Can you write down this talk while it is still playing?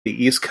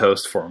the East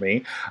Coast for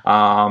me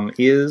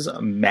is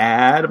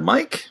Mad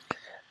Mike.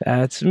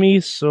 That's me,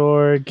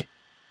 Sorg.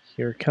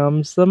 Here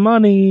comes the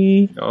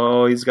money.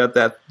 Oh, he's got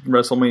that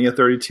WrestleMania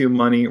 32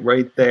 money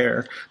right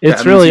there.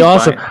 It's really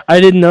awesome. I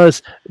didn't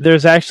notice.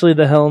 There's actually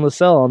the Hell in the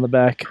Cell on the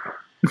back.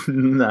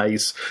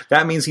 Nice.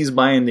 That means he's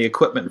buying the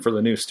equipment for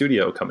the new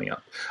studio coming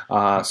up.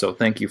 So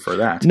thank you for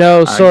that.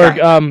 No,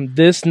 Sorg,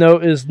 this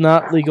note is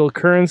not legal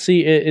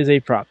currency. It is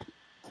a prop.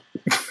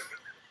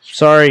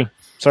 Sorry.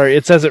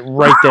 It says it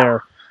right there.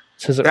 It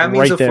says it that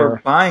means right if there. we're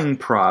buying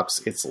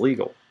props, it's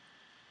legal.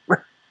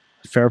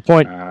 Fair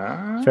point.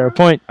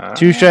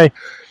 Touche.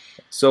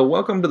 So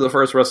welcome to the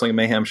first Wrestling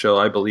Mayhem show,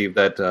 I believe,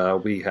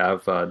 that we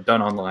have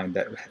done online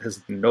that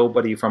has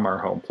nobody from our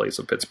home place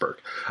of Pittsburgh.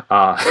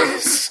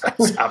 It's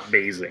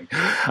amazing.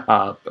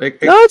 No,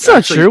 it's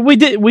not true. We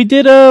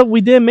did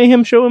a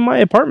Mayhem show in my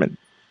apartment.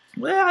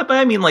 Yeah, but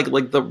I mean,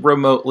 like the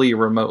remotely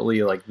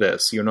like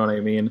this. You know what I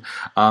mean?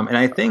 And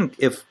I think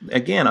if,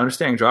 again,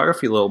 understanding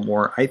geography a little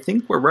more, I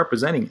think we're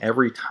representing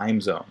every time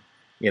zone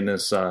in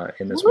this one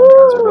as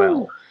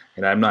well.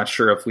 And I'm not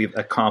sure if we've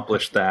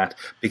accomplished that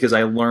because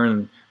I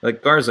learned,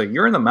 like, Garza,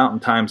 you're in the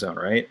Mountain Time Zone,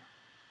 right?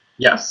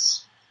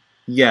 Yes.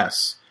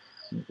 Yes.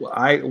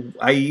 I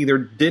either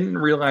didn't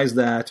realize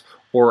that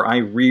or I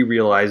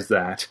re-realized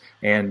that,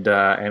 and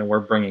we're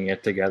bringing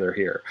it together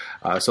here.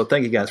 So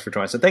thank you guys for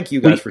joining us. And thank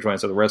you guys for joining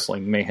us at the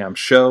Wrestling Mayhem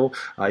show.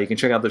 You can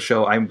check out the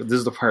show. This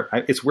is the part,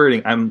 it's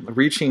weirding. I'm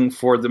reaching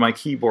for my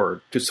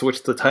keyboard to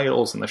switch the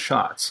titles and the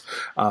shots,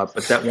 but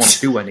that won't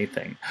do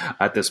anything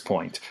at this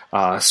point.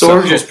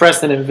 So just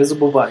pressed an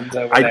invisible button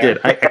over there. I did.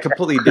 I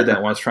completely did that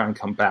when I was trying to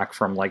come back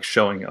from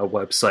showing a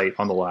website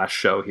on the last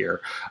show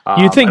here.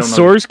 You think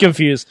Sorg's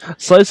confused.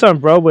 Slice on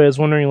Broadway is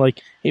wondering,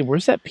 hey,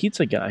 where's that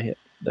pizza guy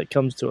that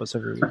comes to us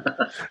every week?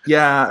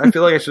 Yeah, I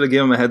feel like I should have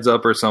given him a heads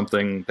up or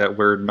something that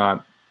we're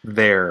not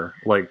there.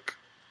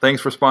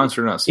 Thanks for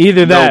sponsoring us.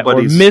 Either that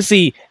or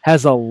Missy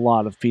has a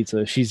lot of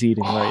pizza she's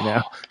eating right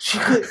now. She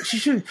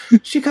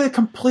could have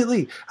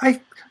completely.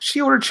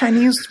 She ordered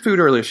Chinese food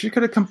earlier. She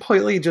could have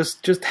completely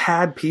just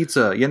had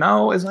pizza. You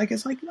know, it's like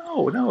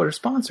no, her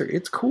sponsor.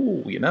 It's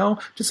cool. You know,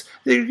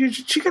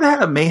 she could have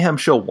had a Mayhem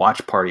show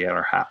watch party at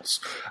our house.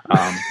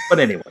 But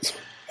anyways.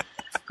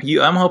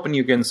 I'm hoping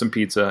you're getting some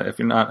pizza if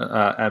you're not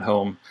at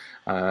home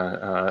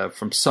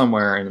from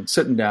somewhere and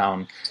sitting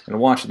down and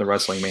watching the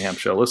Wrestling Mayhem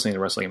Show, listening to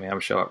the Wrestling Mayhem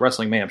Show at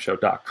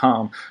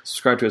WrestlingMayhemShow.com.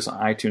 Subscribe to us on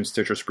iTunes,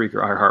 Stitcher, Spreaker,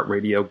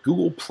 iHeartRadio,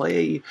 Google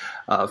Play,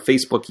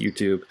 Facebook,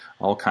 YouTube,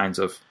 all kinds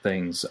of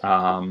things.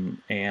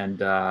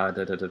 And I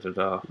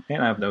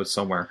have notes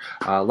somewhere.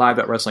 Live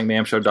at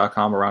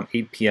WrestlingMayhemShow.com around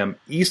 8 p.m.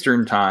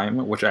 Eastern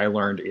Time, which I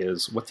learned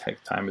is, what the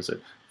heck time is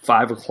it?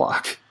 5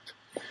 o'clock.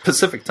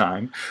 Pacific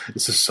time.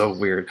 This is so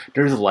weird.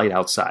 There's light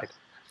outside.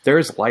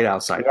 There's light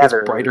outside. Yeah, it's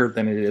brighter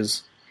than it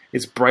is.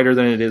 It's brighter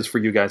than it is for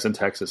you guys in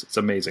Texas. It's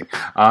amazing.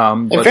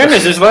 In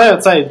fairness, there's light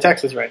outside in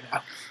Texas right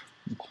now.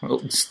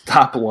 Well,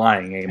 stop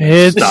lying, Amy.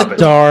 It's Stop it.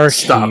 dark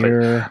Stop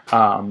here.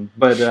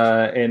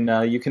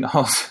 It. You can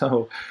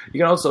also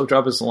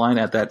drop us a line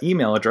at that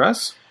email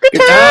address.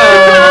 Good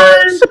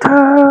times. It's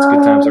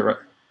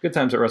Good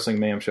times at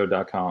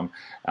WrestlingMayhemShow.com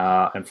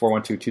and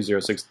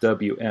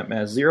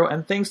 412-206-WMS0.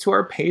 And thanks to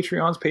our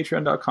Patreons,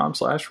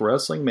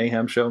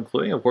 patreon.com/WrestlingMayhemShow,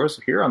 including, of course,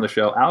 here on the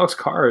show, Alex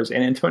Cars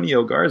and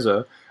Antonio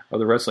Garza of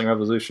the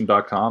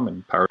WrestlingRevolution.com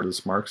and Power to the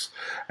Smarks.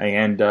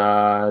 And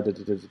I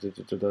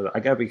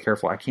got to be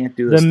careful. I can't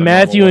do this. The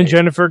Matthew and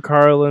Jennifer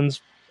Carlin's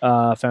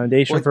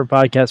Foundation for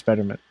Podcast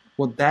Betterment.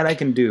 Well, that I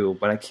can do,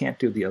 but I can't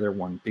do the other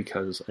one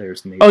because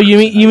there's neighbors. Oh,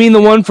 you mean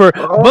the one for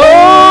Bo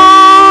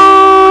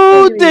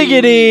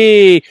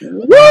Diggity?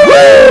 Woo!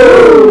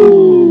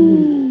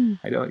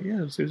 I don't.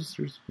 Yeah, there's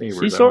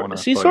neighbors.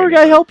 See, Sorg,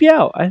 I help you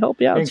out.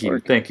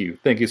 Thank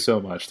you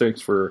so much.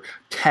 Thanks for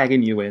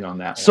tagging you in on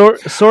that.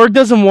 Sorg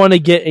doesn't want to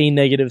get a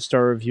negative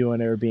star review on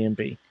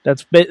Airbnb.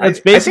 That's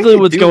basically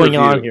what's going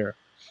on here.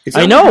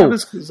 I know.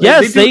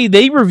 Yes,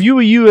 they review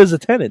you as a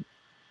tenant.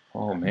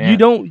 Oh man, you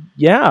don't.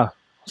 Yeah.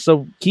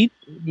 So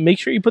make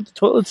sure you put the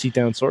toilet seat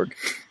down, Sorg.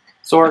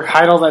 Sorg,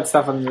 hide all that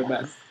stuff under the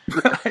bed.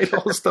 Hide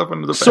all the stuff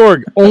under the bed.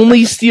 Sorg,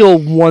 only steal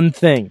one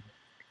thing.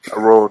 A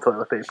roll of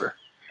toilet paper.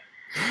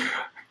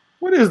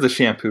 What is the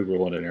shampoo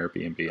rule in an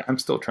Airbnb? I'm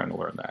still trying to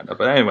learn that.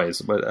 But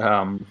anyways,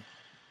 from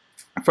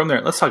there,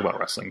 let's talk about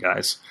wrestling,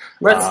 guys.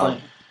 Wrestling.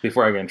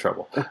 Before I get in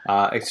trouble.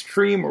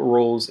 Extreme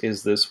Rules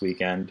is this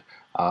weekend.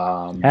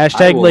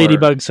 Hashtag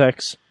ladybug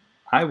sex.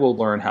 I will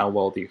learn how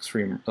well the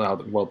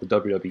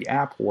WWE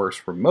app works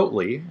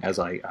remotely, as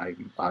I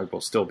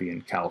will still be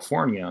in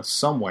California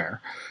somewhere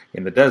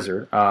in the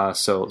desert.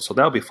 So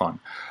that'll be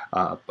fun.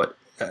 But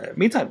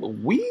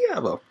meantime, we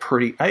have a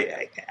pretty.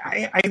 I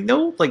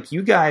know, like,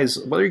 you guys,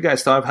 whether you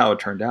guys thought of how it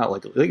turned out,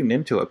 like, leading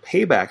into it,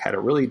 Payback had a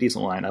really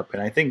decent lineup,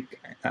 and I think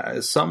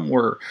some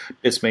were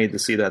dismayed to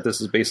see that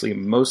this is basically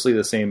mostly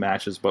the same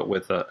matches, but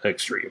with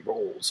Extreme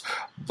Rules.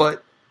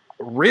 But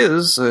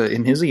Riz,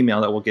 in his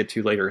email that we'll get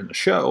to later in the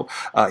show,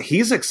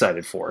 he's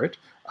excited for it.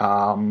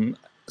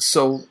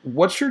 So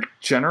what's your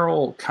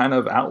general kind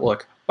of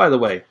outlook? By the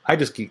way, I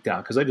just geeked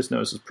out because I just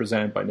noticed it's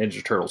presented by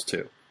Ninja Turtles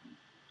 2.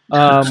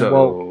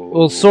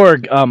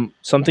 Sorg,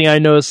 something I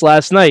noticed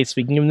last night,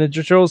 speaking of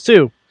Ninja Turtles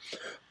 2,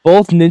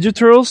 both Ninja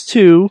Turtles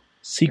 2,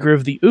 Secret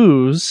of the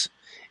Ooze,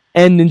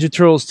 and Ninja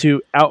Turtles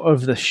 2, Out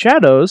of the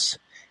Shadows,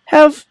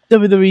 have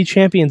WWE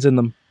champions in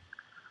them.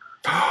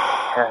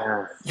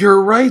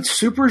 You're right,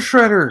 Super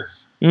Shredder.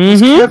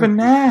 Mm-hmm. Kevin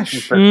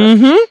Nash.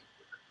 Mm-hmm.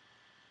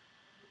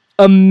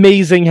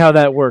 Amazing how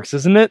that works,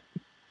 isn't it?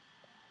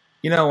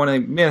 When I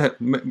met, I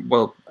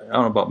don't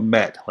know about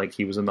met, like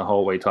he was in the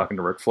hallway talking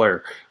to Ric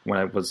Flair when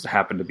I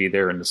happened to be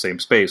there in the same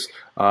space.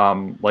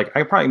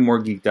 I probably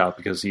more geeked out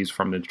because he's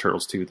from Ninja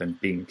Turtles 2 than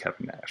being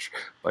Kevin Nash.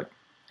 But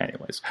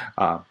anyways,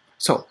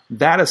 so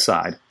that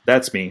aside,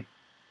 that's me.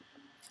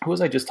 Who was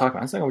I just talking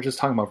about? I think I was just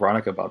talking about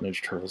Veronica about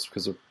Ninja Turtles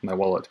because of my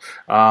wallet.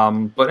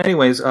 But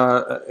anyways,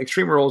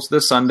 Extreme Rules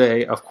this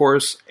Sunday. Of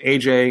course,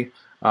 AJ,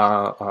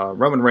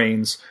 Roman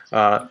Reigns,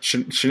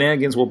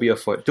 shenanigans will be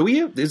afoot.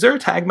 Is there a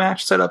tag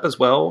match set up as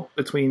well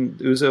between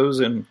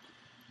Usos and?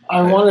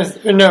 No,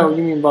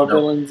 you mean Bob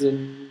Villains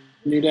and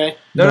New Day?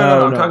 No.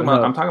 I'm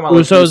talking about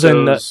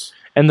Usos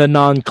and the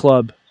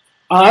non-club.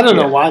 I don't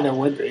know why there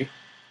would be.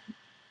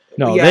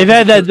 No, they've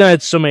had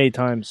that so many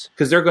times.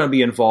 Because they're going to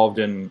be involved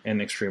in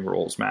Extreme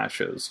Rules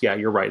matches. Yeah,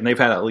 you're right. And they've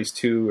had at least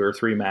 2 or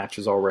 3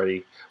 matches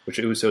already, which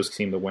Usos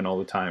seem to win all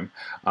the time.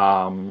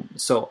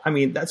 So,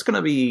 that's going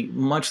to be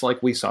much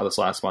like we saw this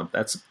last month.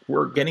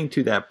 We're getting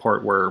to that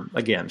part where,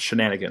 again,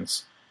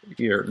 shenanigans.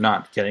 You're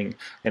not getting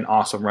an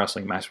awesome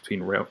wrestling match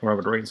between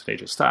Roman Reigns and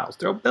AJ Styles.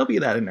 There'll be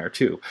that in there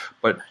too.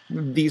 But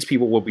these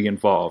people will be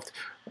involved.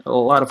 A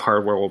lot of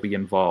hardware will be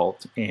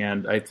involved.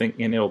 And I think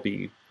it'll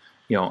be...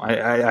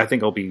 I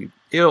think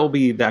it'll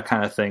be that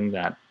kind of thing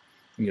that,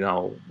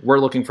 we're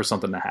looking for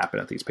something to happen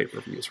at these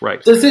pay-per-views,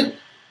 right? Does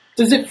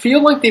it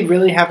feel like they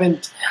really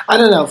haven't? I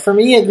don't know. For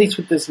me, at least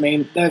with this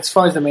as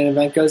far as the main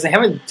event goes, they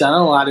haven't done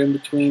a lot in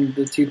between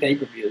the 2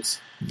 pay-per-views.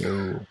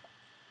 No.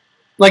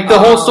 Like the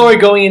whole story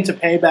going into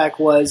Payback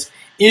was,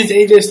 is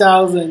AJ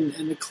Styles and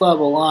the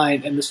club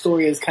aligned? And the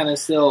story is kind of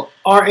still,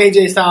 are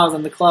AJ Styles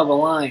and the club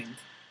aligned?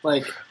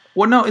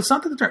 Well, no, it's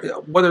not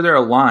that whether they're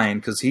aligned,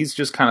 because he's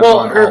just kind of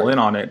going all in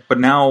on it. But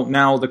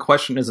now the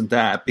question isn't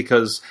that,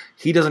 because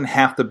he doesn't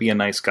have to be a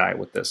nice guy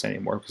with this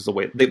anymore, because the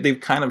way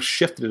they've kind of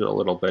shifted it a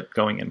little bit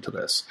going into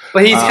this.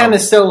 But he's kind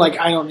of still like,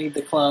 I don't need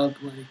the club.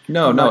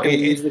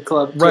 Use the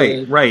club.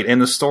 Right. And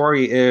the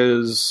story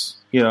is,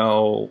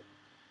 you're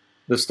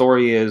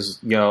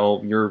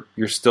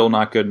still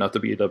not good enough to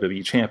be a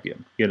WWE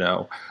champion.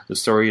 The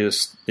story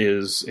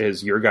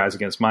is your guys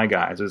against my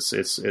guys.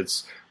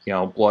 It's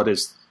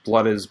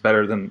blood is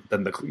better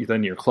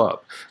than your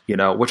club,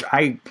 which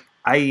I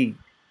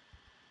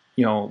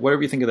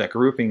whatever you think of that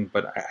grouping,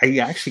 but I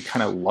actually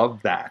kind of love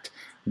that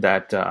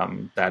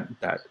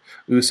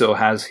Uso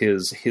has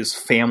his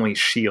family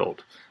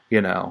shield,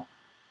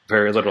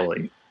 very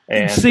literally.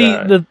 And see,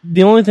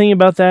 the only thing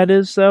about that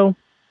is though,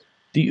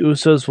 the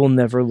Usos will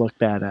never look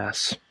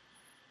badass.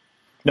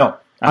 No,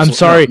 I'm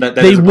sorry,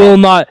 they will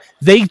not.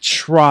 They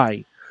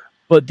try,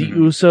 but the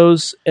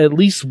Usos, at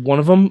least one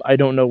of them, I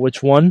don't know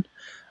which one,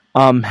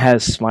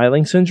 has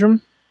smiling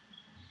syndrome.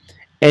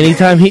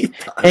 Anytime he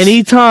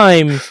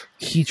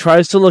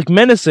tries to look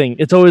menacing,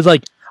 it's always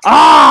like,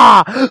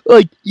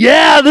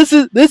 this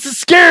is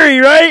scary,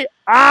 right?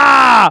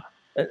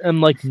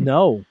 I'm like,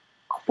 no.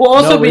 Well,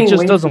 also being it just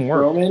linked doesn't with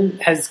work. Roman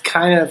has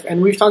kind of,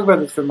 and we've talked about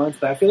this for months,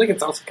 but I feel like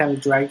it's also kind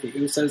of dragged the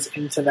Usos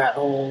into that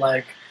whole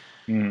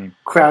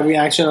crowd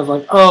reaction of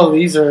like, oh,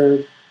 these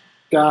are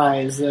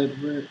guys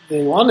that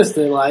they want us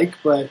to like,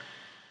 but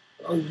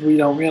we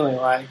don't really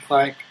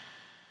like.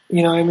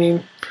 You know what I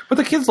mean? But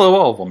the kids love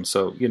all of them,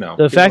 so,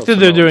 The fact that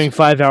they're doing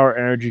 5-hour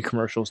energy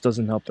commercials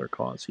doesn't help their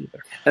cause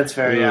either. That's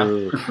fair,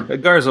 yeah.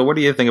 Garza, what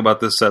do you think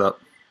about this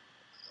setup?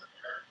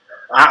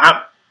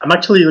 I'm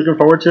actually looking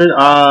forward to it.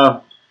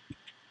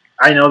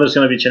 I know there's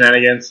going to be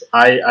shenanigans.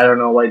 I don't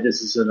know why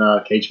this isn't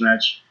a cage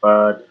match,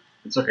 but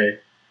it's okay.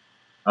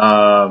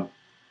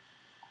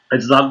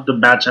 It's not the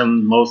match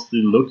I'm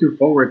mostly looking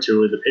forward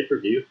to in the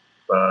pay-per-view,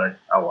 but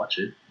I'll watch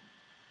it.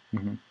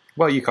 Mm-hmm.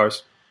 Well, you,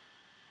 Cars.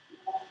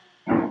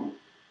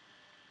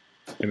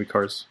 Maybe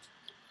Cars.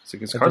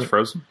 Is Cars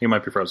frozen? He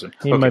might be frozen.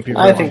 He might be.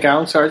 I think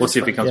Cars. We'll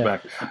see if he comes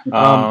back.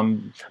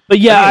 But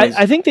yeah,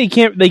 I think they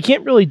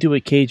can't really do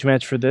a cage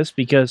match for this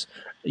because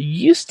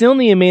you still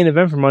need a main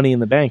event for Money in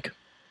the Bank.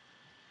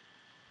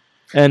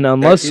 And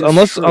unless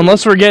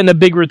we're getting a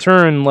big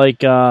return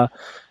like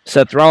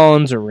Seth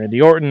Rollins or Randy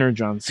Orton or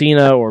John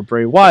Cena or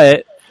Bray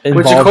Wyatt,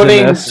 which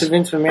according to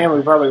Vince McMahon,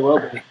 we probably will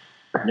be.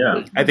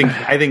 Yeah, I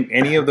think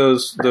any of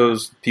those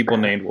people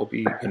named will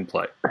be in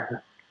play.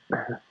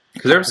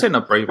 Because they were setting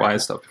up Bray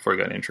Wyatt stuff before he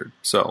got injured.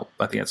 So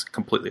I think that's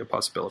completely a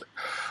possibility.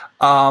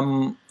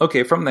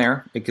 Okay, from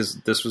there, because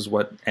this was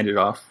what ended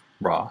off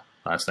Raw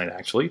last night,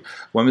 actually.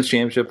 Women's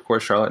Championship, of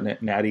course, Charlotte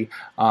and Natty.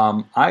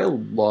 I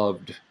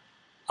loved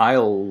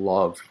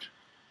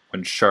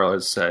when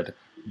Charlotte said,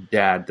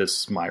 "Dad, this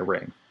is my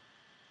ring."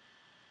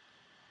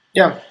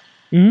 Yeah.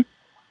 Mm-hmm.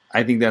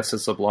 I think that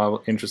sets up a lot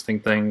of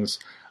interesting things.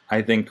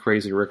 I think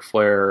Crazy Ric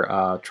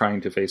Flair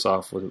trying to face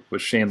off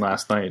with Shane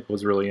last night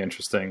was really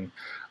interesting.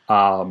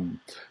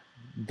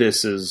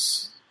 This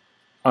is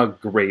a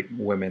great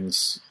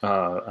women's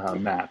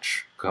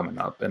match coming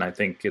up, and I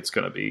think it's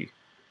going to be good.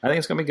 I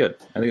think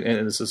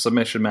and it's a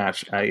submission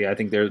match. I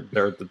think they're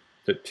the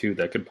two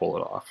that could pull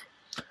it off.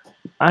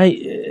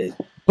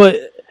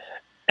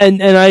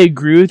 And I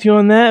agree with you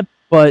on that,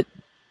 but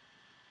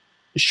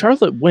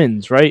Charlotte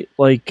wins, right?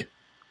 Like,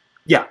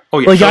 yeah. Oh,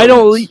 yeah. Like, Charlotte I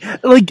don't wins.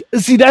 like.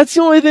 See, that's the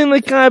only thing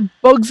that kind of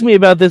bugs me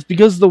about this,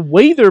 because the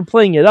way they're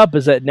playing it up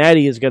is that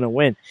Natty is going to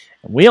win,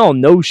 and we all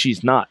know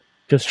she's not,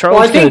 because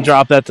Charlotte's going to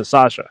drop that to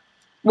Sasha.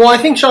 Well, I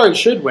think Charlotte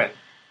should win,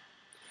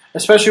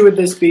 especially with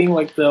this being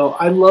like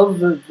I love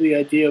the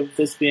idea of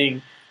this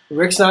being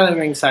Rick's not at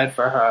ringside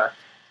for her.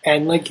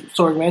 And like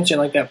Sorg mentioned,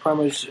 like that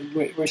promo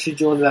where she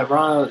drilled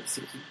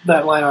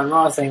that line on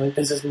Raw saying, like,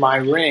 this is my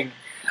ring.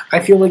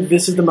 I feel like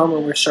this is the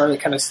moment where Charlotte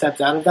kind of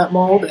stepped out of that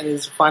mold and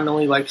is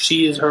finally like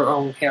she is her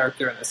own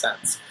character in a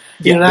sense.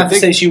 You know, not to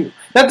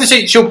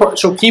say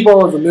she'll keep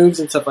all of the moves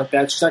and stuff like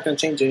that. She's not going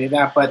to change any of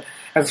that. But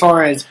as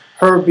far as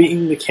her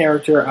being the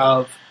character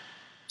of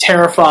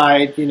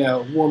terrified,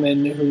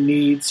 woman who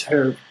needs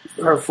her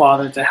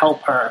father to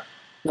help her,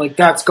 like,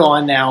 that's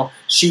gone now.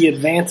 She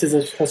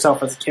advances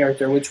herself as a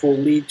character, which will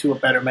lead to a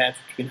better match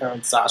between her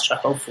and Sasha,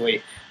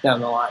 hopefully, down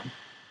the line.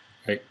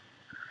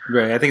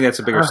 Right. I think that's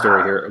a bigger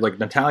story here. Like,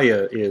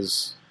 Natalya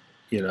is,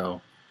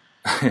 apparently,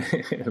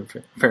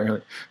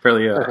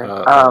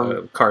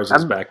 Cars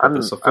is back with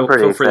this. So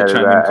feel free to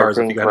chime in, Cars,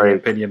 if you got any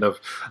opinion of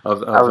the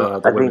women's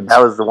situation. I think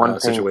that was the one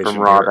thing from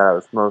Raw that I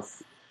was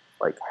most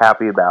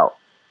happy about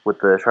with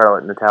the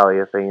Charlotte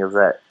Natalya thing, is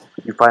that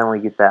you finally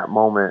get that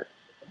moment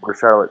where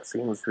Charlotte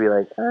seems to be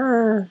like,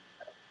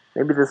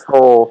 maybe this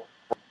whole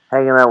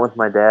hanging out with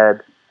my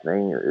dad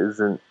thing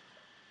isn't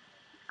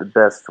the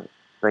best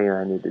thing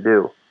I need to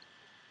do.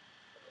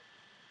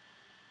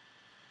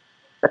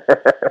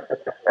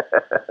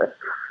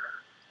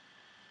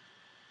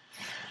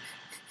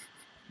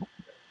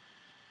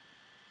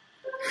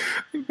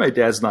 My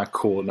dad's not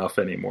cool enough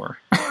anymore.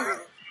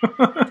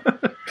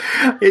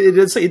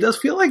 It does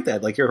feel like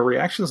that. Like, your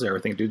reactions and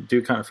everything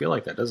do kind of feel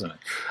like that, doesn't it?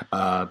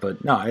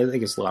 But no, I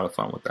think it's a lot of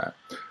fun with that.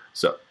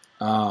 So,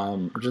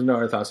 just no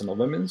other thoughts on the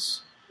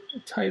women's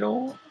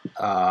title.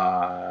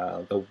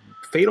 The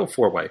Fatal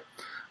 4-Way.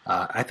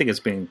 I think it's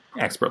being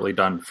expertly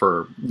done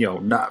for,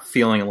 not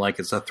feeling like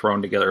it's a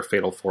thrown together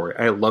Fatal 4-Way.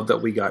 I love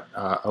that we got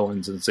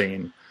Owens and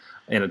Zayn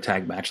in a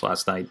tag match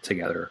last night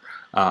together.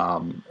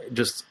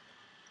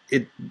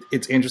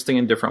 It's interesting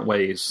in different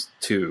ways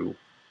to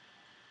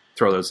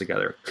throw those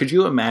together. Could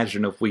you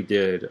imagine if we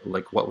did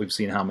like what we've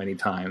seen how many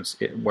times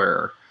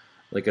where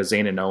like a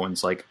Zayn and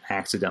Owens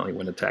accidentally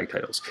win the tag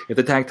titles? If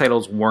the tag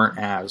titles weren't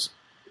as,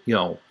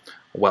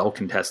 well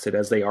contested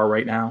as they are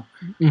right now,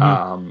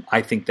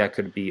 I think that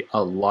could be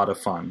a lot of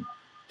fun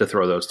to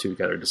throw those two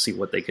together to see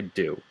what they could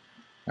do.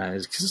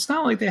 Because it's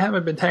not like they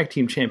haven't been tag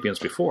team champions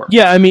before.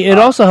 Yeah, I mean, it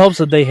also helps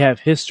that they have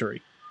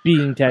history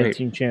being tag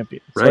team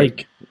champions.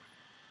 Right.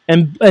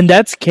 And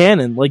that's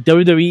canon. Like,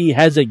 WWE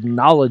has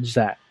acknowledged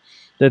that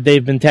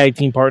they've been tag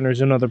team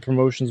partners in other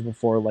promotions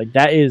before. Like,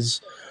 that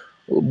is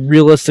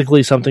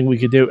realistically something we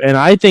could do. And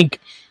I think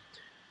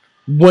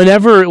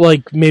whenever,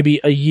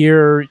 maybe a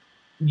year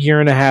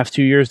and a half,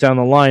 2 years down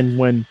the line,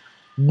 when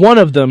one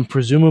of them,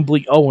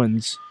 presumably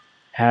Owens,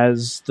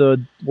 has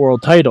the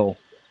world title,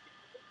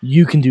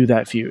 you can do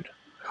that feud.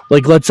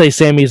 Like, let's say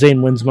Sami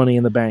Zayn wins Money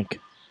in the Bank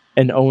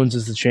and Owens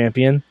is the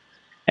champion,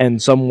 and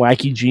some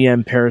wacky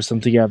GM pairs them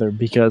together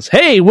because,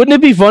 hey, wouldn't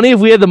it be funny if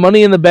we had the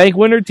Money in the Bank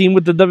winner team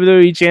with the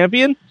WWE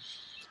champion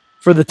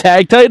for the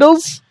tag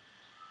titles?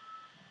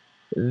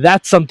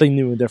 That's something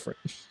new and different.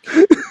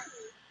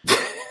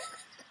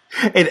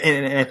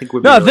 And I think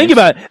think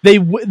about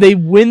it. They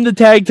win the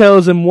tag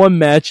titles in one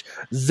match.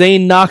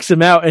 Zayn knocks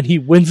him out, and he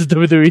wins the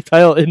WWE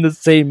title in the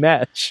same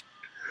match.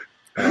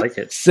 I like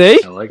it.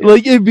 See? I like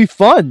it. It'd be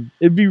fun.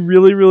 It'd be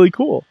really, really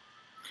cool.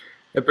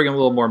 It'd bring a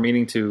little more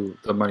meaning to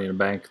the Money in the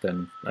Bank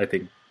than I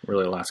think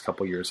really the last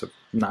couple of years have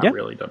not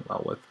really done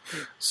well with.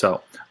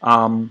 So,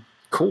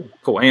 cool.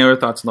 Any other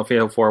thoughts on the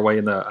Fatal 4-Way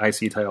in the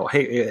IC title?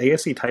 Hey,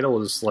 ASC title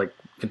is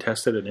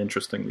contested and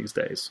interesting these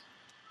days.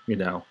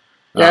 Yeah,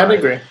 I'd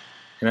agree.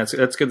 And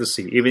that's good to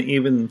see.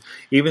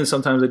 Even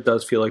sometimes it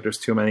does feel like there's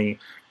too many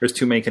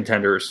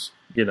contenders,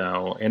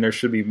 and there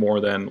should be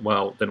more than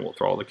we'll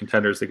throw all the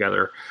contenders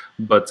together.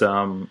 But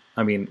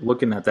I mean,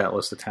 looking at that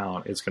list of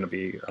talent, it's going to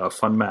be a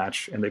fun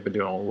match, and they've been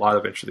doing a lot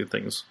of interesting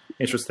things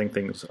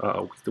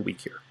week to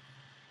week here.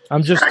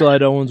 I'm just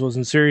glad Owens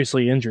wasn't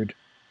seriously injured.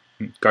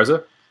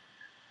 Garza?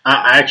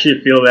 I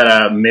actually feel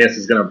that Miz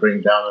is going to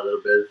bring down a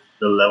little bit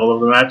the level of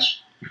the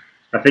match.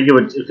 I think it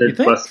would if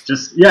it was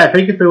just I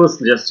think if it was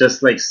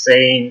just like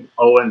Zayn,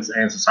 Owens,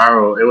 and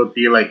Cesaro, it would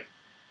be like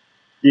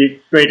the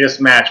greatest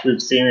match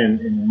we've seen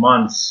in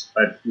months.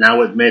 But now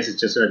with Miz,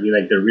 it's just going to be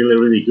like the really,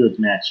 really good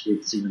match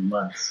we've seen in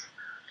months.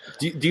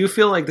 Do you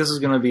feel like this is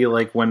going to be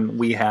like when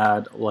we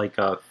had like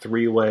a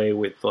 3-way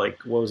with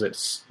what was it?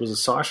 Was it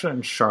Sasha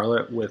and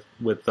Charlotte with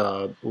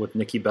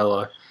Nikki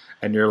Bella,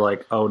 and you're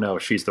like, oh no,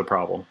 she's the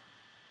problem.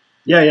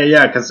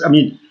 Yeah. Because I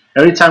mean,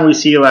 every time we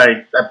see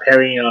like a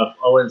pairing of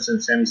Owens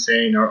and Sami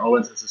Zayn, or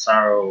Owens and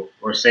Cesaro,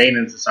 or Zayn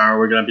and Cesaro,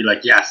 we're gonna be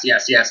like, yes,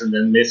 and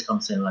then Miz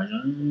comes in like,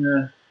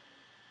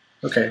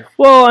 okay.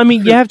 Well, I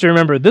mean, you have to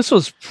remember this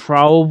was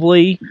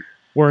probably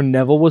where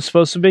Neville was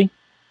supposed to be.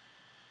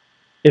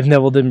 If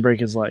Neville didn't break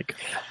his leg.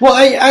 Well,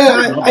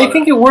 I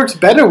think it works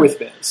better with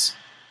Miz.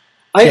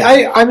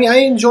 I mean,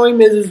 I enjoy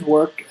Miz's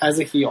work as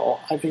a heel.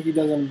 I think he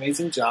does an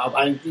amazing job.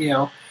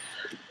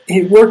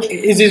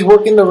 Is his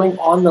work in the ring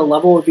on the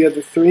level of the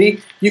other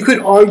three? You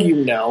could argue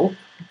no,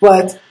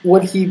 but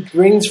what he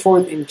brings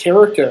forth in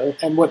character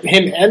and what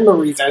him and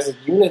Maurice as a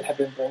unit have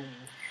been bringing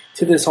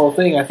to this whole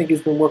thing, I think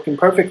has been working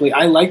perfectly.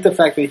 I like the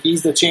fact that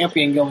he's the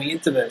champion going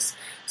into this.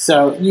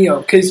 So,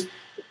 because...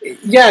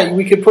 yeah,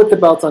 we could put the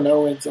belt on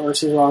Owens or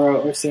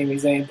Cesaro or Sami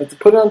Zayn, but to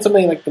put it on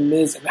somebody like The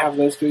Miz and have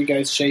those three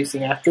guys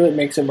chasing after it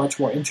makes it much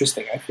more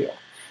interesting, I feel.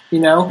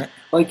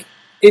 Like,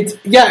 it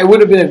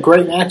would have been a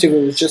great match if it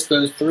was just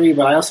those three,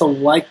 but I also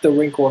like the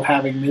wrinkle of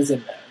having Miz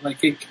in there.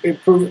 Like,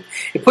 it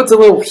puts a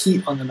little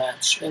heat on the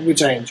match,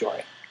 which I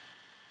enjoy.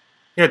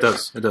 Yeah, it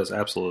does. It does,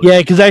 absolutely. Yeah,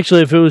 because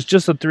actually, if it was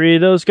just the three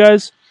of those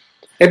guys,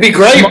 it'd be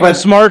great, but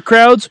smart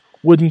crowds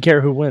wouldn't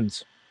care who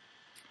wins.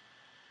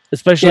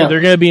 Especially if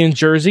they're going to be in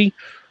Jersey.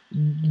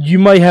 You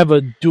might have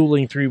a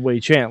dueling three-way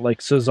chant, like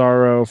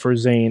Cesaro for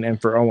Zayn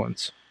and for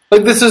Owens.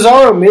 Like the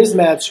Cesaro-Miz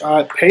match,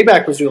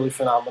 Payback was really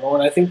phenomenal,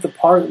 and I think the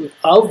part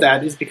of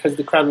that is because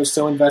the crowd was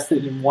so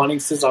invested in wanting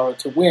Cesaro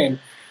to win,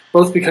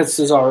 both because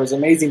Cesaro is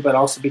amazing, but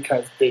also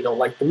because they don't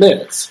like The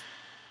Miz.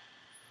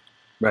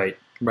 Right.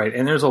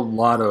 And there's a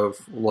lot of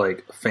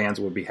fans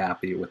would be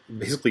happy with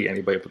basically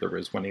anybody but The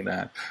Miz winning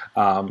that.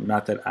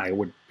 Not that I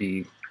would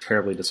be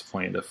terribly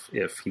disappointed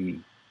if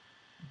he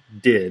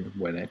did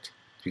win it,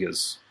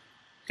 because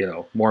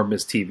more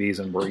Miz TVs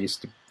and Maurice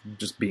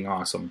just being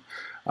awesome.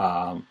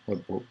 I'm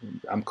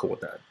cool with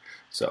that.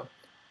 So,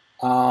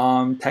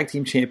 tag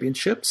team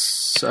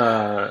championships.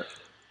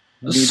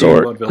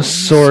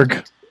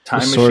 Sorg. Time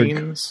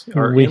machines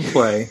are in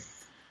play.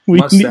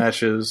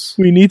 Mustaches.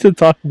 We need to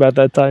talk about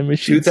that time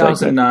machine.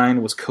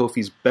 2009 was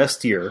Kofi's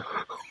best year.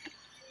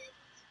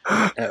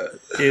 That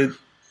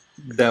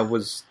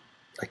was.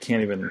 I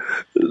can't even.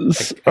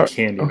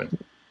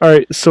 All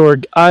right,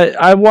 Sorg.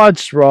 I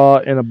watched Raw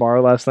in a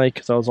bar last night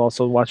because I was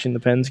also watching the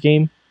Pens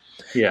game.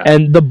 Yeah.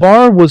 And the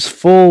bar was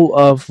full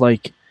of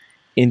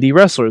indie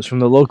wrestlers from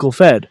the local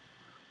Fed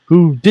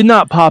who did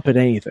not pop at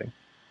anything.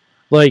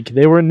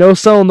 They were no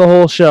selling the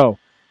whole show.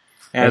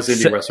 As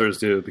indie wrestlers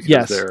do,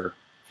 because they're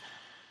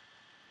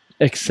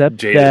except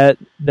jaded.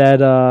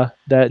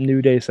 that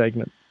New Day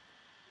segment.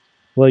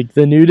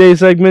 The New Day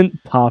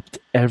segment popped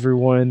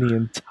everyone in the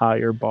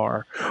entire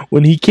bar.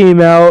 When he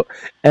came out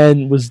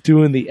and was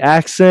doing the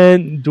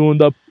accent, doing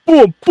the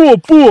boom,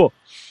 boom, boom,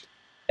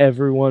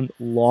 everyone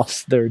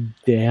lost their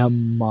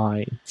damn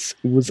minds.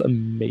 It was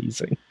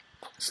amazing.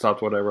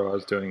 Stopped whatever I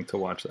was doing to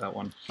watch that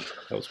one.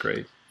 That was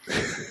great.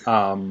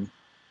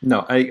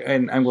 No,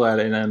 I'm glad,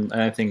 and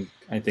I think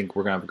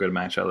we're gonna have a good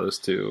match out of this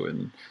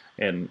too,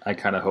 and I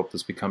kind of hope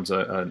this becomes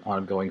an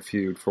ongoing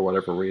feud for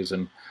whatever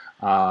reason.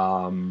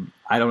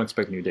 I don't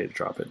expect New Day to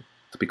drop it,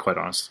 to be quite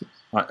honest.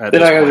 They're not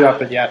going to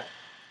drop it yet.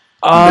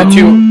 I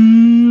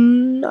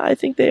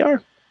think they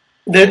are.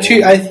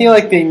 I feel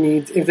like they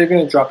need, if they're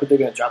going to drop it, they're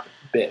going to drop it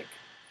big.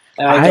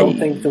 And I don't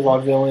think the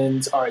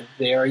Vaudevillains are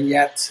there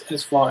yet,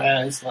 as far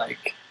as,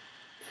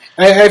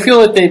 I feel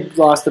like they've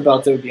lost the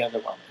belt that would be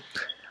underwhelming.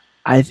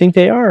 I think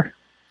they are.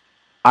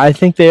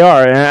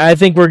 And I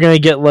think we're going to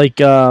get,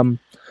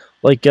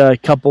 a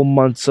couple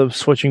months of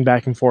switching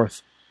back and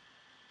forth.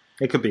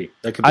 It could be.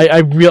 I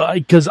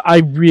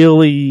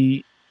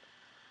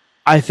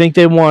think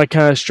they want to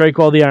kind of strike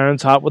while the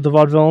iron's hot with the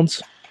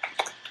Vaudevillains.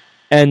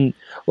 And,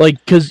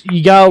 because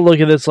you got to look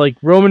at this,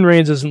 Roman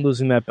Reigns isn't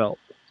losing that belt.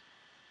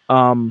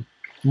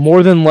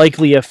 More than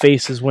likely a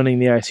face is winning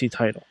the IC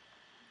title.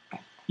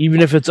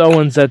 Even if it's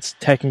Owens, that's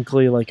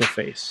technically a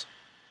face.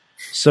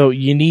 So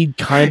you need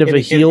kind of a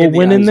heel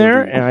win in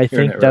there, and I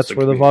think that's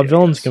where the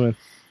Vaudevillains come in.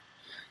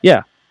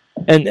 Yeah.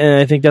 And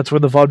I think that's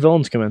where the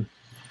Vaudevillains come in.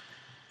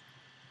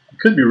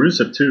 Could be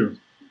Rusev too.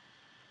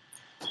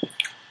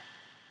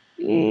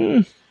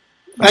 I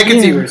can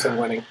see Rusev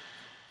winning.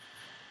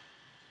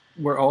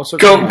 We're also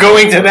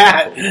going to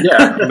that.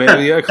 Yeah,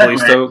 maybe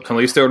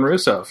Kalisto and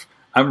Rusev.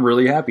 I'm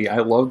really happy. I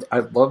love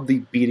the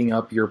beating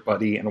up your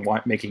buddy and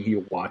making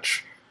you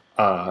watch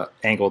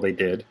angle they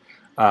did.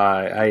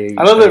 I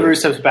love that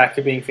Rusev's back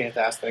to being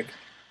fantastic.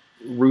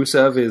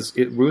 Rusev is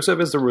the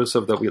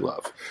Rusev that we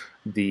love.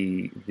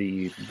 The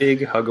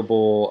big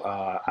huggable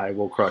I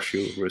will crush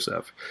you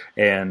Rusev,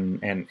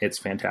 and it's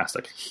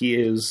fantastic. He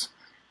is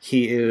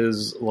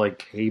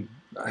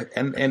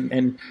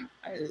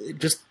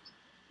just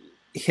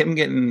him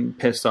getting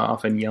pissed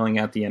off and yelling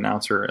at the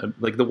announcer,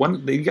 the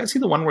one you guys see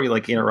the one where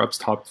he interrupts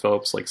Todd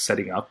Phillips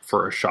setting up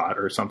for a shot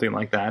or something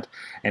like that,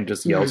 and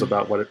just yells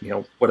about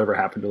whatever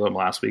happened to them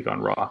last week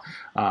on Raw.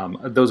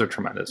 Those are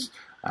tremendous.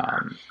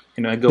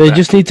 They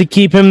just need to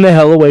keep him the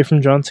hell away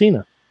from John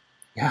Cena.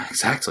 Yeah,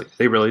 exactly.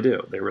 They really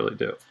do. They really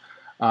do.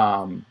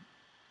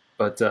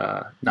 But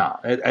no,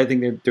 I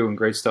think they're doing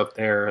great stuff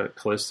there.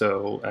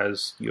 Kalisto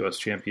as U.S.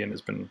 champion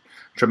has been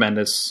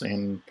tremendous,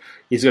 and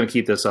he's going to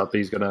keep this up.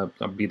 He's going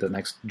to be the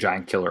next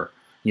giant killer,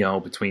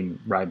 between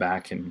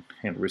Ryback and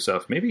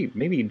Rusev.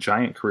 Maybe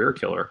giant career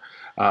killer,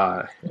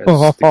 as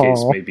the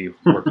case may be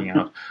working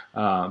out.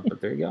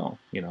 But there you go.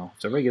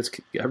 So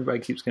everybody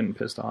keeps getting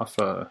pissed off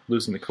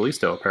losing to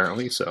Kalisto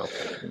apparently. So.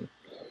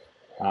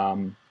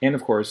 And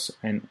of course,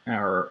 in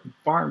our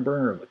barn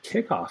burner of a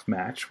kickoff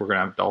match, we're going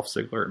to have Dolph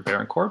Ziggler and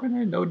Baron Corbin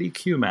in a no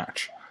DQ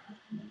match.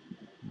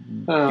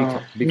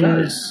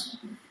 Because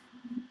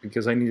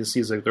I need to see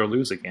Ziggler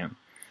lose again.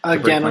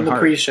 Again on the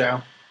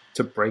pre-show.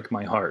 To break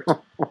my heart.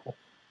 But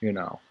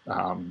no,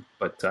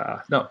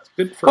 it's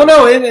good for... Oh,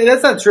 no,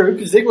 that's not true,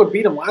 because Ziggler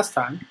beat him last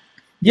time.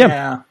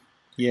 Yeah.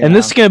 And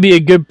this is going to be a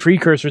good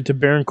precursor to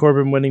Baron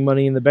Corbin winning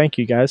Money in the Bank,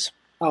 you guys.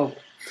 Oh.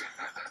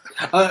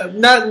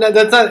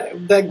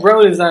 That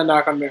groan is not a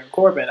knock on Baron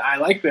Corbin. I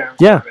like Baron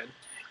Corbin.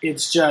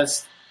 It's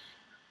just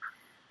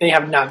they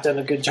have not done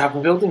a good job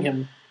of building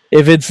him.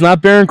 If it's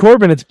not Baron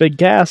Corbin, it's Big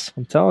Cass.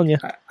 I'm telling you.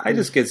 I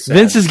just get sad.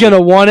 Vince is going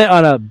to want it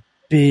on a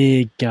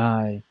big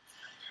guy.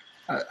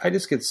 I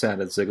just get sad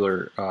at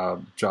Ziggler,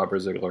 Jobber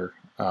Ziggler,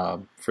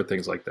 for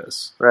things like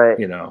this. Right.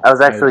 I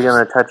was actually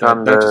going to touch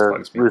on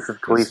the Rusev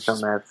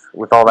Kalisto match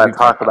with all that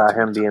talk about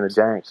him being a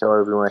giant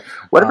killer.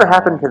 Whatever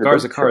happened to the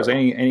Garza Cars?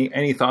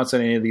 Any thoughts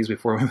on any of these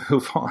before we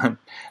move on?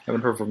 I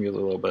haven't heard from you in a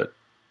little bit.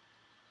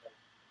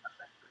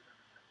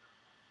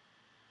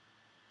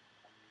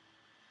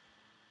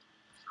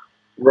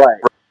 Right.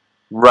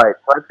 I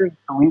think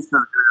Kalisto's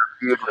going to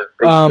feud with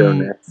Big Show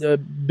next. The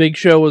Big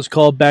Show was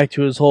called back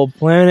to his whole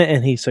planet,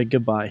 and he said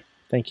goodbye.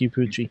 Thank you,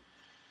 Poochie.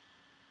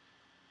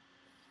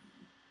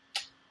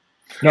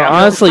 No,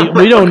 honestly,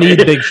 we don't need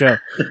Big Show.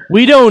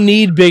 We don't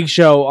need Big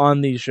Show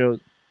on these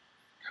shows.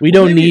 We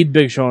don't need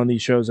Big Show on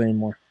these shows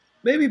anymore.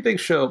 Maybe Big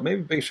Show,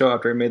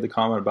 after he made the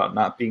comment about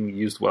not being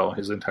used well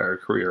his entire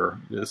career,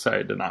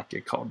 decided to not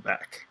get called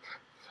back.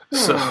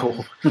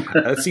 So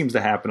that seems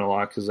to happen a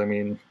lot because,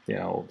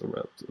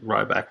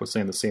 Ryback was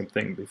saying the same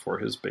thing before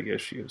his big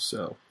issue.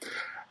 So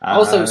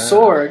also,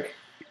 Sorg,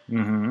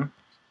 mm-hmm.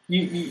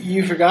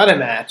 you forgot a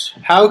match.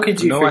 How could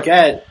you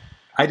forget?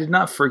 I did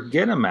not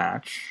forget a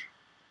match.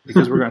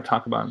 Because we're going to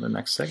talk about it in the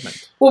next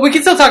segment. Well, we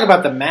can still talk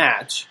about the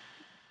match.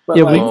 But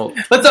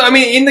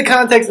in the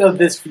context of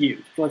this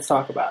feud, let's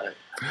talk about it.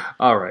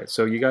 All right.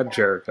 So you got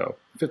Jericho,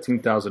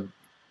 15,000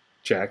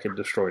 jacket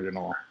destroyed and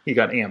all. You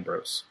got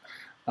Ambrose.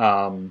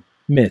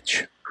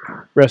 Mitch.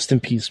 Rest in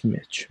peace,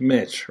 Mitch.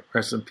 Mitch,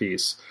 rest in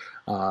peace.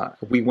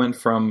 We went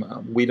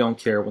from we don't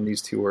care when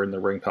these two were in the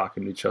ring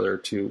talking to each other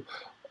to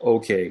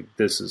okay,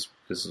 this is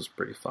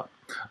pretty fun.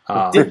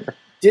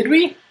 Did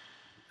we?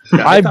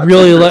 Yeah,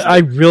 I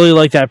really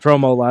liked that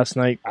promo last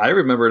night. I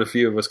remembered a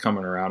few of us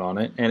coming around on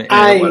it, and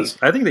I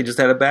think they just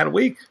had a bad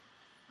week.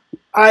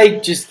 I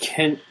just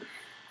couldn't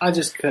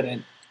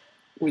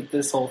with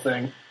this whole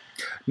thing.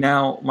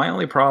 Now, my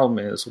only problem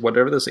is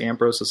whatever this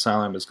Ambrose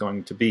Asylum is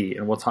going to be,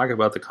 and we'll talk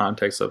about the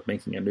context of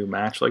making a new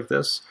match like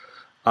this.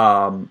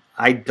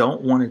 I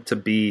don't want it to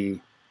be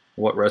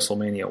what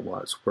WrestleMania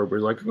was, where we're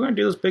like, we're going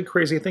to do this big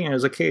crazy thing, and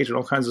there's a cage and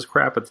all kinds of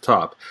crap at the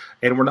top,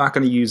 and we're not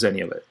going to use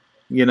any of it.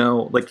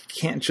 It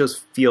can't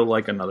just feel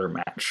like another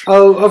match.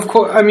 Oh, of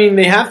course. I mean,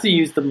 they have to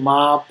use the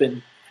mop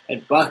and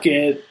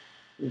bucket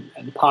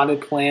and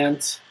potted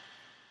plants.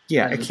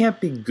 Yeah, it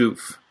can't be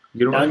goof.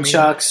 You know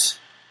nunchucks. What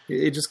I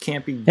mean? It just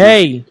can't be goof.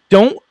 Hey,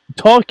 don't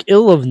talk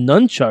ill of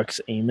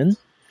nunchucks, Eamon.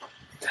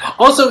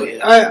 Also,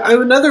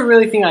 another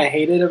really thing I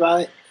hated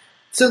about it,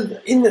 so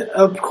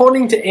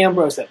according to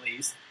Ambrose at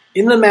least,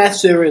 in the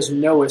match there is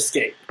no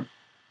escape.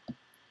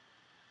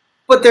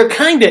 But there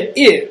kind of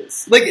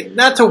is.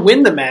 Not to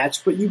win the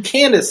match, but you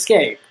can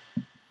escape.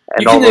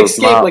 You can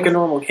escape like a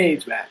normal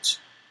cage match.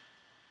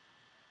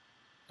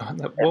 I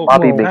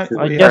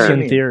guess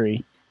in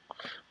theory.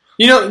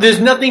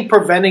 There's nothing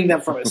preventing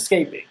them from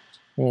escaping.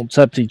 Well,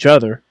 except each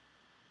other.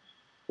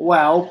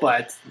 Well,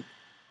 but...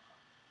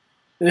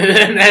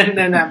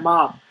 and that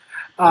mop.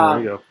 There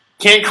you go.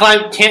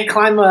 Can't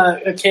climb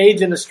a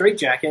cage in a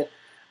straitjacket.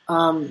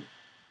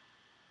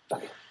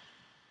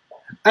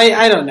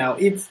 I don't know.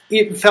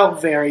 It felt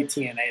very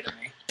TNA to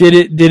me.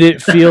 Did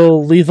it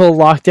feel lethal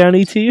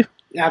lockdown-y to you?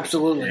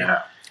 Absolutely.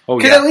 Yeah. Oh,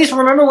 because at least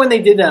remember when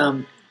they did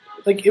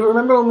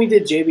remember when we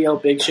did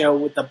JBL Big Show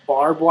with the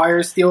barbed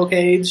wire steel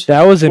cage?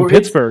 That was in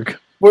Pittsburgh.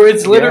 Where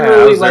it's literally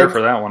I was there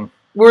for that one.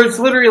 Where it's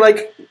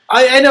literally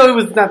I know it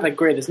was not the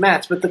greatest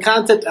match, but the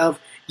concept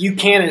of you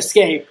can't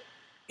escape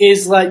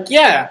is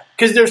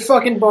because there's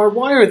fucking barbed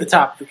wire at the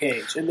top of the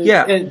cage. And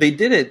they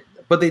did it,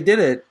 but they did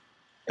it.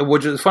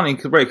 Which is funny,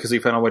 right? Because he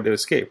found a way to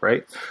escape,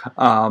 right?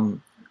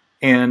 And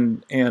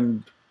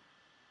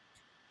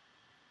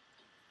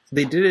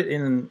they did it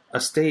in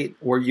a state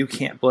where you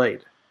can't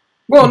blade.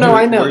 Well, no,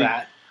 I know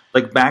that.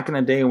 Back in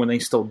the day when they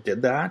still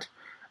did that,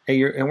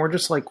 and we're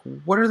just like,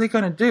 what are they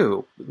going to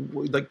do?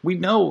 We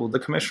know the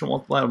commission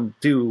won't let them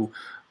do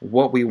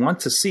what we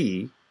want to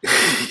see,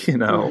 you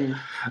know.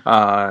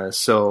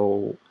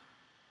 So,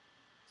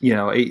 you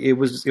know, it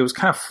was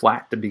kind of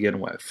flat to begin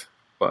with,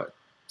 but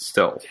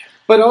still.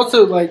 But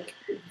also, like,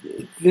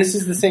 this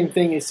is the same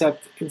thing,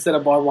 except instead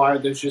of barbed wire,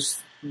 there's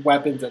just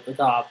weapons at the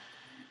top.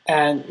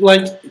 And,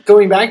 like,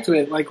 going back to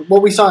it, like,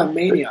 what we saw in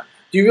Mania,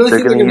 do you really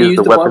think they're going to use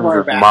the barbed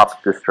wire back?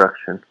 Mop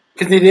destruction.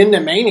 Because they didn't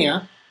at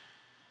Mania.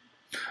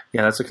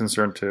 Yeah, that's a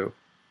concern, too.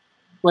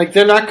 Like,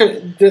 they're not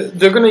going to...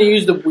 They're going to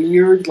use the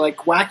weird, like,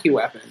 wacky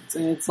weapons.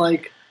 And it's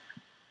like...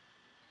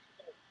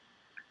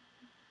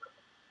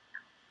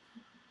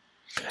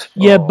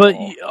 Yeah, but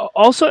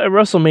also at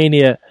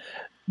WrestleMania,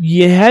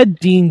 you had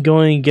Dean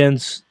going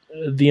against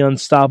the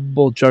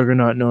unstoppable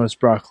juggernaut known as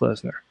Brock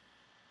Lesnar.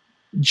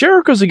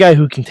 Jericho's a guy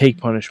who can take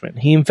punishment.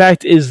 He, in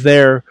fact, is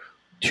there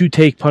to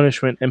take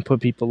punishment and put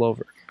people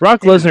over.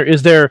 Brock Lesnar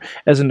is there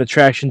as an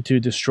attraction to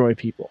destroy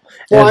people.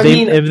 Well,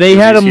 if they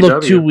had him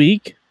look too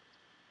weak...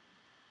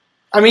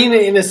 I mean,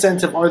 in a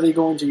sense of, are they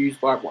going to use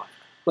barbed wire?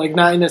 Like,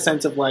 not in a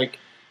sense of, like...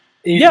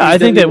 Yeah, I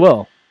think they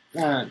will.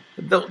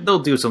 They'll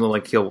do something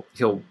like he'll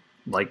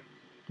like...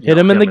 Hit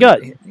him in the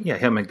gut. Yeah,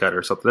 him in the gut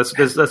or something.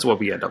 That's what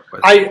we end up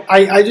with.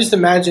 I just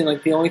imagine,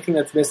 like, the only thing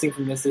that's missing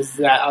from this is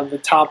that on the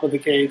top of the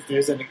cage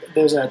there's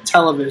a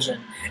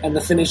television, and the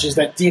finish is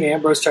that Dean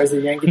Ambrose tries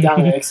to yank it down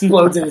and it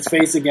explodes in his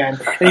face again,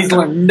 and he's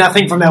learned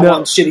nothing from that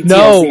one shitty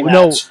TLC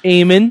match.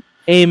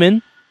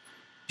 Eamon.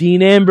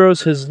 Dean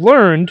Ambrose has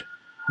learned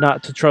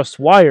not to trust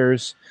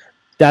wires.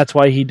 That's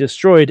why he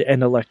destroyed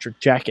an electric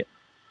jacket.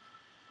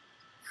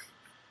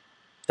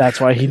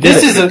 That's why he did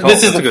this it.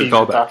 This is a good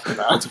callback.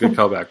 That's a good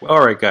callback.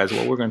 All right, guys.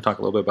 Well, we're going to talk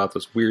a little bit about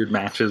those weird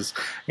matches.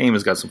 Aim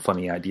has got some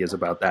funny ideas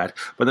about that.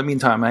 But in the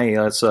meantime, hey,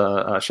 let's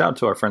shout out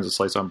to our friends at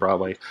Slice on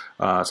Broadway,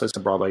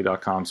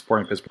 sliceonbroadway.com,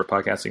 supporting Pittsburgh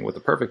podcasting with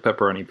the perfect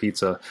pepperoni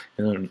pizza.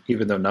 And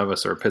even though none of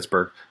us are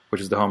Pittsburgh,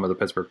 which is the home of the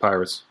Pittsburgh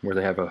Pirates, where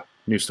they have a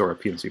new store at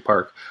PNC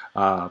Park.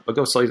 But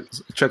go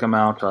check them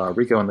out.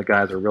 Rico and the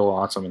guys are real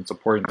awesome in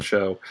supporting the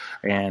show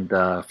and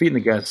feeding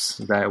the guests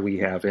that we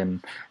have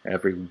in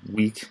every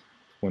week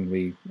when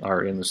we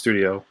are in the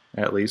studio,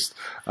 at least.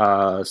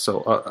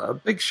 So a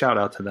big shout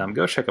out to them.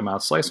 Go check them out,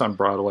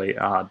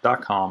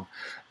 sliceonbroadway.com.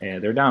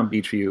 And they're down in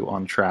Beachview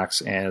on tracks,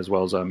 as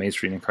well as Main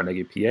Street in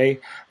Carnegie, PA.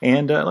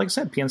 And like I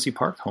said, PNC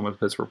Park, home of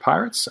the Pittsburgh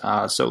Pirates.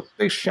 So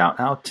big shout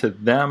out to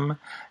them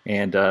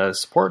and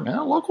supporting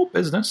a local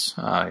business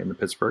in the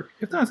Pittsburgh.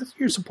 If not, if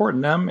you're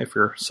supporting them, if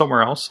you're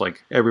somewhere else,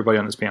 like everybody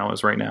on this panel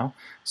is right now,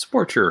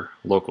 support your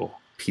local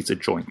pizza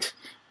joint,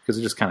 because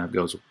it just kind of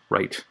goes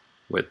right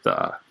with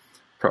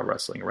pro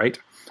wrestling, right?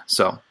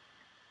 So,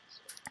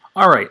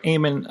 all right,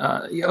 Eamon.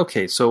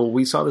 Okay, so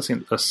we saw this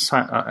in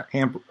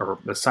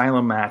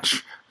Asylum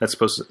match that's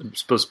supposed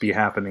to be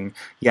happening.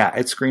 Yeah,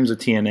 it screams a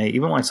TNA.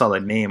 Even when I saw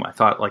that name, I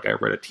thought like I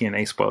read a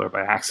TNA spoiler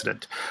by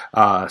accident.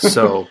 When I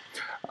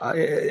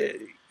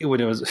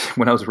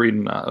was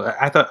reading,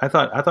 I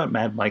thought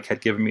Mad Mike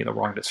had given me the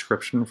wrong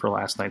description for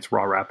last night's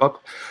Raw wrap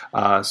up.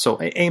 So,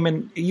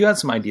 Eamon, you had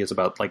some ideas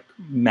about like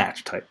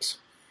match types.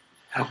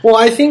 Well,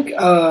 I think we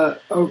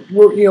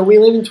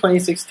live in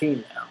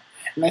 2016 now,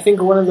 and I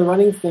think one of the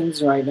running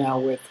things right now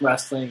with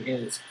wrestling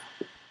is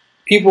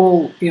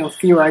people,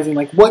 theorizing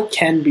like what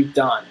can be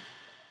done,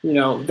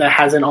 that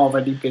hasn't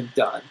already been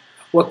done.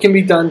 What can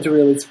be done to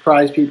really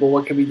surprise people?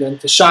 What can be done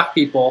to shock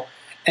people?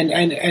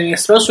 And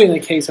especially in the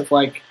case of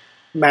like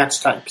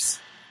match types,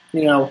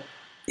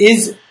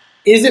 is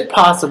it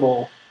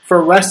possible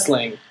for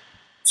wrestling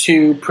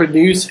to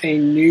produce a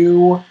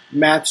new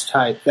match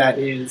type that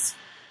is,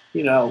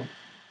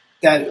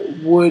 that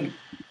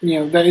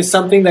is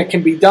something that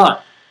can be done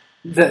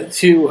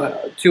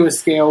to a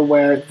scale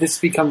where this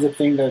becomes a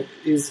thing that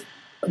is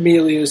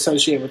immediately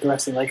associated with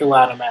wrestling, like a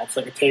ladder match,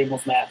 like a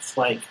tables match,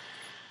 like,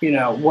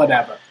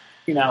 whatever.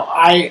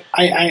 I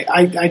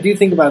do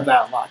think about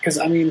that a lot, because,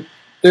 I mean,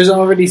 there's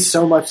already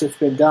so much that's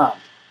been done,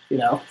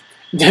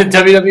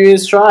 WWE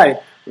has tried.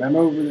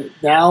 Remember,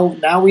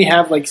 now we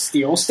have, like,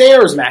 steel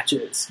stairs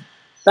matches.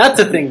 That's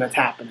a thing that's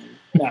happening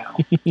now.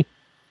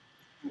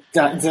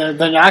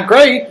 They're not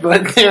great,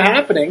 but they're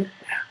happening.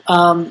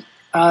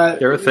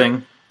 They're a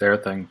thing.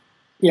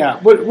 Yeah.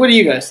 What do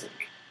you guys think?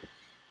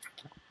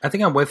 I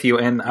think I'm with you,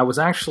 and I was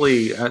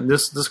actually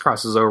this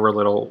crosses over a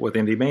little with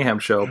Indie Mayhem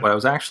show, but I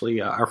was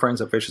actually our friends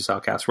at Vicious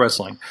Outcast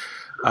Wrestling.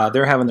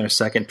 They're having their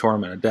second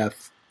Tournament of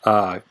Death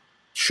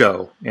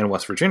show in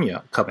West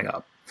Virginia coming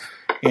up,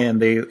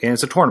 and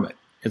it's a tournament.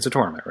 It's a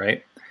tournament,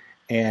 right?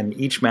 And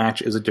each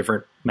match is a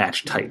different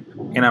match type.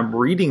 And I'm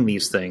reading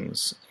these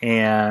things,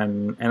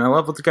 and I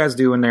love what the guys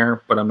do in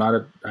there, but I'm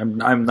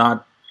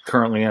not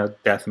currently a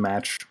death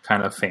match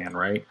kind of fan,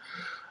 right?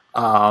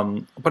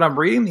 But I'm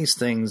reading these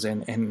things,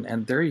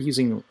 and they're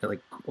using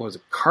like, what was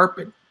it,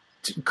 carpet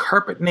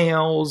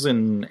nails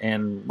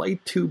and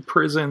light tube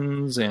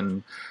prisons,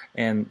 and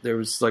there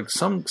was like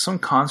some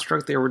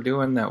construct they were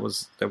doing that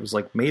was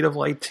like made of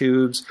light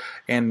tubes,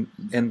 and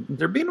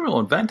they're being real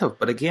inventive.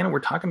 But again, we're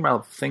talking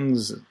about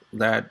things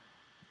that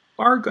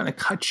are going to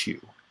cut you,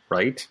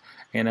 right?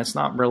 And it's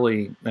not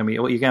really. I mean,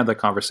 you can have that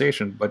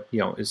conversation, but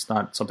it's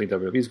not something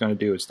WWE is going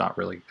to do. It's not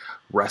really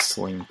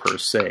wrestling per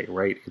se,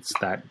 right? It's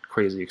that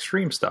crazy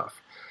extreme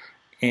stuff.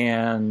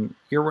 And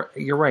you're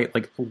right.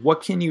 Like,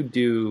 what can you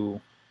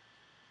do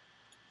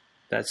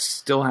that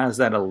still has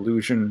that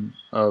illusion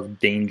of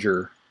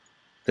danger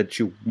that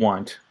you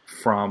want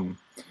from,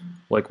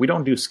 like, we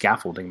don't do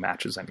scaffolding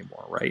matches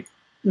anymore, right?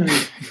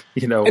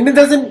 Mm-hmm. And it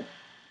doesn't.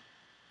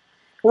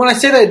 When I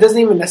say that, it doesn't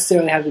even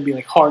necessarily have to be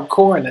like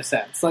hardcore in a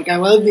sense. Like, I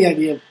love the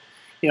idea of,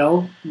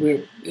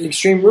 we're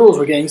Extreme Rules.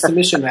 We're getting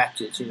submission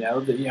matches. 2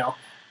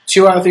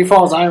 out of 3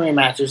 falls Iron Man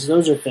matches.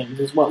 Those are things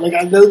as well.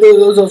 Like,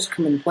 those also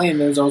come into play,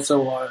 and those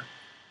also are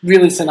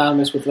really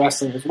synonymous with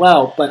wrestling as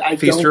well. But I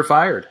Feast or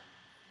Fired.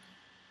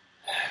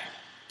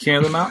 King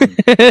of the Mountain.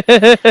 But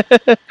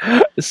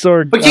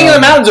King of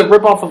the Mountain's a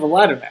ripoff of a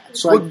ladder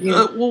match. Like,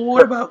 well,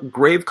 what about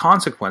Grave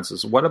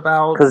Consequences? What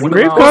about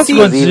Grave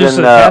Consequences?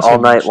 Even all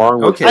night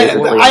long. Okay, I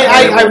love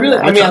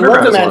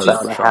the matches.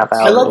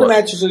 I love the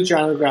matches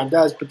Lucha Underground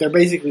does, but they're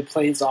basically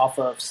plays off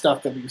of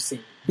stuff that we've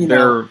seen.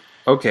 They're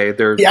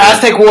the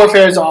Aztec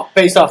Warfare is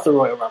based off the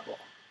Royal Rumble.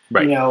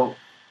 Right.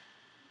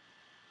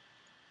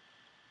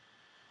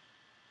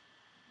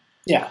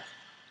 Yeah.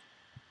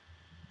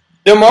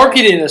 They're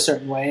marketed in a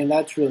certain way, and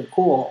that's really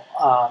cool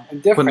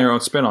and different. Putting their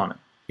own spin on it,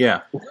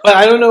 yeah. But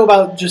I don't know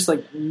about just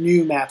like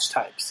new match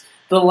types.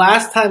 The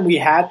last time we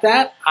had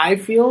that, I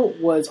feel,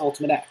 was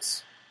Ultimate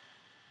X.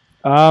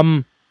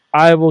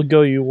 I will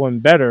go you one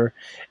better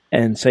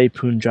and say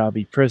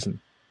Punjabi Prison.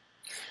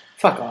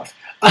 Fuck off.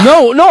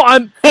 No,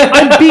 I'm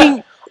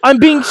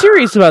being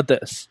serious about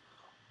this.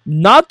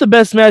 Not the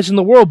best match in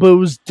the world, but it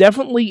was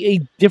definitely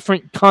a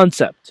different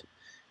concept.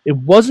 It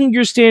wasn't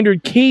your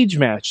standard cage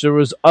match. There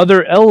was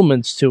other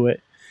elements to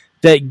it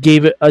that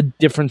gave it a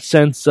different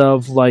sense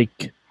of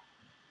like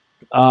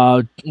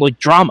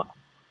drama.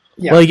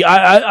 Yeah.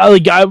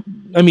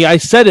 I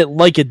said it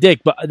like a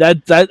dick, but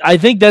that I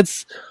think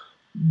that's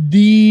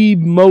the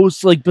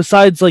most, like,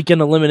 besides like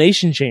an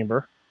Elimination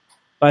Chamber.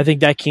 I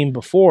think that came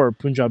before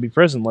Punjabi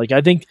Prison. Like,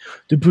 I think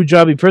the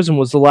Punjabi Prison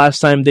was the last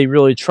time they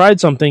really tried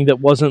something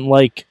that wasn't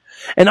like.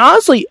 And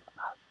honestly,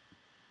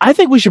 I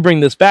think we should bring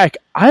this back.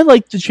 I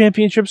like the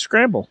Championship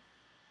Scramble.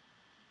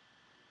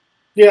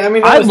 Yeah, I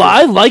mean,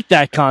 I like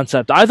that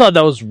concept. I thought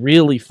that was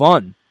really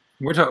fun.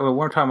 We're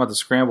talking about the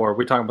Scramble. Or are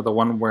we talking about the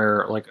one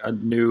where, like, a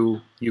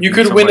new you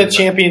could win a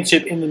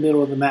championship in the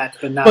middle of the match,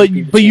 but not.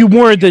 But you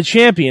weren't the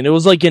champion. It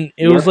was like an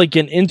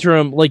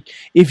interim. Like,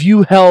 if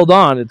you held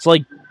on, it's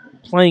like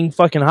playing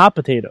fucking hot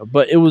potato.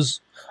 But it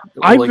was.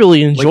 I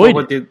really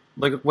enjoyed it.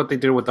 What they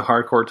did with the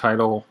hardcore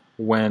title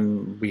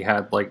when we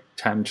had like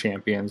 10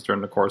 champions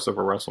during the course of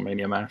a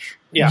WrestleMania match.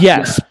 Yeah.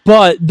 Yes,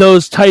 but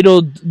those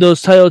title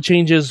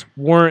changes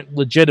weren't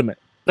legitimate.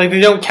 Like,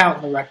 they don't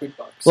count in the record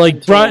books.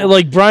 Like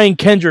Brian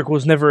Kendrick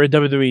was never a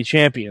WWE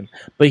champion,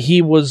 but he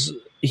held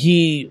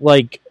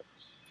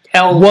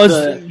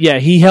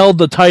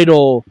the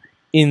title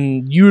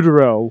in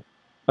utero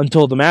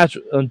until the match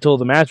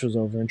was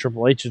over, and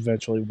Triple H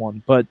eventually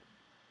won. But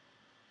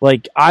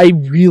like, I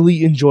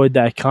really enjoyed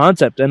that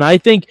concept, and I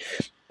think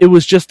it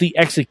was just the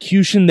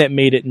execution that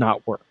made it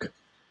not work.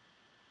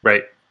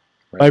 Right.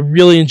 I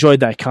really enjoyed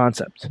that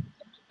concept.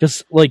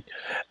 Because, like,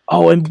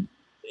 and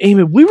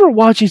Eamon, we were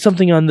watching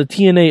something on the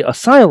TNA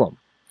Asylum.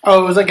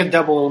 Oh, it was like a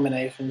double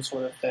elimination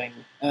sort of thing.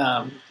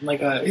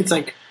 It's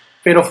like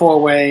Fatal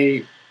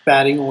 4-Way,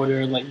 batting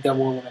order, like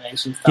double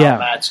elimination style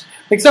match.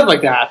 Like, stuff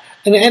like that.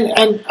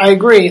 And I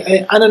agree.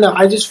 I don't know.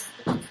 I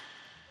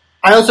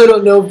also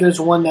don't know if there's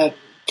one that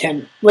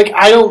can, like,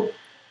 I don't.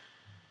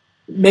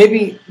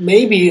 Maybe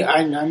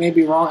I may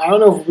be wrong. I don't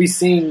know if we're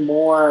seeing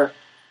more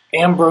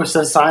Ambrose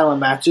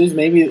Asylum matches.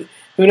 Maybe,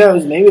 who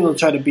knows? Maybe they'll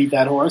try to beat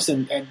that horse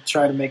and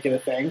try to make it a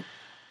thing.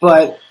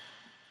 But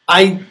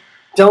I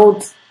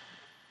don't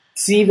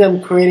see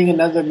them creating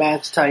another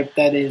match type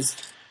that is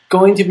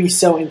going to be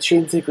so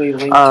intrinsically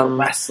linked to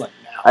wrestling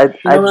now. You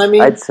know what I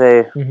mean? I'd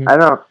say I'm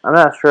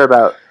not sure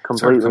about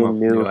completely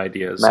new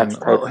ideas match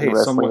types in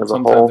wrestling as a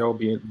whole.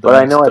 But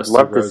I know I'd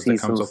love to see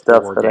some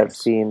stuff that I've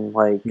seen,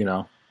 like,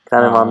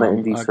 kind of on the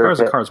indie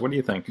circuit. Cars, what do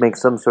you think? Make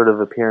some sort of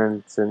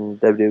appearance in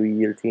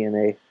WWE or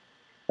TNA.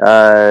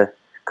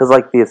 Because,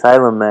 like, the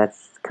Asylum match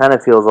kind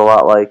of feels a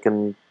lot like,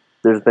 and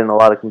there's been a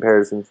lot of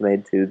comparisons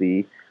made to I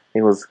think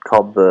it was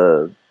called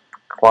the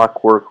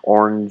Clockwork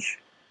Orange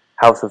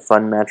House of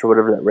Fun match or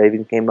whatever that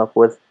Raven came up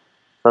with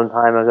some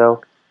time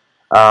ago.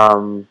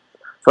 So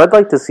I'd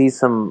like to see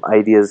some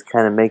ideas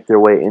kind of make their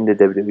way into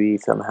WWE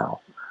somehow.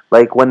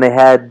 Like when they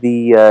had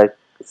the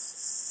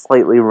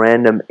slightly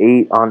random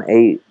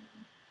 8-on-8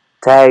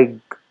 tag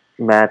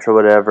match or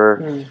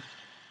whatever,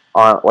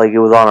 like it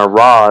was on a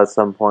Raw at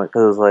some point,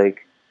 because it was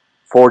like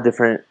 4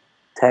 different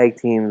tag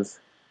teams,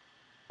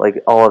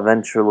 like all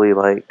eventually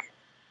like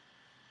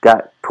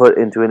got put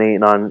into an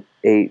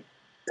 8-on-8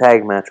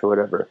 tag match or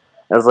whatever.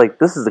 I was like,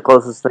 this is the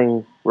closest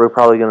thing we're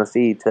probably going to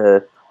see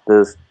to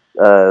this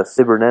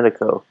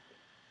Cybernetico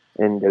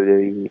in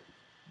WWE.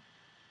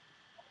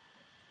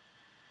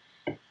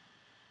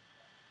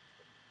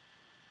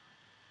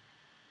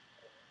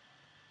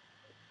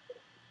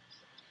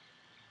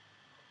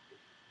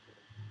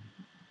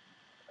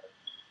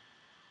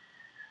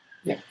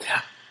 Yeah.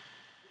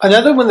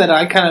 Another one that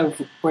I kind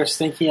of was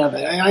thinking of,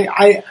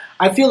 I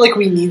feel like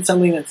we need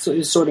something that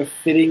is sort of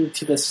fitting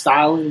to the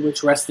style in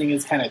which wrestling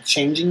is kind of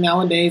changing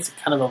nowadays,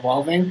 kind of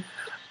evolving.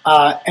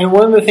 And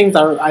one of the things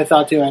I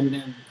thought too,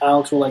 and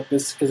Alex will like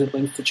this because it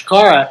links to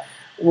Chikara,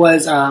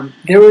 was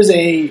there was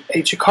a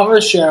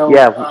Chikara show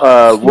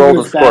World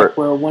of Sport,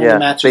 where one of the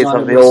matches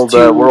on the it was old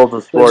two World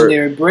of Sport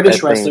legendary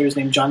British wrestlers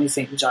named Johnny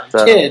Saint and Johnny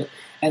Kidd,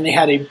 and they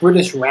had a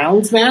British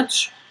rounds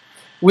match,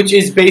 which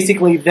is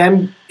basically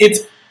them.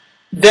 It's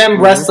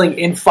them wrestling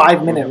in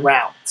 5-minute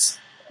rounds.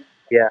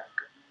 Yeah.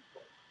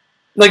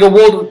 Like a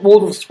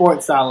World of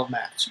Sport style of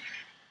match.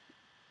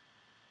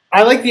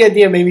 I like the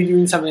idea of maybe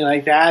doing something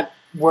like that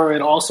where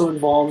it also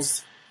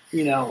involves,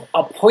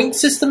 a point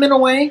system in a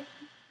way.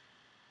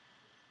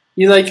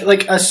 You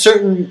like a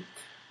certain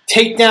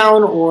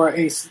takedown or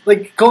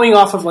like going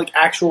off of like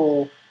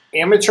actual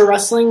amateur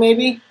wrestling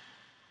maybe.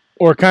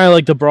 Or kind of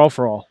like the Brawl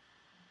for All.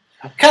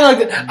 Kind of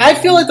like I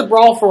feel like the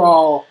Brawl for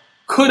All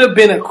could have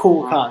been a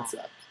cool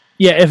concept.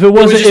 Yeah, if it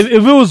wasn't,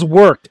 if it was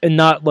worked and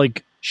not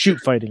like shoot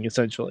fighting,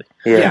 essentially.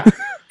 Yeah,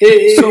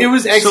 it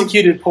was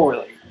executed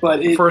poorly.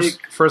 But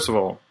first of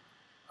all,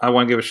 I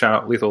want to give a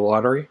shout out. Lethal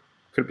Lottery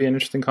could be an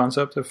interesting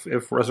concept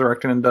if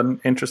resurrected and done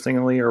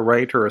interestingly or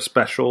right, or a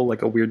special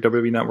like a weird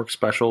WWE Network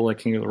special like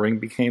King of the Ring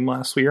became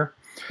last year.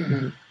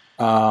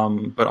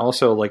 Mm-hmm. But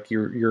also like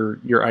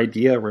your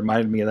idea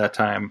reminded me of that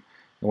time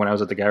when I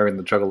was at the gallery in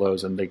the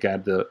Juggalos and they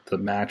got the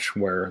match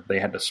where they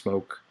had to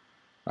smoke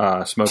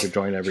a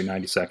joint every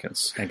 90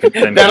 seconds. And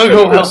that'll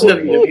go well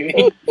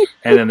WWE.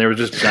 And then there were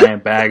just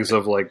giant bags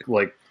of like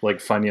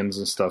Funyuns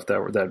and stuff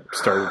that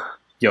started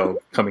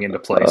coming into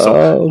play.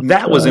 So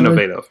that was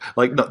innovative.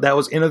 Like that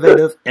was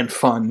innovative and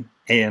fun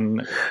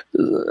and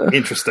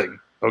interesting.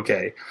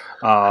 Okay,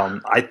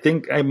 I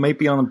think I might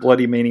be on a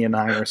Bloody Mania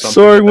 9 or something.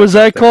 Sorry, was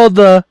that called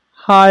the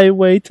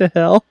Highway to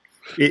Hell?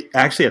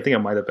 Actually, I think it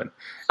might have been.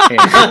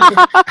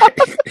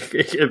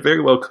 It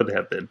very well could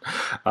have been.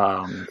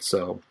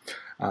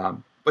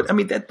 But I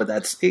mean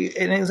that's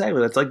exactly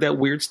that's like that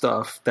weird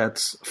stuff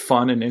that's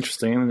fun and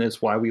interesting, and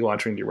it's why we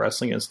watch indie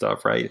wrestling and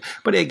stuff, right?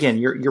 But again,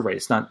 you're right.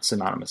 It's not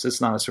synonymous.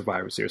 It's not a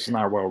Survivor Series. It's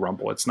not a Royal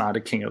Rumble. It's not a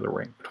King of the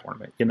Ring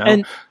tournament.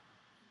 And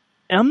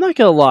I'm not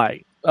gonna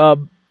lie.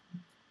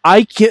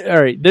 I can't.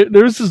 All right,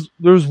 there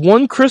was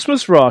one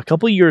Christmas Raw a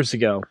couple years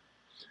ago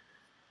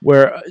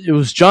where it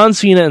was John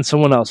Cena and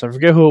someone else. I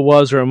forget who it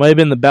was, or it might have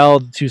been the Battle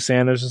of the Two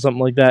Santas or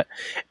something like that.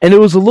 And it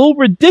was a little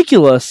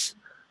ridiculous.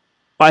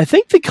 I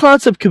think the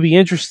concept could be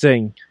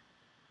interesting.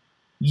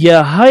 You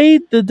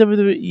hide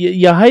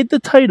the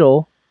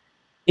title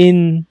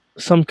in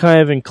some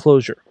kind of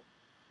enclosure.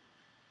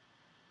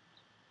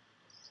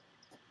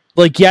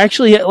 Like you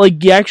actually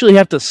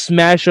have to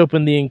smash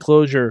open the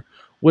enclosure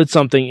with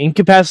something,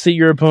 incapacitate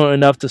your opponent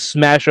enough to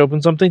smash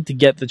open something to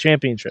get the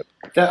championship.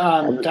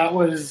 That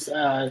was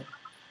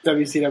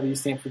WCW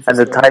San Francisco. And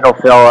the title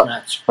fell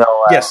out.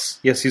 Yes,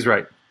 he's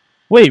right.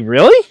 Wait,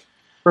 really?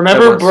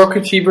 Remember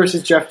Booker T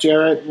versus Jeff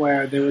Jarrett,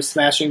 where they were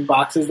smashing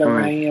boxes that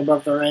were hanging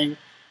above the ring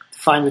to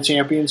find the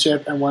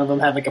championship, and one of them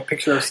had like a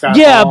picture of Scott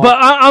Hall. But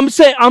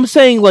I'm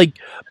saying like,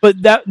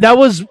 but that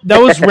was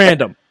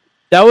random.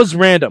 That was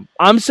random.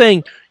 I'm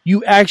saying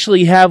you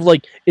actually have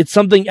like it's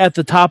something at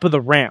the top of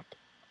the ramp,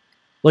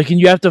 like, and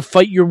you have to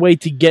fight your way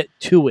to get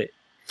to it.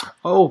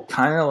 Oh,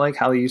 kind of like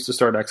how they used to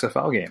start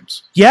XFL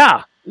games.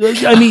 Yeah.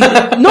 I mean,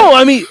 no.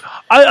 I mean,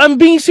 I'm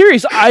being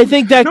serious. I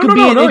think that could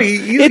be.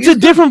 It's a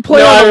different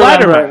play on a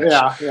ladder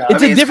match. Yeah.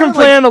 It's a different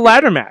play on a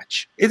ladder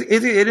match.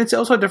 It's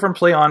also a different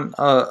play on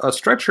a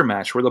stretcher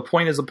match, where the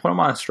point is to put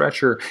them on a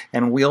stretcher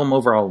and wheel them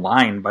over a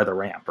line by the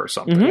ramp or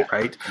something,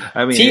 right?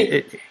 I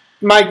mean,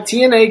 Mike,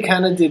 TNA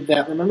kind of did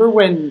that. Remember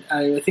when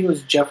I think it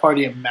was Jeff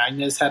Hardy and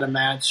Magnus had a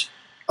match?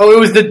 Oh, it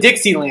was the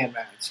Dixieland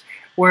match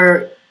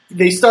where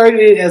they started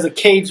it as a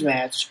cage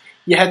match.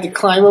 You had to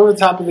climb over the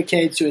top of the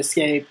cage to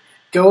escape,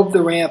 go up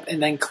the ramp,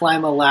 and then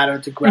climb a ladder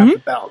to grab the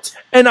belt.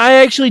 And I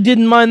actually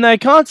didn't mind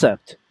that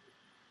concept.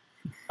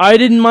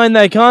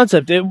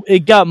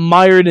 It got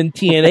mired in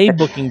TNA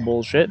booking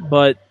bullshit,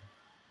 but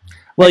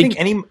like I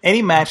think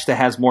any match that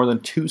has more than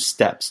 2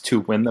 steps to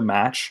win the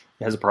match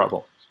has a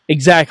problem.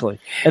 Exactly,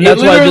 and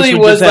that's why this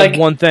would just have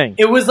one thing.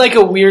 It was like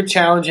a weird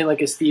challenge in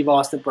like a Steve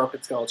Austin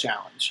Broken Skull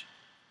challenge.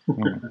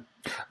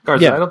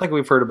 Garza, I don't think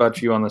we've heard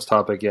about you on this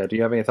topic yet. Do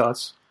you have any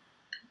thoughts?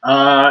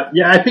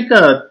 I think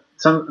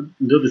some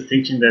little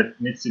distinction that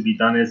needs to be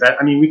done is that,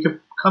 I mean, we could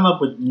come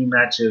up with new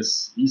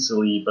matches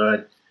easily,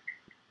 but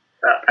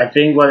I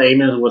think what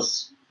Eamon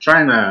was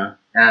trying to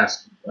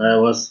ask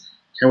was,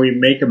 can we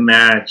make a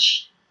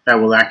match that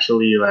will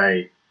actually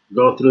like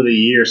go through the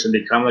years and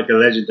become like a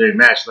legendary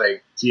match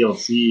like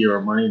TLC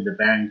or Money in the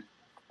Bank?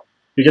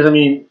 Because, I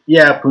mean,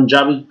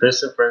 Punjabi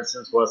Prison, for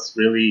instance, was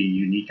really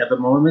unique at the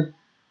moment,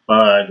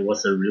 but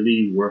was it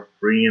really worth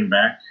bringing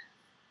back?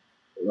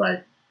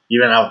 Like,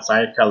 even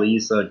outside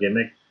Khali's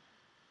gimmick?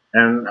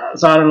 And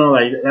so I don't know,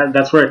 like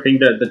that's where I think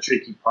that the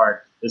tricky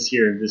part is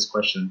here in this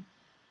question.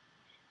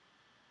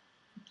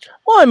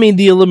 Well, I mean,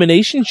 the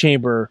Elimination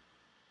Chamber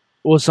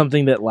was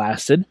something that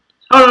lasted.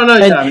 Oh no!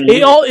 And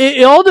it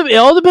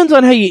all depends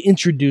on how you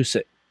introduce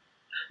it.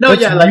 No,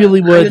 That's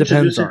really what it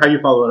depends on. How you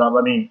follow it up.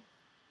 I mean,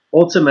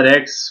 Ultimate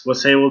X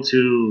was able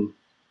to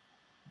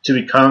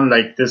become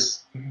like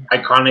this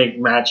iconic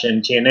match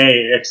in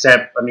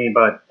TNA,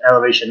 but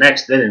Elevation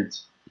X didn't.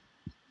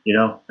 You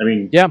know, I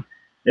mean, yeah,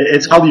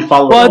 it's how you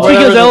follow. Well, it's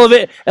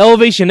because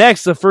Elevation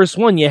X, the first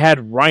one, you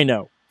had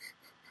Rhino.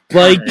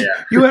 Like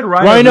you had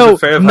Rhino,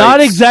 not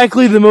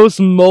exactly the most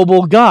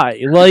mobile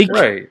guy. Like,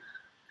 right.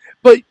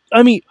 But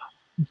I mean,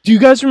 do you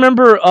guys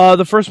remember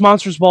the first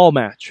Monsters Ball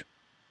match?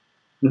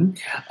 Mm-hmm.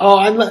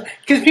 Oh,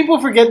 because people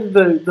forget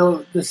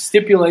the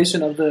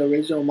stipulation of the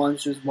original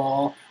Monsters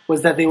Ball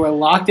was that they were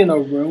locked in a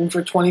room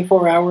for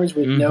 24 hours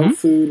with no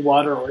food,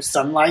 water, or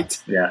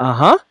sunlight.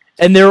 Yeah.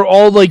 And they were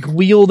all like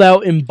wheeled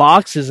out in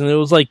boxes, and it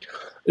was like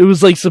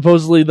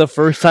supposedly the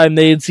first time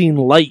they had seen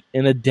light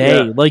in a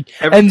day.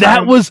 Yeah.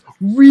 That was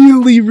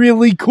really,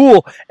 really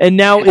cool. And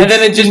now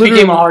then it just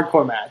became a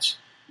hardcore match.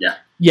 Yeah.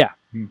 Yeah.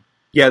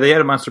 Yeah, they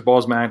had a Monster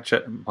Ball match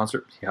at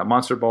IWC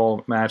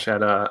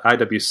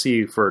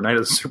for Night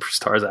of the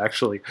Superstars,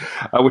 actually,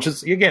 which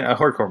is again a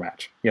hardcore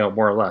match,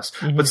 more or less.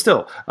 Mm-hmm. But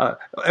still,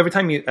 every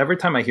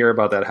time I hear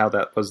about that, how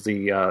that was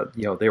the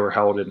they were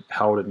held in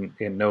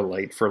no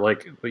light for a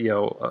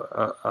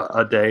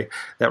day.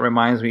 That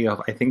reminds me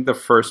of I think the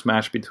first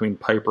match between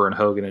Piper and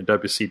Hogan in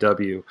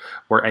WCW,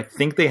 where I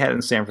think they had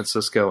in San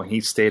Francisco, and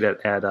he stayed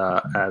at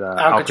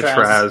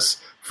Alcatraz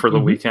for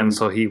the weekend,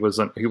 so he was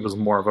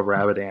more of a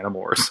rabid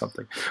animal or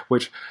something,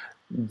 which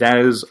that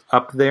is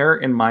up there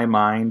in my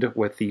mind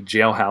with the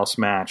Jailhouse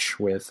match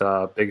with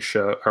Big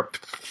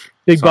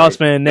Boss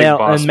Man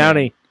and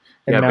Mountie.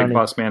 Big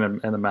Boss Man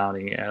and the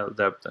Mountie.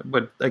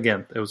 But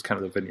again, it was kind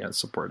of the vignette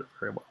supported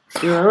very well.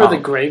 Do you remember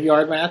the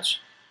Graveyard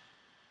match?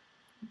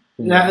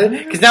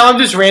 Because now I'm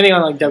just ranting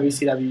on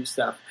WCW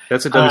stuff.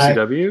 That's a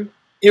WCW?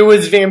 It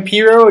was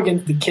Vampiro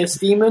against the Kiss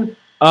Demon.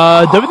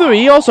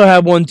 WWE also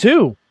had one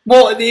too.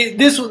 Well,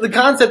 the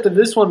concept of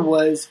this one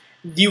was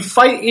you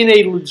fight in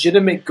a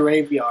legitimate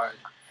graveyard,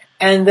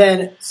 and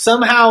then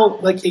somehow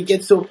it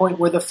gets to a point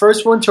where the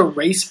first one to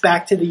race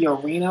back to the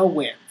arena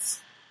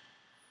wins.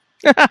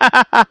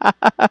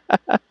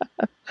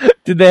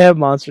 Did they have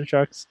monster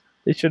trucks?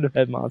 They should have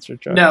had monster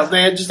trucks. No,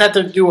 they just had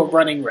to do a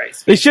running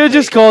race. They should have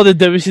just called it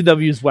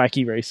WCW's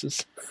Wacky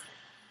Races.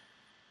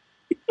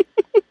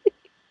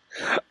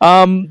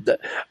 I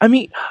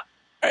mean,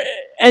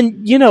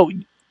 and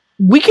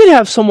we could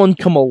have someone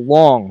come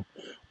along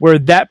where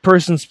that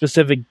person's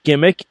specific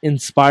gimmick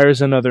inspires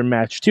another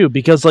match too.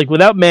 Because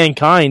without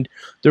Mankind,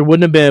 there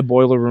wouldn't have been a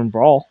Boiler Room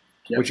Brawl.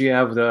 Yep. Would you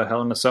have the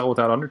Hell in a Cell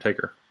without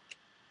Undertaker?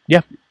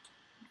 Yeah.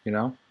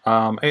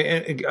 I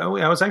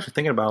was actually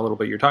thinking about it a little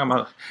bit. You're talking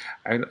about,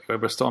 I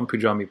was still on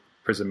Punjabi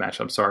Prison match.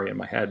 I'm sorry, in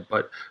my head,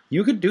 but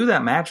you could do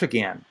that match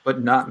again,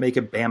 but not make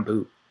it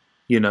bamboo.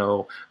 You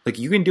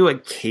can do a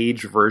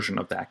cage version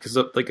of that because,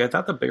 I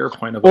thought the bigger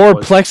point of it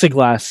was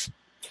plexiglass.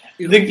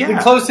 The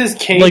closest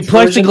cage,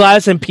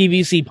 plexiglass and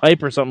PVC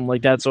pipe or something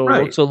like that, so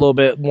it looks a little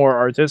bit more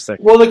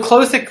artistic. Well, the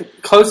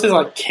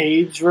closest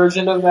cage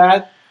version of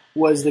that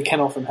was the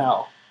Kennel from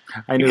Hell,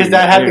 because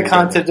that had the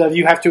concept of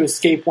you have to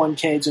escape one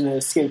cage and then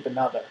escape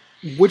another.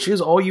 Which is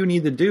all you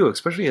need to do,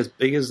 especially as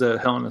big as the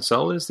Hell in a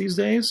Cell is these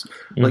days.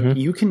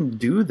 You can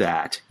do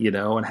that,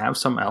 and have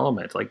some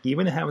element.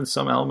 Even having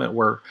some element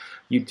where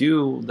you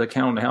do the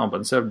Kennel in Hell, but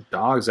instead of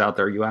dogs out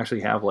there, you actually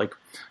have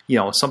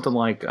something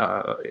like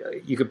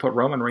you could put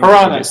Roman Reigns.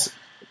 Piranhas.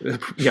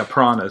 Yeah,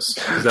 piranhas.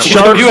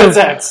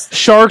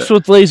 Sharks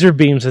with laser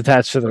beams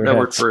attached to their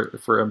heads. That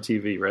worked for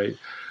MTV, right?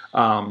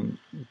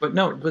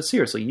 But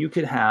seriously, you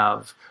could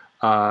have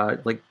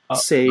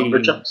say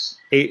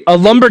a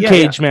lumber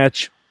cage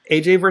match.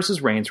 AJ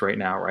versus Reigns right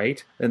now,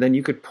 right? And then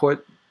you could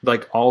put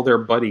all their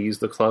buddies,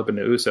 the Club and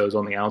the Usos,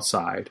 on the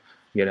outside.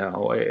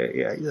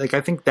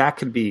 I think that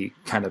could be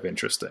kind of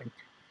interesting.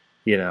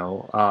 And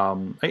I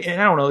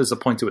don't know, is the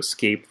point to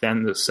escape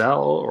then the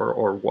cell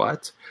or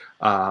what?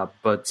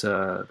 But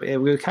it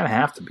would kind of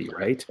have to be,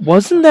 right?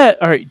 Wasn't that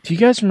all right? Do you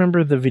guys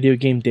remember the video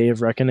game Day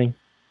of Reckoning?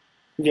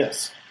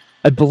 Yes,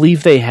 I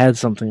believe they had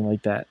something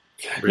like that.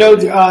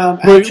 Really? No,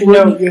 no,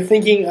 you're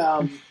thinking.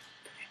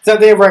 It's not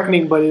Day of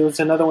Reckoning, but it was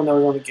another one that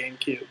was on the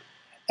GameCube.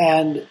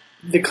 And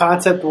the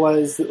concept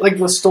was,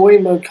 the story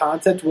mode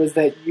concept was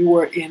that you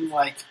were in,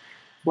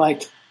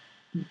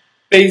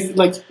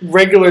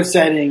 regular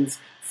settings,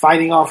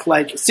 fighting off,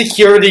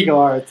 security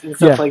guards and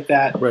stuff like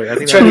that. Right, I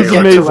think trying to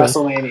get to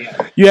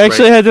WrestleMania. You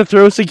actually had to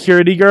throw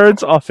security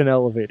guards off an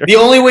elevator. The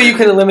only way you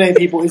can eliminate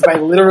people is by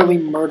literally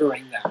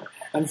murdering them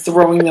and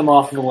throwing them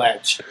off the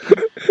ledge.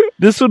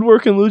 This would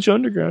work in Lucha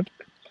Underground.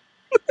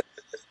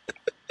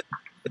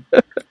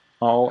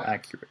 All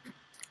accurate.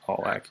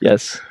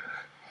 Yes.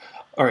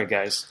 All right,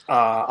 guys.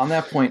 On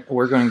that point,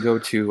 we're going to go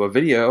to a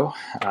video,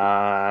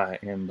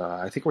 and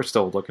I think we're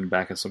still looking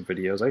back at some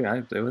videos.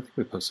 I think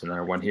we posted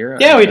another one here.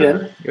 Yeah, we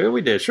did. Yeah,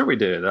 we did. Sure, we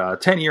did.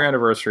 10-year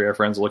anniversary. Our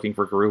friends looking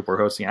for group. We're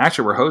hosting.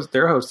 Actually,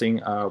 they're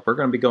hosting. We're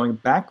going to be going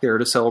back there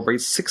to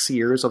celebrate 6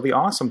 years of the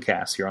Awesome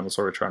Cast here on the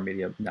Sorgatron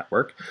Media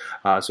Network.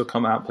 So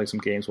come out, and play some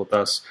games with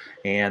us,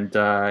 and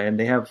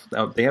they have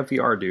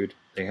VR, dude.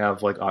 They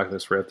have like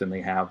Oculus Rift, and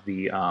they have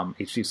the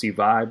HTC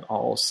Vive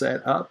all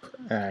set up,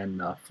 and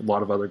a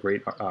lot of other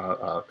great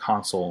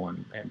console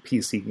and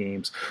PC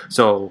games.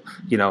 So,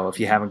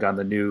 if you haven't gotten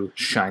the new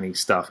shiny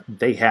stuff,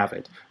 they have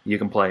it. You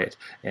can play it,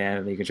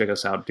 and you can check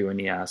us out doing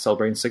the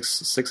celebrating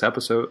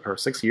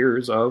 6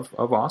 years of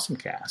Awesome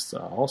Cast,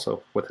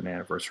 also with an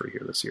anniversary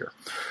here this year.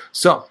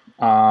 So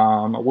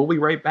we'll be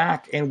right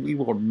back, and we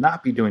will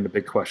not be doing the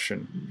big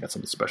question. Got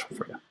something special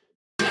for you.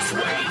 Just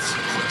wait for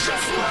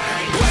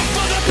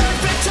the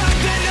perfect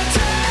time, then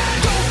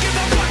attack. Don't give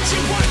up what you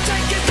want,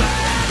 take it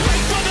back.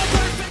 Wait for the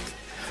perfect.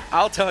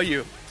 I'll tell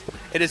you,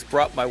 it has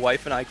brought my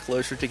wife and I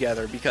closer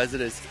together because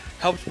it has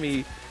helped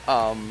me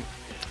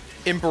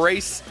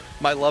embrace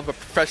my love of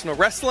professional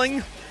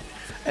wrestling,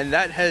 and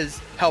that has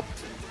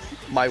helped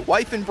my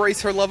wife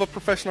embrace her love of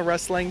professional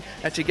wrestling,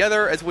 and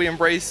together, as we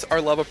embrace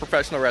our love of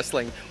professional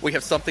wrestling, we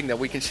have something that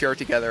we can share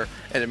together,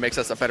 and it makes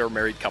us a better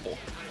married couple.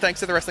 Thanks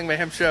to the Wrestling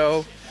Mayhem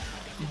Show,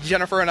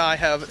 Jennifer and I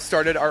have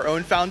started our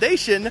own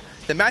foundation,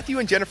 the Matthew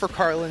and Jennifer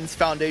Carlin's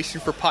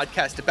Foundation for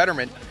Podcast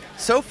Betterment.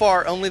 So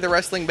far, only the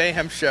Wrestling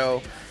Mayhem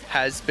Show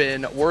has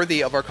been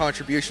worthy of our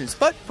contributions,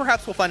 but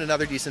perhaps we'll find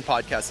another decent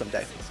podcast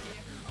someday.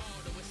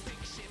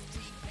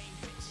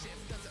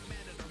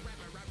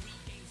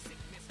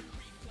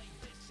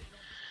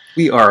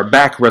 We are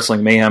back,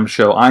 Wrestling Mayhem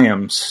Show. I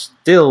am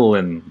still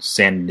in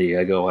San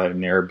Diego at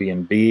an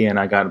Airbnb, and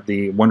I got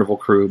the wonderful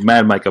crew,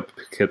 Mad Mike up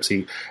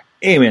Poughkeepsie,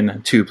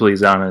 Eamon Two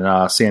Please down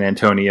in San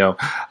Antonio,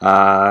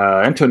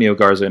 Antonio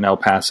Garza in El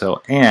Paso,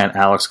 and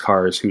Alex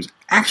Cars, who's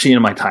actually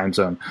in my time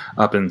zone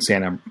up in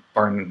San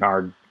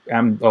Bernardino,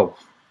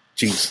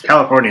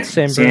 California.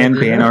 San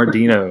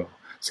Bernardino,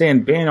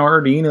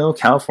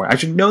 California. I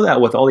should know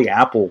that with all the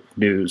Apple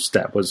news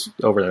that was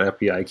over that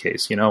FBI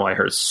case. I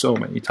heard so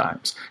many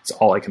times. It's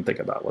all I can think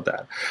about with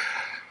that.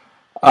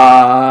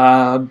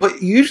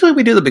 But usually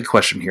we do the big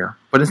question here.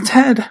 But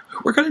instead,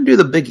 we're going to do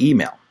the big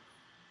email.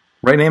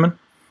 Right, Eamon?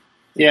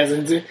 Yes,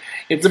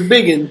 it's a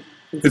big one.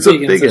 It's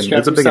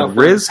a big one.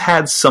 Riz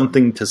had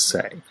something to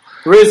say.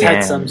 Riz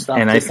had some stuff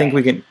and to I say.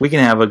 think we can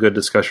have a good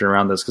discussion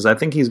around this, because I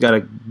think he's got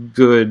a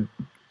good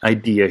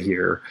idea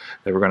here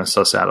that we're going to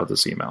suss out of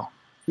this email.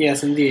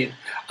 Yes, indeed.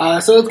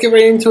 So let's get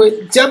right into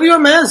it.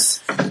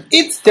 WMS!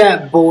 It's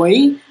that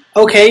boy.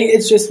 Okay,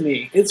 it's just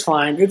me. It's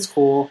fine. It's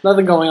cool.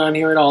 Nothing going on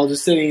here at all.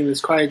 Just sitting in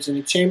this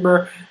cryogenic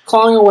chamber,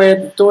 clawing away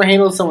at the door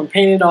handle someone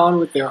painted on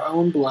with their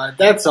own blood.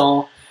 That's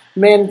all.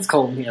 Man, it's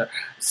cold in here.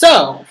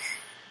 So,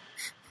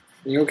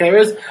 you okay,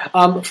 Riz?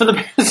 For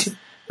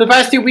the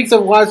past 2 weeks,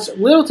 I've watched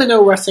little to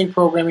no wrestling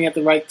programming at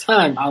the right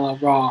time. I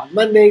love Raw on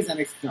Mondays,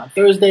 NXT on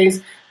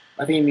Thursdays.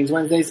 I think it means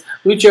Wednesdays.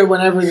 Lucha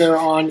whenever they're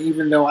on,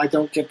 even though I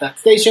don't get that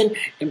station.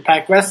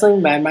 Impact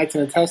Wrestling, Mad Mike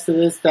can attest to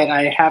this, that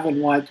I have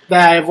watched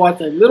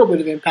a little bit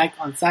of Impact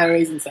on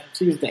Saturdays and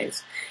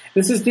Tuesdays.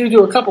 This is due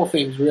to a couple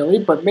things, really,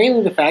 but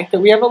mainly the fact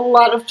that we have a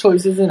lot of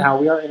choices in how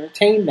we are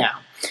entertained now.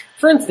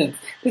 For instance,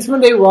 this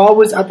Monday Raw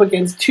was up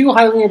against two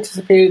highly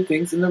anticipated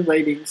things in the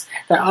ratings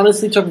that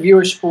honestly took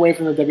viewership away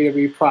from the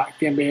WWE product.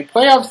 The NBA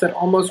playoffs that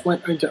almost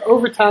went into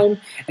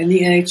overtime, and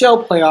the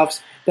NHL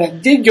playoffs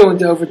that did go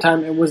into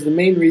overtime and was the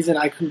main reason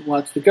I couldn't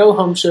watch the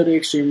go-home show to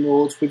Extreme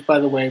Rules, which, by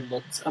the way,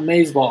 looked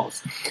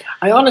amazeballs.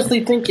 I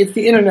honestly think it's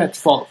the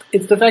internet's fault.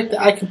 It's the fact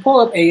that I can pull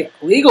up a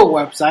legal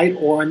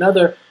website or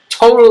another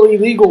totally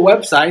legal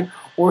website,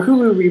 or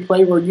Hulu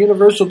Replay, or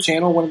Universal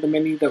Channel, one of the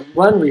many that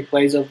run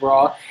replays of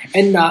Raw,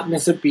 and not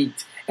miss a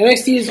beat.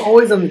 NXT is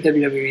always on the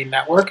WWE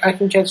Network. I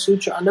can catch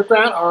Lucha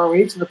Underground, ROH,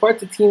 and the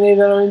parts of TNA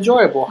that are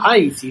enjoyable,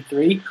 hi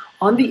EC3,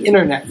 on the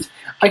internet.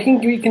 I can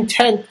be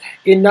content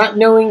in not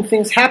knowing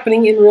things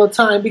happening in real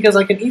time, because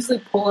I can easily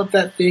pull up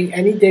that thing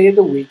any day of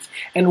the week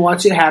and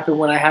watch it happen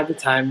when I have the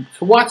time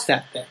to watch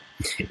that thing.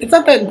 It's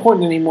not that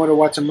important anymore to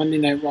watch a Monday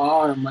Night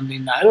Raw or a Monday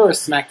Night or a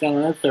SmackDown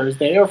on a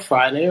Thursday or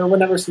Friday or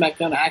whenever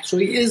SmackDown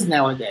actually is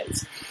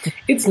nowadays.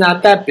 It's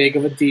not that big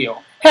of a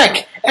deal.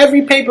 Heck,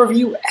 every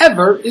pay-per-view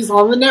ever is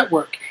on the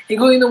network,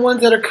 including the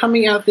ones that are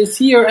coming out this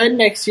year and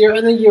next year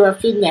and the year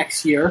after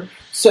next year,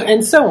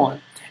 and so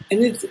on.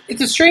 And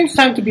it's a strange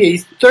time to be a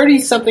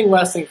 30-something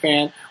wrestling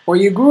fan, where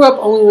you grew up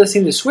only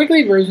listening to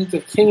squiggly versions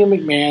of King and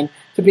McMahon,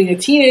 to being a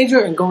teenager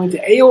and going to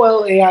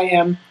AOL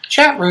AIM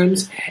chat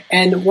rooms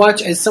and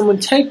watch as someone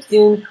typed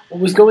in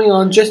what was going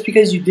on just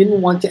because you didn't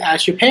want to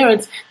ask your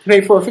parents to pay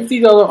for a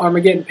 $50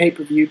 Armageddon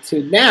pay-per-view,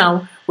 to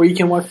now, where you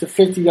can watch the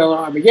 $50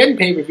 Armageddon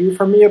pay-per-view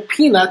for mere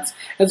peanuts,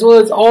 as well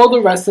as all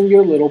the wrestling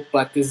your little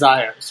butt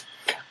desires.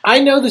 I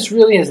know this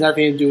really has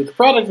nothing to do with the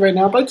product right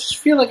now, but I just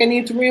feel like I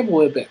need to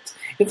ramble a bit.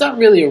 It's not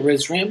really a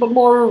Riz rant, but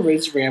more a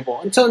Riz ramble.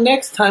 Until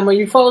next time, are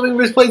you following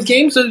Riz Plays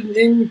Games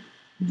in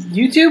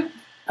YouTube?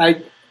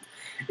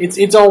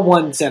 It's all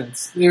one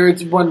sentence.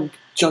 It's one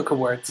chunk of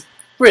words.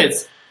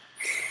 Riz.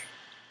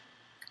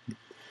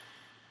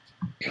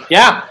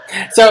 Yeah.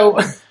 So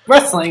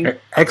wrestling.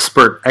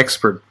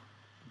 Expert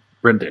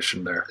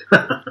rendition there.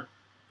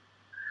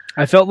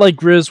 I felt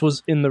like Riz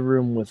was in the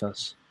room with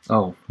us.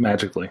 Oh,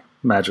 magically.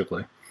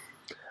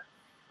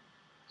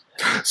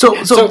 So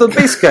the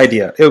basic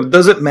idea, it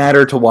doesn't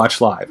matter to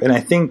watch live, and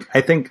I think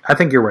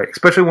you're right,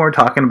 especially when we're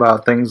talking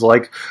about things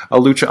like a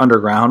Lucha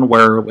Underground,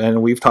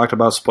 and we've talked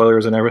about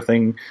spoilers and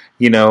everything.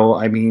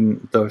 I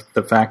mean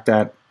the fact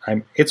that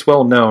it's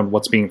well known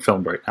what's being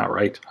filmed right now,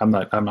 right? I'm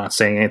not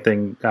saying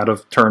anything out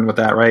of turn with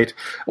that, right?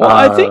 Well,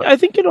 I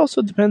think it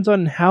also depends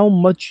on how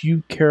much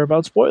you care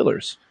about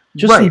spoilers,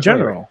 just in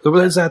general. Right.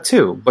 There's that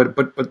too, but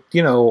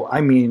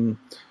I mean,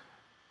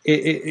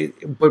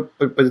 but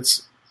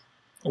it's.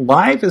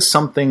 Live is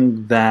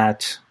something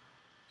that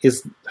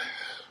is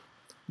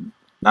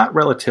not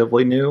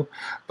relatively new,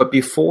 but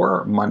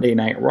before Monday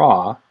Night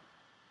Raw,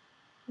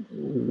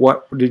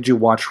 what did you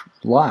watch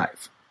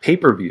live?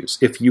 Pay-per-views,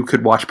 if you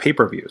could watch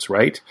pay-per-views,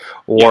 right?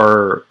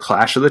 Or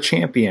Clash of the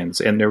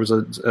Champions, and there was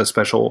a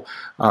special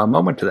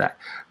moment to that.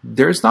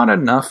 There's not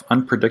enough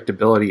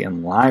unpredictability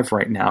in live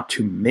right now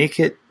to make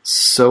it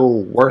so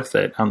worth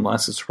it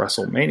unless it's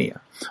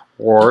WrestleMania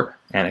or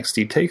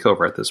NXT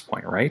TakeOver at this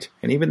point, right?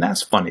 And even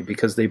that's funny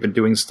because they've been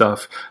doing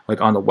stuff like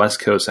on the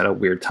West Coast at a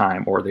weird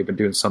time, or they've been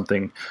doing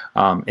something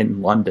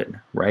in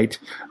London, right?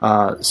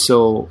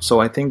 So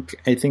I think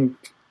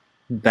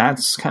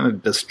that's kind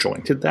of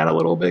disjointed that a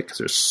little bit because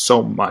there's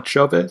so much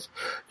of it.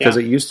 Because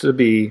it used to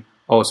be,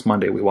 it's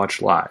Monday, we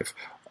watch live.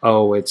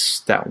 Oh, it's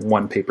that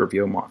one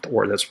pay-per-view a month,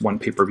 or that's one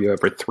pay-per-view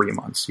every 3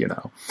 months,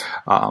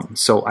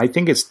 So I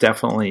think it's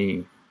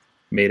definitely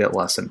made it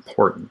less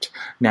important.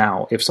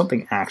 Now, if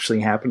something actually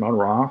happened on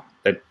Raw,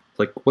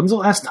 when's the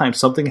last time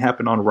something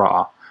happened on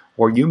Raw,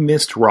 or you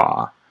missed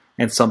Raw,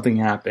 and something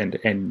happened,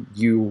 and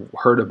you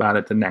heard about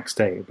it the next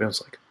day, but it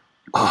was like,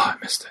 I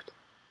missed it.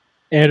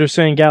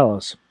 Anderson and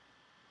Gallows.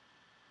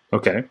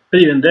 Okay. But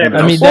even then,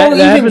 I mean, that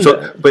happened.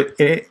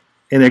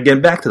 And they're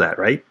getting back to that,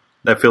 right?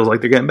 That feels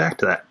like they're getting back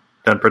to that.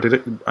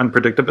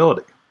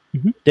 Unpredictability.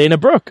 Mm-hmm. Dana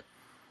Brooke.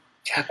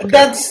 Okay.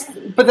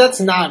 That's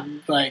not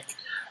like...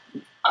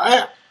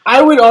 I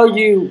would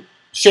argue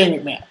Shane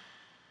McMahon.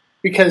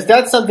 Because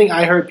that's something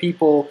I heard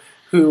people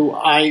who...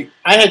 I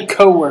had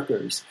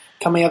coworkers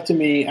coming up to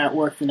me at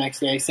work the next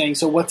day saying,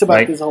 so what's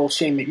about this whole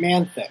Shane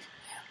McMahon thing?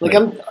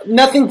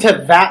 Nothing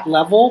to that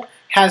level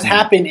has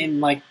happened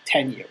in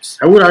 10 years.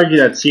 I would argue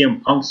that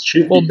CM Punk's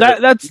truth. Well,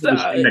 that's Shane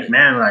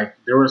McMahon.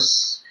 There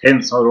was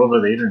hints all over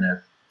the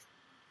internet.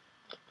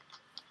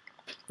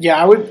 Yeah,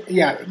 I would.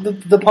 Yeah,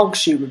 the Punk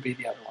shoot would be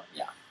the other one.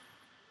 Yeah.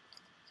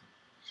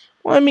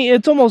 Well, I mean,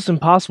 it's almost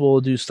impossible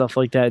to do stuff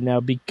like that now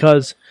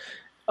because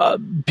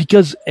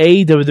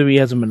WWE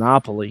has a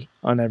monopoly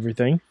on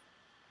everything,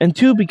 and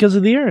 2, because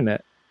of the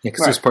internet. Yeah,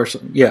 because this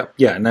person. Yeah,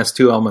 and that's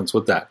 2 elements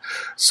with that.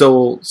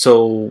 So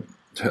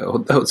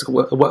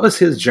what was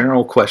his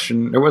general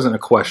question? There wasn't a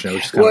question. It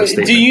was just kind of a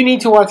statement. Do you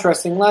need to watch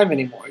wrestling live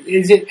anymore?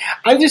 Is it?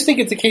 I just think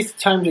it's a case of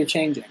times are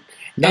changing.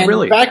 Not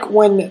really. Back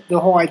when the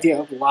whole idea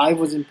of live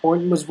was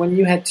important was when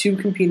you had 2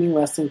 competing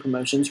wrestling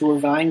promotions who were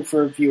vying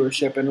for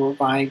viewership and who were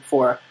vying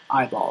for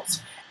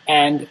eyeballs.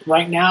 And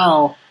right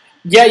now,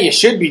 you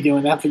should be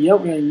doing that, but you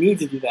don't really need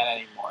to do that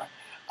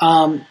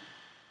anymore.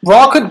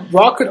 Raw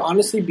could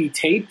honestly be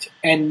taped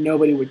and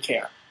nobody would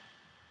care.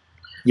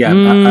 Yeah,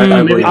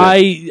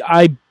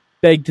 I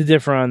beg to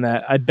differ on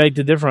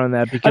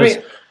that. Because,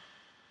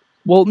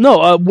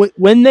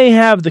 when they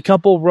have the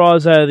couple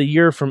Raws out of the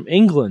year from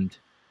England,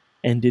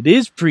 and it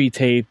is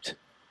pre-taped,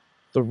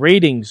 the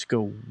ratings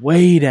go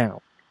way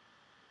down.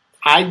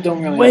 I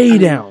don't really... Way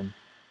down.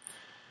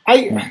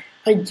 I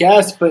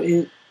guess, but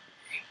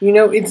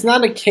it's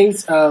not a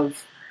case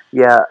of...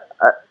 Yeah.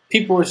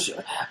 People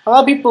a lot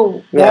of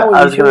people... Yeah,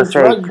 I was going to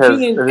say,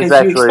 because it's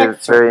actually a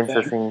very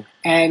interesting...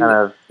 And,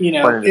 kind of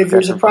if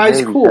you're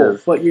surprised, cool,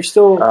 but you're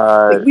still...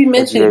 we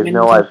mentioned it many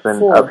times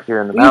before. Up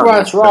here in the we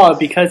watch Raw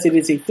because it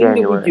is a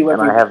thing that we do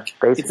every week.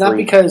 It's not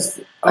because,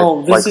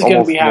 this is going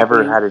to be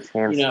happening. Never had a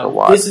chance to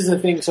watch this is a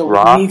thing, so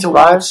we need to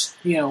watch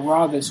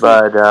Raw this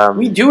week.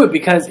 We do it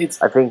because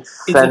it's a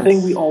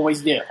thing we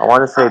always do. I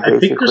want to say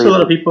basically there's a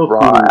lot of people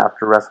Raw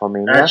after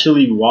WrestleMania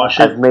actually watch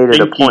it. I've made it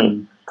a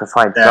point to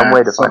find some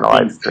way to find a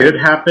live stream. Could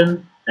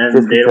happen, and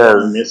just they don't want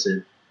to miss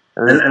it.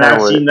 And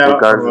I've seen that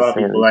from a lot of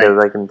people.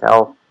 Because I can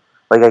tell,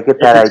 I get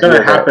that idea. It's going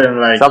to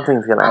happen,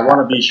 something's going to happen. I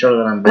want to be sure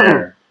that I'm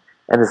there.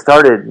 And it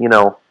started,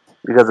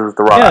 because it was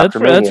the Raw after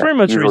Mania. That's very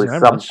much usually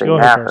something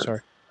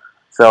happens.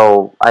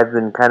 So I've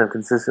been kind of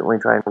consistently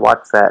trying to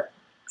watch that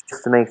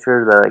just to make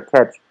sure that I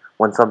catch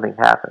when something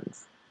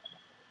happens.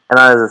 And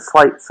as a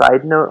slight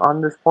side note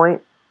on this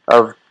point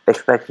of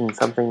expecting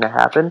something to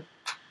happen,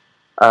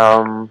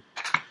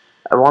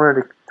 I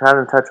wanted to kind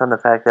of touch on the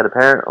fact that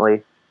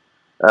apparently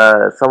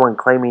someone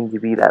claiming to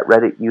be that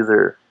Reddit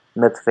user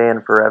Mets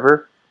fan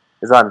forever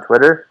is on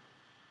Twitter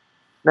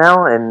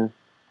now, and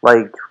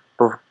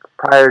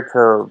prior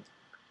to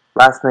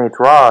last night's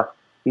Raw,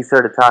 he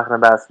started talking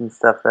about some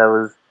stuff that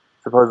was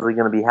supposedly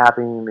going to be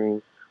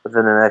happening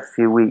within the next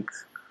few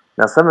weeks.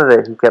 Now, some of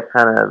it he kept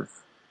kind of,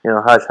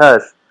 hush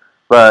hush,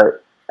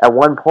 but at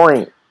one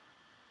point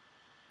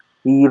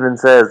he even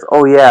says,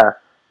 "Oh yeah,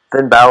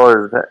 Finn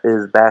Balor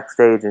is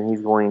backstage and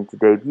he's going to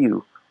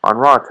debut on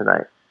Raw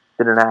tonight."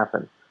 Didn't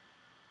happen.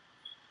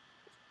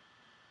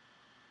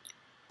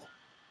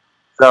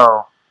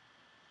 So,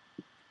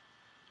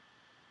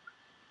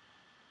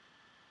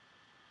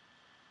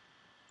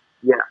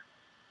 yeah.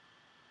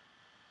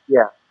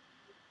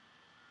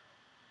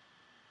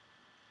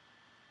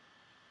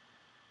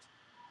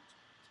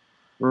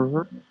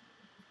 Mm-hmm.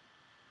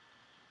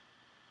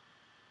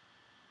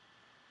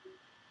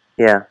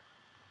 Yeah.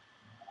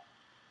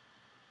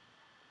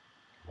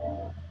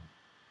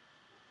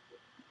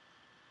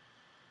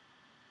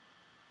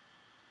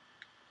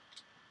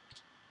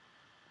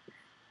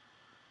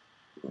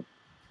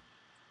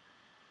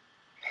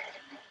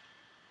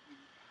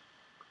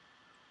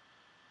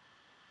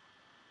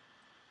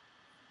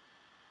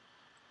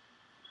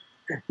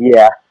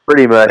 Yeah,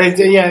 pretty much.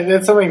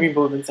 That's something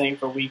people have been saying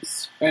for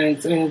weeks, and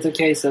it's a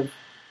case of,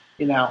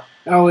 it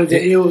will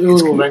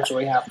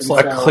eventually happen. It's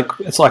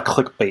like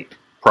clickbait.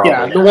 Probably.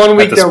 Yeah, the 1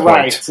 week they're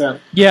right. So.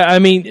 Yeah, I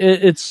mean,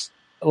 it's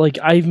like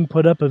I even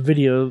put up a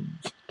video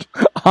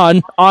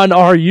on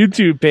our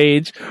YouTube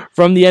page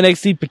from the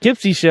NXT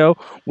Poughkeepsie show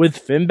with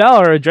Finn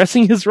Balor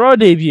addressing his Raw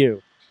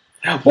debut.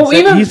 Well,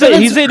 he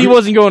said he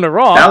wasn't going to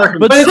Raw,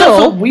 but it's still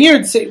also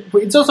weird.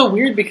 It's also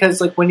weird because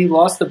like when he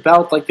lost the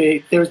belt, like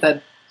there's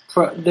that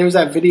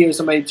video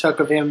somebody took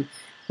of him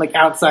like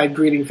outside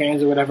greeting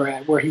fans or whatever,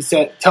 where he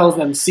tells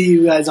them, "See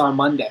you guys on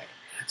Monday."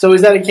 So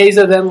is that a case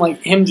of them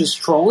like him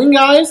just trolling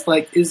guys?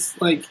 Like is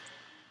like.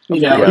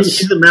 Yes.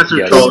 He's a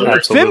master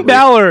troller.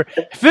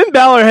 Finn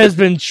Balor has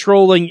been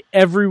trolling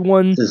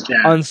everyone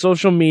on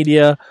social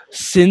media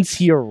since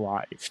he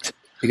arrived.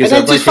 Because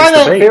and I just find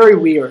that very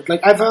weird.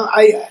 Like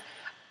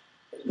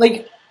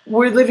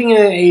we're living in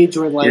an age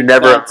where like you're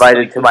never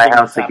invited to my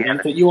house again.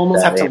 That you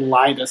almost have to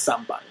lie to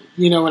somebody.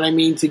 You know what I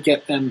mean? To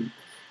get them.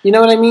 You know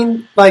what I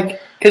mean?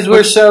 Like because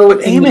we're so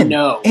in the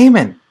know.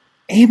 Amen.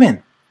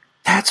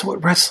 That's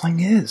what wrestling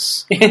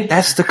is.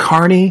 That's the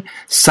carny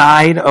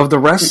side of the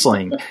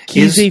wrestling.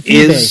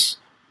 Yes.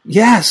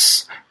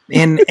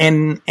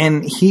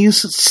 And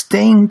he's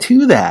staying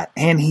to that,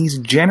 and he's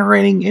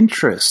generating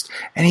interest,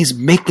 and he's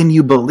making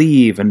you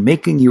believe and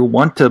making you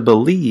want to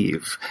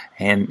believe,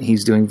 and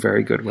he's doing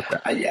very good with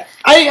that. Yeah,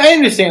 I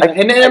understand that,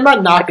 and I'm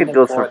not knocking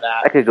him for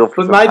that. I could go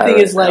for but my thing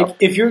is like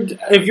if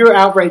you're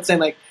outright saying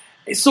like,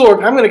 hey,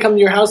 Sorg, I'm going to come to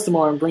your house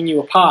tomorrow and bring you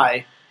a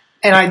pie.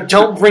 And I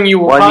don't bring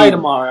you a pie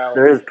tomorrow.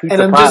 There is pizza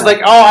and I'm pie. just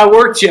like, oh, I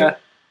worked you.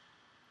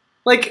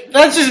 Like,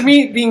 that's just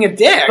me being a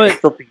dick.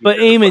 But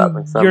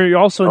Eamon, you're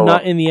also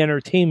not in the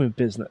entertainment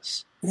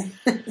business.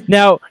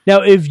 Now,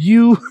 if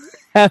you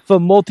have a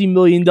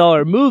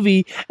multi-million-dollar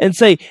movie and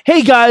say,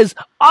 hey guys,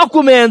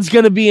 Aquaman's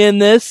going to be in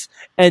this,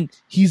 and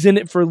he's in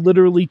it for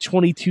literally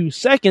 22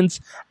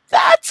 seconds,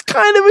 that's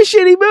kind of a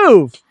shitty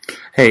move.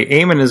 Hey,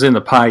 Eamon is in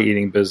the pie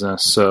eating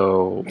business,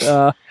 so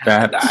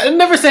that I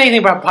never say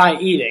anything about pie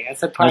eating. I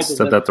said pie. I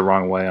said that the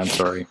wrong way. I'm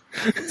sorry.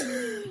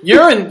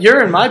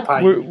 You're in my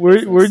pie.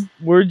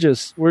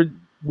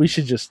 We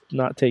should just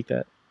not take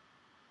that.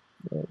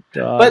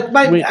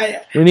 But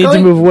we need to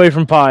move away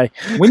from pie.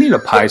 We need a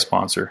pie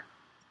sponsor.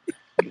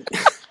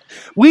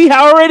 We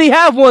already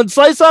have one.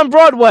 Slice on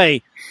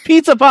Broadway.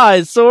 Pizza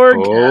pies, Sorg.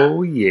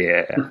 Oh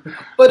yeah.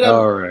 But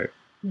all right.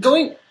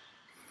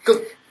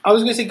 I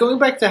was going to say, going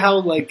back to how,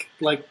 like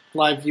live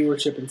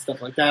viewership and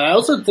stuff like that, I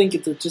also think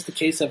it's just a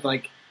case of,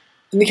 like,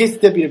 in the case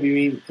of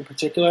WWE in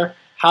particular,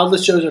 how the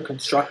shows are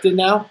constructed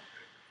now.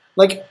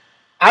 Like,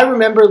 I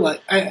remember,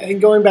 and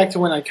going back to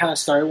when I kind of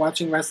started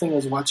watching wrestling, I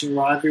was watching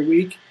Raw every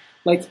week.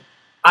 Like,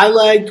 I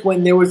liked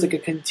when there was, like, a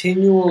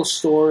continual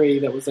story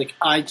that was, like,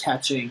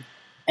 eye-catching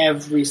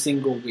every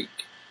single week.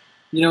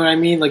 You know what I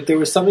mean? Like, there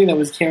was something that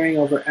was carrying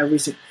over every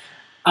single...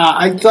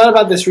 I thought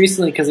about this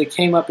recently because it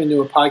came up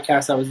into a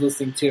podcast I was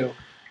listening to.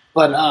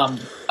 But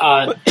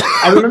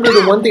I remember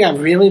the one thing I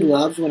really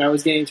loved when I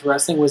was getting into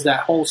wrestling was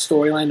that whole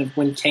storyline of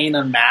when Kane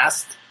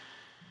unmasked.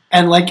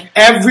 And, like,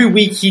 every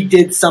week he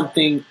did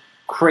something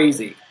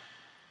crazy.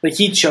 Like,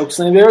 he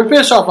chokeslammed Eric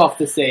Bischoff off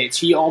the stage.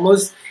 He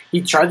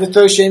tried to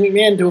throw Shane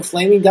McMahon into a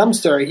flaming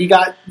dumpster. He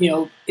got,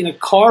 in a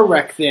car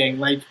wreck thing.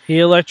 Like, he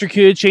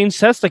electrocuted Shane's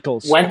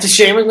testicles. Went to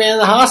Shane McMahon in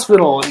the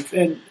hospital.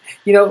 And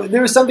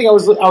there was something I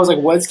was like,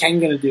 what's Kane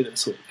going to do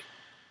this week?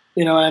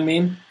 You know what I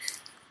mean?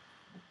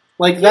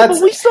 Like that's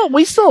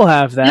we still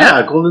have that.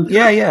 Yeah, Golden.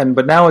 Yeah,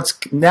 but now it's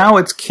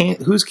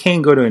Kane. Who's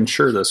Kane going to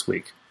ensure this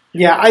week?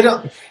 Yeah, I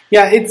don't.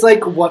 Yeah, it's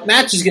like what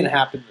match is going to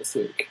happen this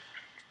week.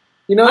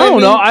 You know, what I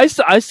don't mean? know.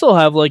 I still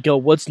have like a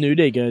what's New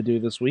Day going to do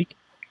this week?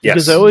 Yes,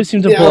 because I always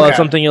seem to pull out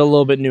something a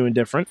little bit new and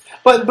different.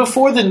 But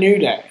before the New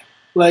Day,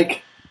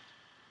 like,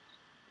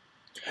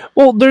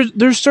 well,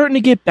 they're starting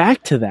to get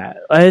back to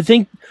that. I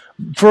think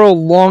for a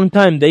long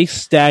time they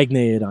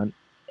stagnated on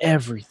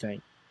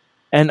everything.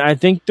 And I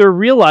think they're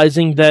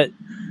realizing that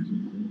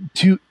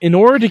in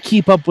order to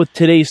keep up with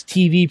today's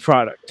TV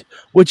product,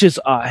 which is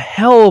a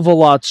hell of a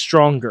lot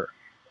stronger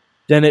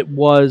than it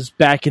was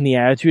back in the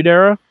Attitude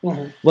Era.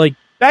 Mm-hmm. Like,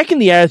 back in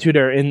the Attitude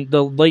Era, in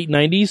the late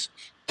 90s,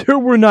 there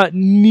were not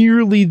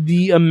nearly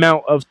the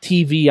amount of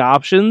TV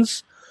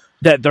options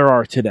that there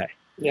are today.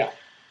 Yeah.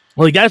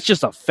 Like, that's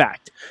just a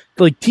fact.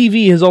 Like,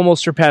 TV has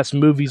almost surpassed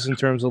movies in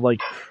terms of,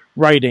 like,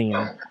 writing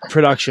and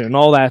production and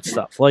all that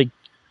stuff. Like,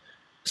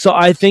 so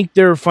I think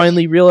they're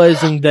finally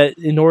realizing that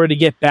in order to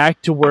get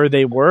back to where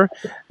they were,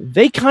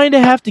 they kind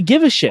of have to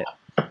give a shit.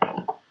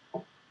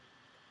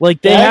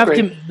 Like, they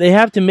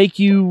have to make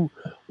you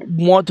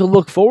want to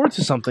look forward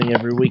to something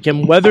every week.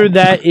 And whether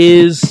that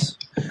is,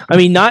 I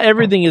mean, not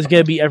everything is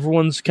going to be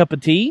everyone's cup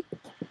of tea,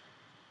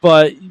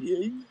 but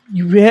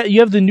you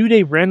have the New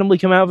Day randomly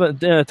come out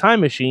of a time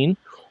machine,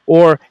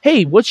 or,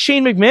 hey, what's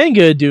Shane McMahon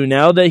going to do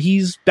now that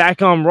he's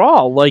back on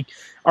Raw? Like,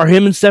 are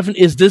him and Stephanie,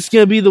 is this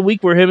going to be the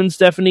week where him and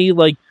Stephanie,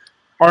 like,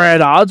 are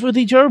at odds with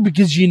each other?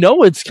 Because you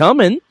know it's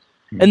coming,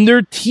 and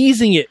they're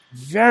teasing it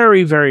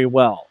very, very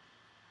well.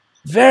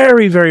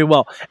 Very, very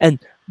well. And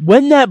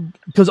when that,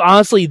 because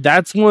honestly,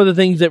 that's one of the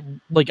things that,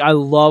 like, I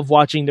love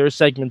watching their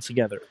segments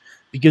together,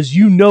 because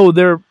you know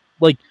they're,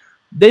 like,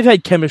 they've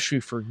had chemistry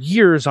for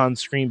years on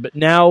screen, but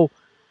now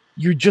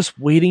you're just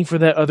waiting for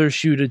that other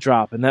shoe to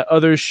drop, and that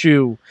other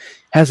shoe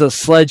has a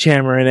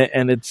sledgehammer in it,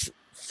 and it's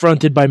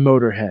fronted by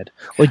Motorhead.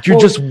 Like, you're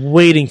just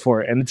waiting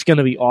for it, and it's going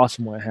to be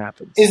awesome when it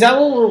happens. Is that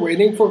what we're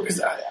waiting for?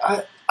 Because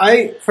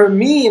I, for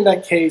me, in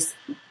that case,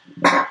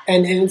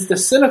 and it's the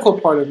cynical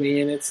part of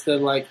me, and it's the,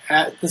 like,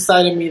 the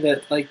side of me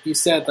that, like you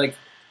said, like,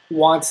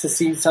 wants to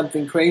see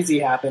something crazy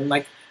happen.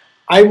 Like,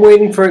 I'm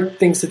waiting for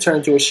things to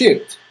turn to a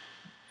shoot.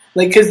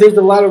 Like, because there's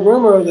a lot of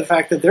rumor of the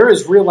fact that there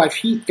is real life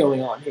heat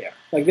going on here.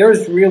 Like,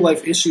 there's real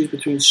life issues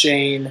between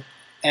Shane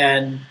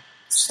and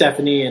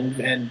Stephanie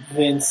and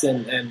Vince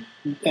and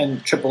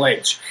Triple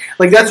H.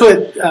 Like, that's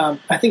what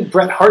I think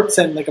Bret Hart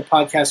said in, like, a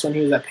podcast when he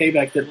was at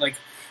Payback, that, like,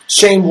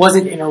 Shane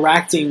wasn't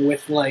interacting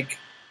with, like,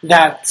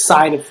 that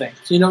side of things.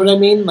 You know what I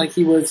mean? Like,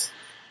 he was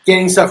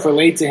getting stuff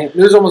relayed to him.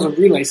 There's almost a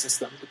relay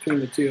system between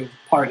the two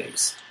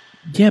parties.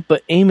 Yeah,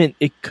 but Eamon,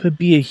 it could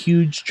be a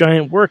huge,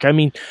 giant work. I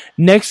mean,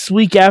 next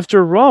week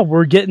after Raw,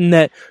 we're getting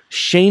that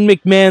Shane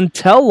McMahon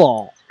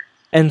tell-all,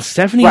 and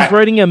Stephanie's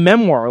writing a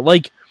memoir.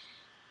 Like,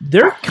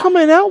 they're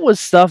coming out with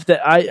stuff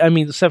that I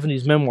mean,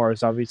 Stephanie's memoir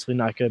is obviously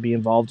not going to be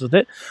involved with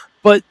it,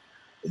 but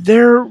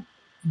they're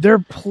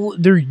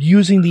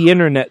using the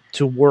internet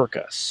to work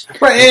us.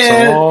 Right,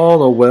 it's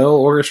all a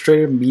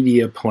well-orchestrated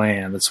media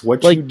plan. That's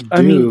what you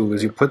do,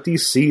 is you put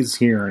these seeds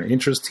here, and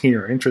interest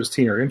here, interest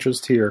here,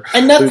 interest here.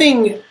 And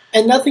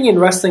nothing in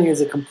wrestling is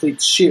a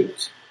complete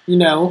shoot. You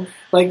know?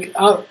 Like,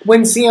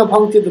 when CM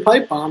Punk did the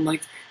pipe bomb,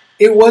 like,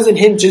 it wasn't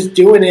him just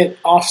doing it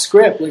off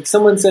script. Like,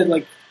 someone said,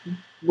 like,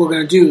 we're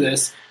going to do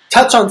this.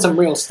 Touch on some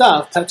real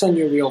stuff. Touch on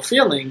your real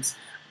feelings.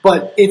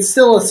 But it's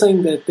still a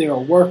thing that they are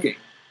working.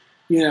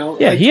 You know?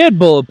 Yeah, like, he had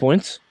bullet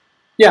points.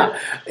 Yeah.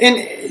 And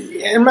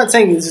I'm not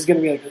saying this is going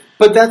to be like,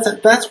 but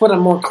that's what I'm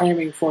more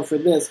clamoring for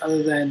this,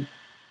 other than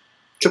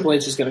Triple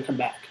H is going to come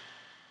back.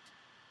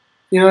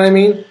 You know what I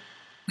mean?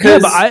 Yeah,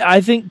 but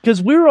I think,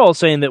 because we were all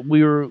saying that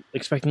we were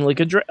expecting like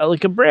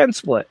a brand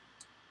split.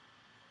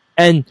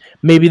 And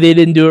maybe they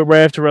didn't do it right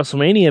after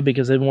WrestleMania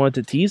because they wanted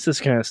to tease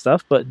this kind of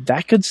stuff, but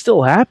that could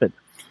still happen.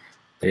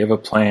 They have a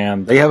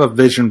plan. They have a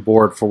vision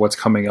board for what's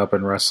coming up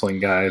in wrestling,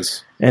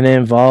 guys. And it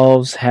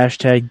involves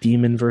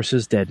 #Demon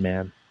versus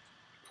Deadman.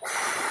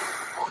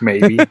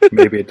 Maybe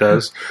it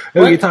does.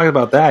 You talk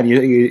about that.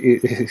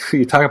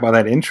 You talk about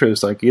that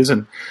interest. Like,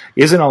 isn't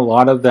a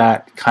lot of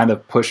that kind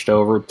of pushed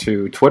over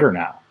to Twitter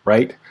now,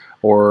 right?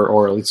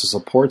 Or at least it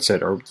supports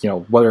it, or, you know,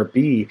 whether it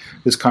be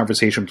this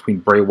conversation between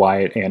Bray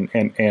Wyatt and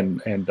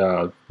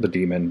the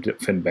Demon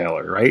Finn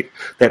Balor, right?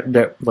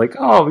 That like,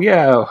 oh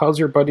yeah, how's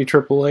your buddy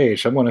Triple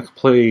H? I'm going to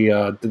play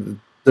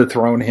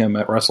dethrone him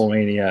at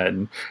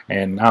WrestleMania,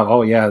 and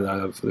oh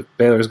yeah,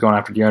 Balor's going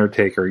after the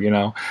Undertaker, you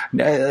know,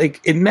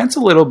 like, and that's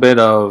a little bit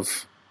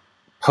of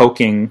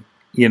poking,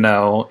 you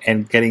know,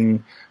 and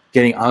getting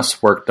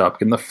us worked up,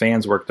 getting the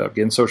fans worked up,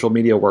 getting social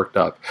media worked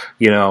up,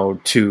 you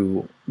know,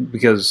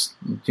 because,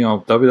 you know,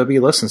 WWE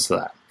listens to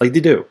that. Like,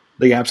 they do.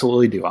 They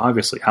absolutely do,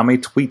 obviously. How many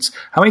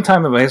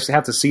times have I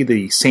have to see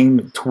the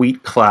same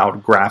tweet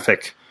cloud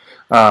graphic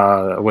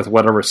with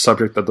whatever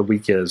subject of the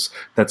week is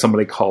that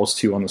somebody calls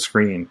to on the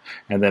screen,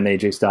 and then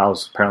AJ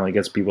Styles apparently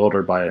gets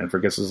bewildered by it and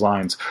forgets his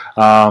lines.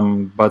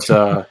 But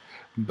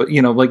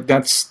you know, like,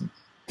 that's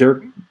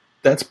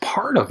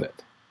part of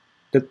it.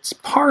 That's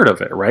part of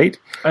it, right?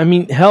 I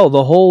mean, hell,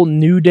 the whole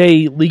New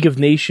Day League of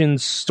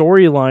Nations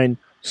storyline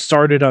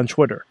started on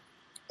Twitter.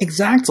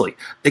 Exactly.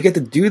 They get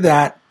to do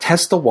that,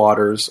 test the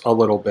waters a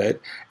little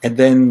bit, and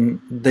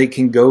then they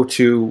can go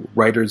to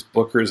writers,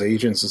 bookers,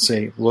 agents and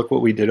say, look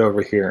what we did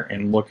over here,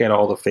 and look at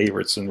all the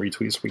favorites and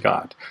retweets we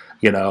got.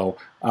 You know,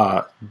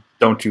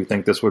 don't you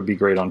think this would be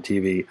great on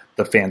TV?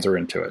 The fans are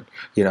into it.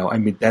 You know, I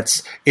mean,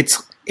 it's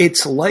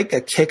like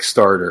a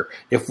Kickstarter.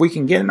 If we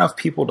can get enough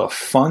people to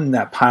fund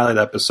that pilot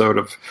episode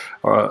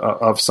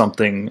of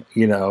something,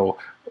 you know,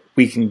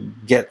 we can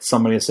get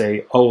somebody to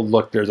say, oh,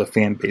 look, there's a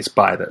fan base,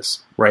 buy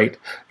this, right?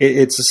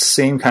 It's the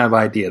same kind of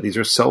idea. These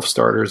are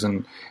self-starters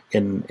in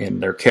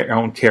their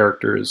own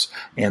characters,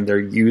 and they're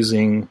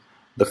using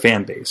the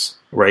fan base,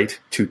 right,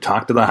 to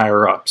talk to the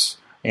higher-ups.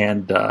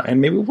 And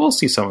maybe we'll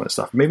see some of this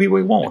stuff. Maybe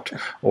we won't.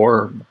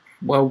 Or,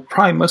 well,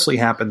 probably mostly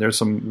happen. There's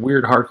some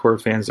weird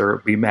hardcore fans that will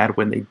be mad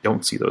when they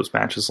don't see those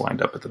matches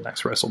lined up at the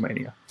next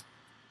WrestleMania.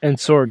 And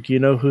Sorg, you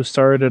know who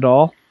started it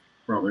all?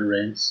 Roman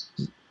Reigns.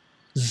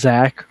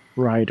 Zack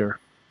Ryder.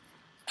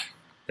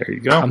 There you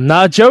go. I'm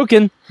not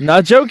joking.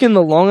 Not joking.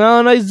 The Long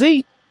Island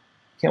IZ.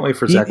 Can't wait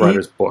for Zack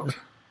Ryder's book.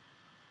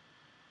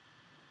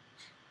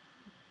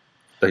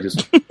 They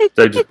just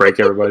break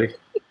everybody.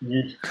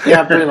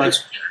 Yeah, pretty much.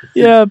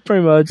 Yeah,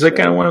 pretty much. Because I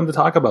kind of want him to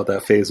talk about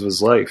that phase of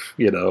his life,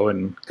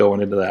 and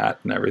going into that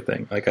and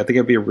everything. Like, I think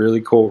it'd be a really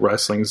cool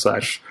wrestling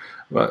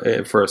 /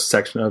 for a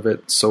section of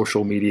it,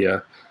 social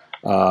media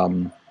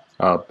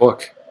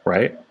book,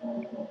 right?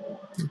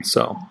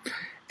 So,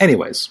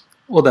 anyways,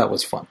 well, that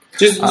was fun.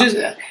 Just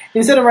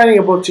instead of writing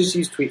a book, just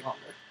use Tweet Longer.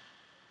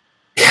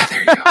 Yeah,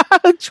 there you go.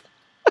 That'd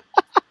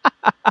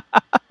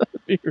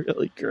be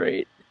really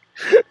great.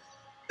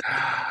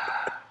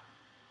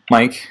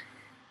 Mike?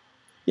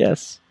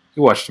 Yes?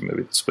 You watched a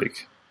movie this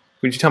week.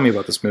 Would you tell me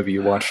about this movie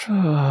you watched?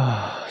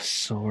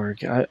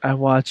 Sorg, I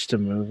watched a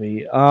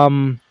movie.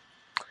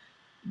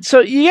 So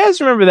you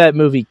guys remember that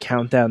movie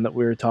Countdown that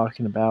we were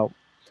talking about?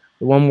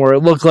 The one where it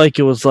looked like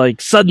it was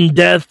like sudden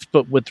death,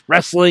 but with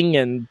wrestling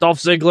and Dolph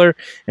Ziggler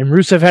and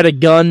Rusev had a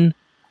gun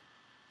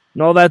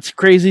and all that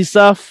crazy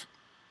stuff?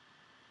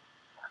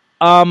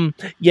 Yeah,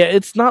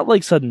 it's not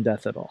like sudden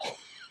death at all.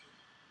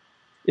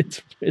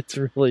 It's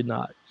really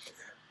not.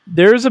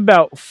 There's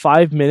about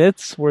 5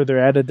 minutes where they're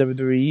at a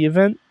WWE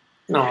event.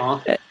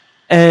 Aww.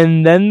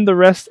 And then the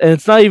rest, and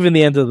it's not even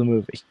the end of the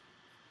movie.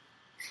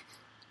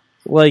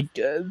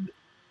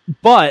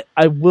 But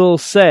I will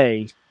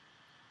say,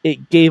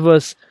 it gave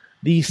us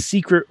the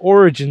secret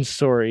origin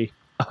story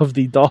of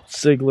the Dolph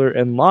Ziggler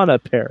and Lana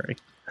pairing.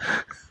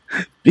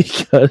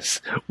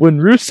 Because when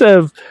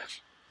Rusev,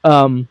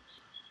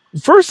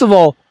 first of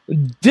all,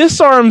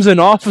 disarms an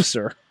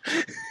officer,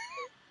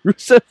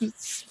 Rusev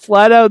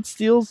flat out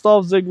steals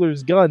Dolph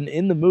Ziggler's gun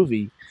in the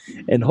movie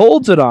and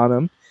holds it on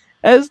him.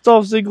 As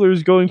Dolph Ziggler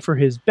is going for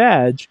his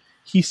badge,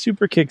 he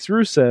super kicks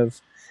Rusev.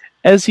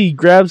 As he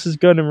grabs his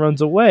gun and runs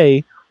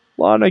away,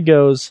 Lana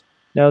goes,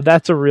 "Now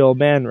that's a real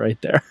man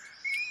right there."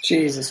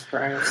 Jesus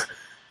Christ.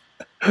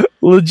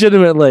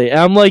 Legitimately. And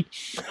I'm like,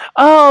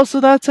 oh,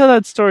 so that's how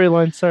that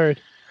storyline started.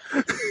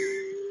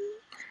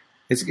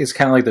 It's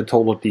kind of like the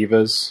Total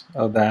Divas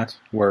of that,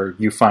 where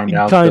you find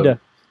out the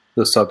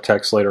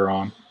subtext later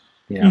on.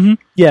 Yeah.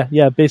 Mm-hmm.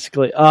 Yeah,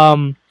 basically.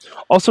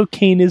 Also,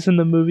 Kane is in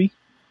the movie.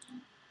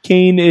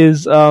 Kane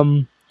is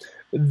the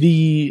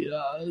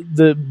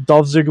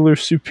Dolph Ziggler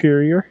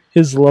superior,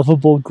 his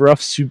lovable,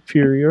 gruff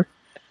superior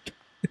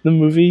in the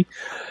movie.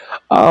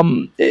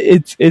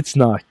 It's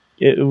not.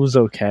 It was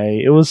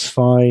okay. It was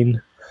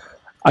fine.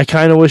 I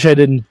kind of wish I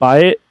didn't buy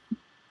it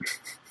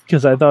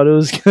because I thought it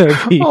was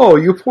gonna be. Oh,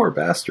 you poor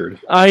bastard!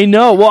 I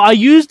know. Well, I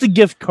used a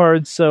gift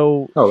card,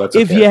 so that's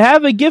if you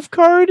have a gift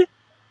card,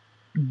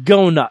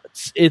 go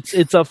nuts.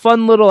 It's a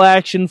fun little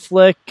action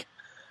flick.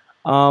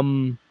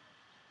 But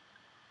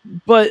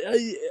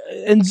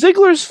and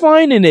Ziggler's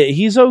fine in it.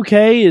 He's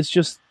okay. It's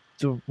just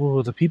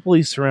the people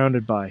he's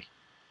surrounded by.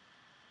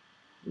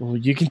 Well,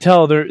 you can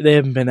tell they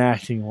haven't been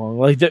acting long.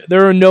 Like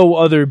there are no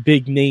other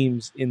big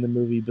names in the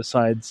movie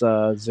besides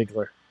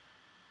Ziggler.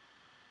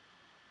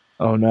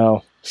 Oh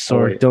no,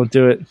 sorry, don't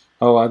do it.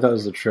 Oh, I thought it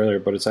was the trailer,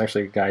 but it's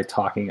actually a guy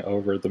talking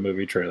over the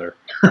movie trailer.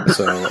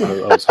 So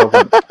I was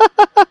hoping.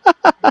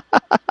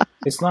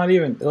 It's not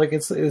even like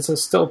it's a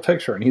still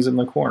picture, and he's in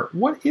the corner.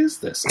 What is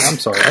this? I'm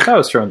sorry, I thought I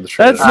was showing the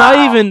trailer.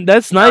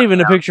 That's not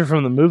even a picture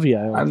from the movie.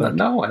 I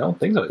don't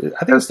think so.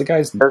 I think it's the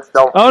guy's.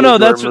 Oh no,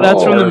 that's from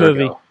the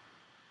movie.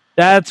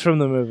 That's from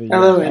the movie.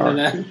 Hello,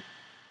 Internet.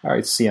 All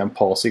right, CM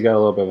Pulse, you got a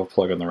little bit of a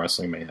plug on the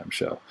Wrestling Mayhem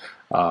show.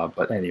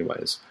 But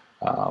anyways,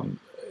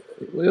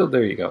 well,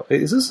 there you go.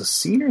 Is this a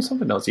scene or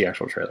something? No, it's the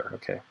actual trailer.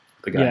 Okay,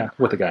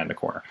 with the guy in the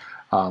corner.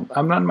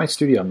 I'm not in my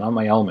studio. I'm not in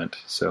my element.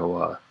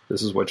 So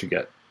this is what you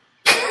get.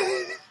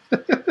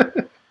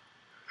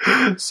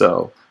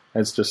 So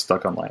it's just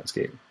stuck on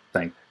landscape.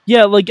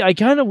 Yeah, like I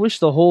kind of wish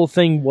the whole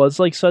thing was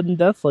like sudden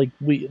death, like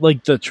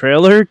the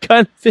trailer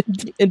kind of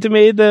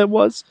intimated that it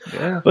was.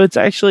 Yeah. But it's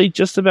actually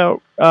just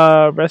about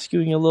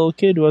rescuing a little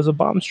kid who has a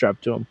bomb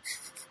strapped to him.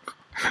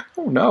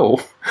 Oh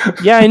no!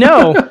 Yeah, I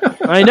know.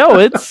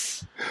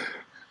 It's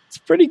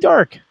pretty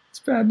dark. It's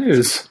bad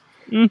news.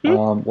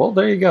 Mm-hmm. Well,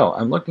 there you go.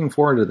 I'm looking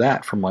forward to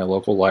that from my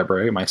local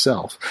library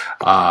myself.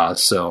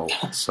 So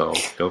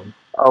go.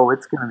 Oh,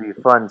 it's going to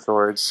be fun,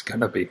 Sorg. It's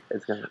going to be.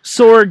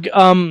 Sorg,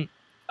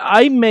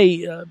 I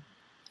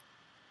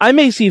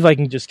may see if I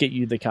can just get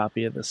you the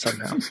copy of this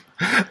somehow.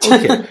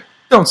 Okay.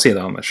 Don't say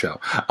that on the show.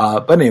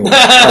 But anyway,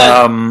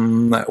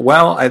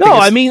 well, I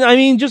think I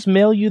mean, just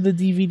mail you the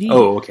DVD.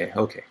 Oh,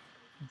 okay.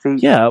 See,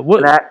 yeah.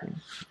 What?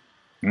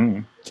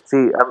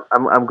 See,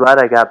 I'm glad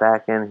I got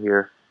back in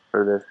here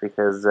for this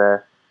because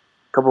a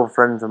couple of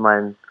friends of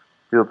mine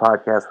do a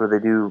podcast where they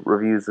do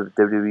reviews of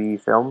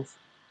WWE films,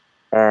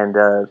 and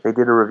they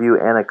did a review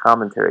and a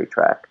commentary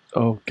track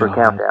for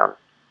Countdown.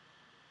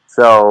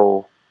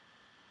 So,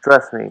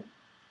 trust me,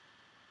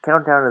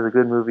 Countdown is a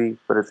good movie,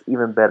 but it's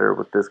even better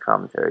with this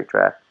commentary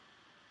track.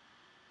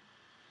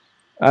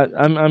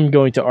 I'm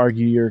going to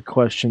argue your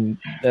question.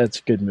 That's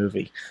a good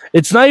movie.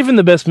 It's not even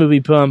the best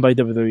movie put on by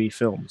WWE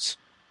films.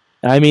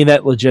 I mean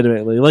that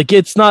legitimately. Like,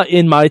 it's not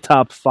in my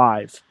top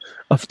 5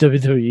 of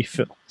WWE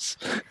films.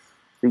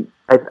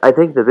 I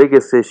think the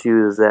biggest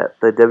issue is that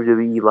the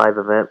WWE live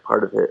event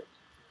part of it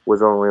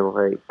was only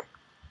like...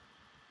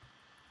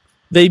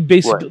 They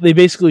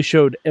basically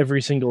showed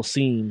every single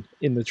scene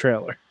in the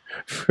trailer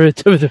for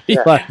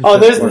WWE live. Oh,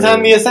 there's the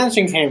time the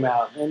Ascension came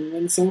out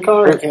and Sin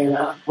Cara came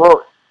out.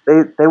 Well,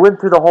 they went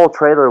through the whole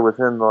trailer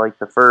within like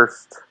the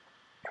first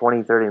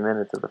 20, 30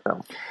 minutes of the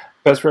film.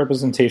 Best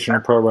representation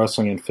of pro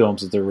wrestling in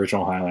films is the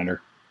original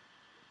Highlander.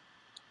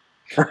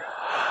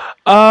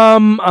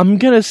 I'm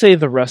gonna say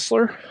The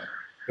Wrestler.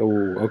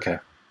 Oh, okay.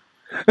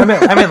 I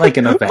meant like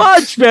an event.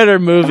 Much better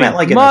movie.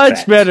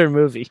 Much better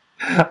movie.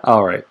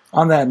 All right.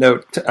 On that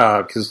note,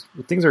 because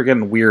things are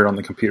getting weird on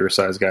the computer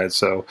size, guys,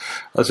 so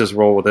let's just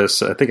roll with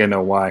this. I think I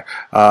know why.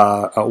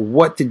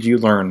 What did you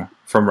learn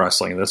from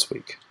wrestling this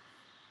week?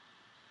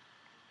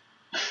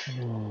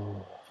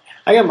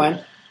 I got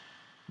mine.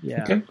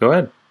 Yeah. Okay, go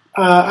ahead.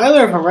 I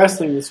learned from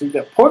wrestling this week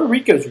that Puerto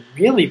Rico is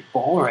really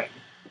boring.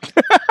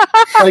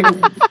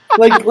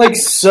 like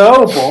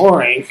so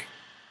boring.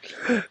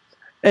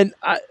 And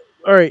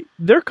all right,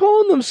 they're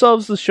calling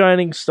themselves the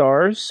Shining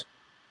Stars.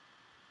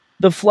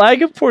 The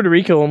flag of Puerto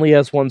Rico only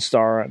has 1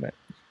 star on it.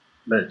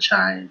 The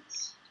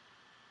Giants.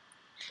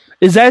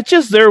 Is that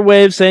just their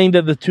way of saying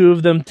that the two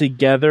of them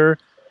together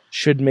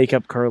should make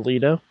up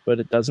Carlito, but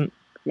it doesn't?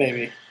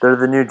 Maybe. They're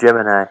the new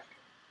Gemini.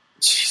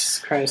 Jesus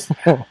Christ.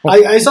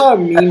 I saw a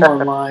meme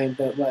online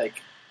that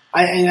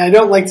I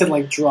don't like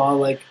to draw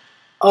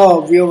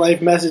real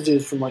life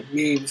messages from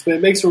memes, but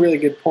it makes a really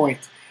good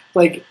point.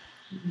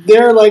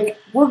 They're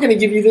we're going to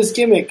give you this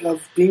gimmick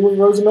of being with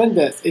Rosa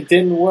Mendez. It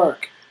didn't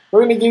work.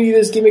 We're going to give you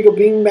this gimmick of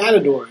being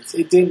Matadors.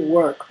 It didn't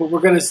work, but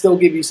we're going to still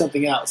give you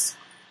something else.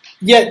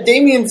 Yet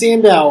Damian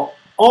Sandow,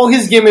 all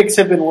his gimmicks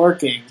have been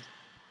working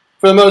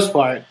for the most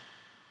part,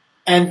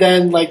 and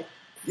then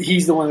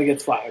he's the one that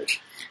gets fired.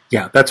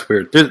 Yeah, that's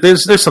weird.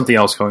 There's something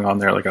else going on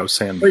there, like I was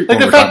saying.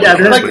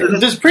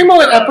 Does Primo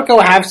and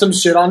Epico have some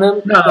shit on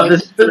him? No, do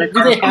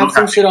they have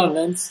some shit on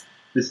Vince?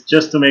 It's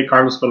just to make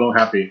Carlos Colon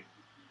happy.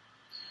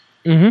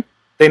 Mm-hmm.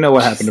 They know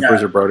what happened to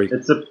Bruiser Brody.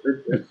 It's been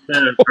a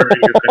very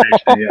good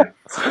connection, yeah.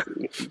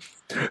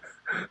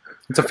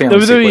 It's a family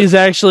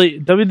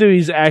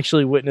WWE's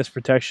actually witness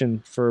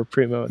protection for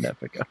Primo and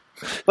Epico.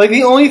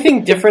 The only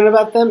thing different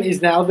about them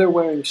is now they're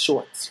wearing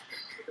shorts.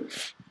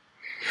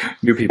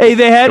 New people. Hey,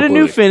 they had a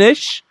new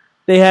finish.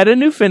 They had a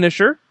new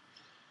finisher.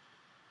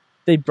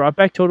 They brought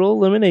back Total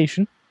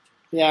Elimination.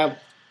 Yeah,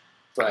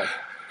 but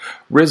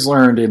Riz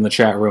learned in the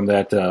chat room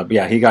that,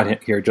 he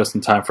got here just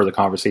in time for the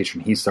conversation.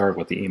 He started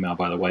with the email,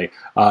 by the way.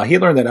 He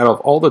learned that out of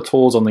all the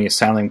tools on the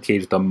asylum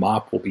cage, the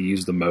mop will be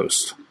used the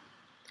most.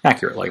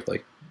 Accurate,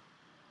 likely.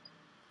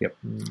 Yep.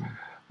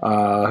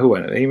 Who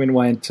went? Eamon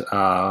went.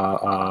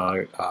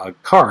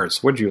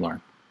 Cars. What did you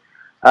learn?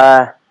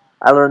 I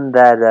learned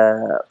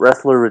that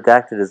Wrestler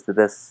Redacted is the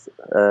best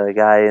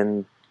guy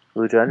in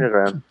Lucha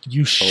Underground.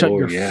 You shut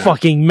your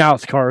fucking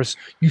mouth, Cars.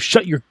 You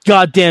shut your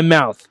goddamn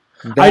mouth.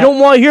 I don't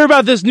want to hear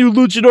about this new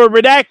Luchador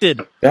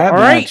Redacted. That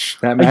match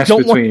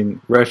between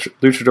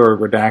Luchador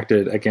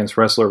Redacted against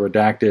Wrestler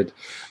Redacted,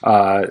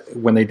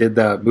 when they did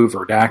the move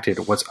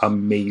Redacted, was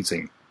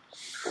amazing.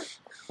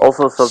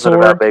 Also, something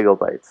about Bagel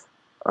Bites.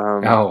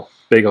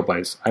 Bagel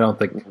Bites. I don't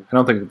think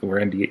we're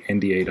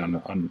NDA'd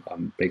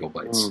on Bagel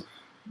Bites.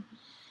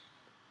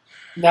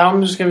 Now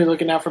I'm just gonna be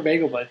looking out for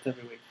Bagel Bites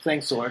every week.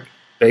 Thanks, Sorg.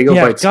 Bagel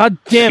Bites. God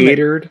damn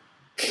it.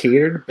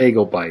 Catered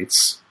Bagel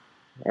Bites.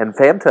 And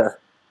Fanta.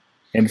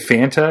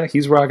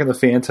 He's rocking the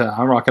Fanta.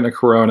 I'm rocking a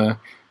Corona.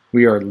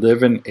 We are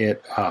living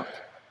it up.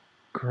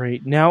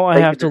 Great. Now I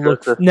have to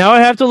look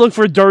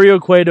for Dario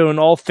Cueto in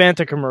all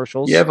Fanta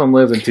commercials. You haven't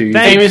lived in 2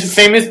 years.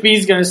 Famous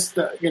B's gonna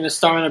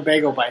star in a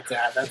Bagel Bites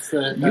ad. That's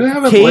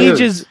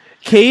the.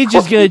 Cage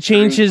is gonna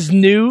change his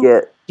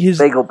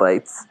Bagel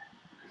Bites.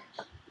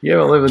 You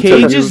haven't lived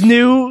in Cage's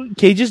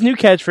new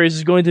catchphrase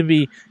is going to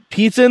be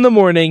pizza in the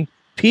morning,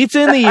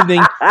 pizza in the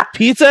evening,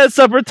 pizza at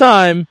supper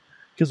time.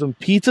 Because when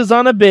pizza's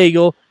on a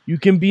bagel, you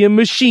can be a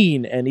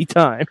machine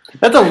anytime.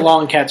 That's a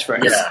long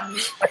catchphrase. Yeah.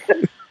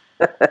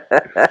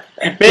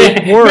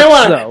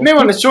 may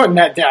want to shorten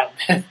that down.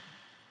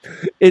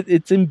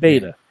 It's in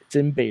beta.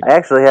 I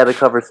actually had a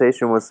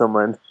conversation with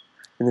someone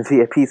in the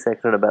VIP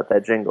section about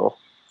that jingle.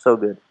 So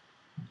good.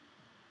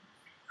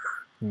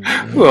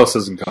 Who else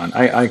isn't gone?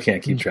 I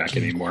can't keep track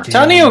anymore.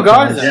 Tonio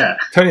Garza. Yeah.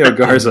 Tonio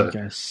Garza.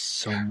 Guys,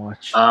 so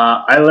much.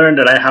 I learned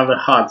that I have the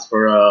hots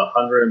for a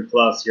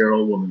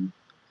 100-plus-year-old woman.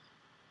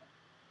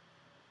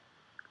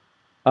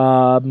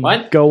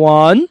 What? Go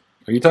on.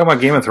 Are you talking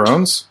about Game of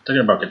Thrones?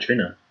 Talking about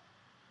Katrina.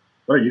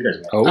 What are you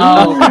guys watching?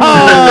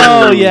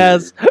 Oh,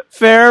 yes.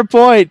 Fair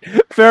point.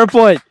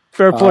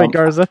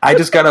 Garza. I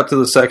just got up to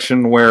the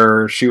section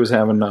where she was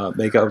having a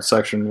makeout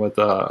section with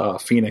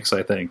Phoenix,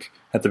 I think,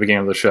 at the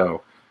beginning of the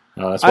show.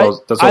 That's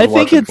what I was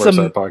watching before I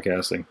started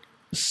podcasting.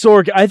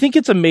 Sorg, I think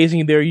it's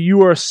amazing there.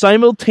 You are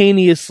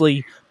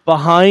simultaneously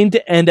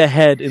behind and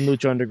ahead in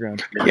Lucha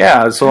Underground.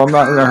 Yeah, so I'm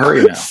not in a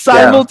hurry now.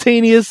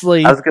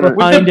 Simultaneously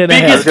behind and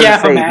ahead. Biggest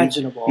gap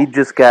imaginable. He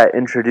just got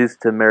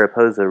introduced to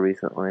Mariposa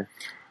recently.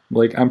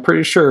 Like, I'm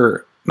pretty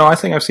sure... No, I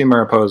think I've seen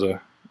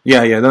Mariposa.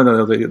 Yeah, no.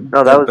 No, that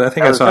was... I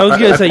think I saw... I was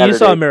going to say, you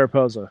saw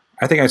Mariposa.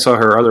 I think I saw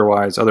her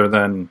otherwise, other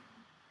than...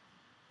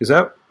 Is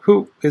that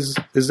who... Is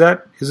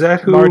that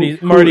who...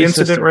 Marty's Incident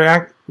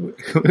sister.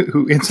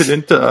 Who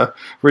Incident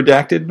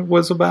Redacted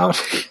was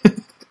about?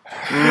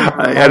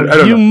 I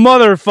don't you know.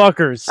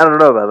 motherfuckers. I don't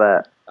know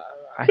about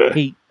I that.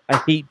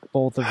 hate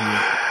both of you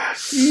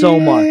so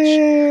much.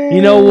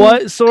 You know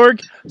what,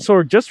 Sorg,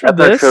 just for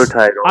That's our this, show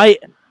title. I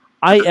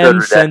am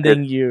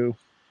Redacted.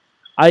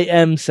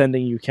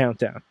 sending you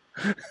Countdown.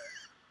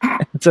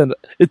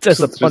 It's as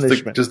a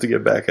punishment. Just to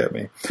get back at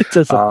me. It's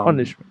as a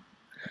punishment.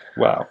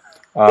 Wow.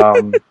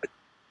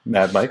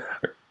 Mad Mike?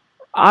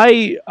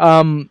 I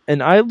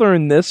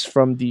learned this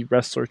from the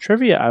wrestler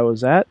trivia I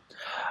was at.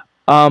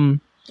 Paul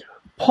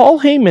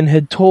Heyman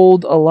had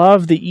told a lot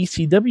of the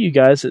ECW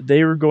guys that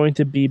they were going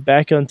to be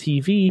back on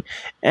TV,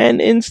 and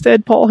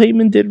instead Paul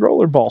Heyman did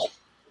Rollerball.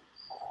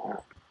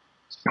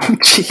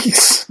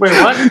 Jeez. Wait,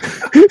 what?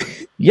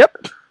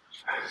 Yep.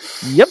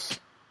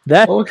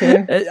 That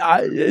okay.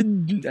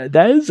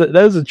 That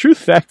is a truth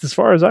fact as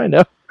far as I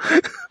know.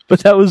 But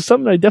that was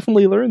something I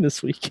definitely learned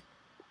this week.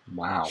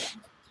 Wow.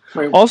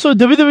 Wait, Also,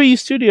 WWE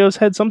Studios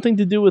had something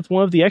to do with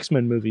one of the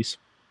X-Men movies.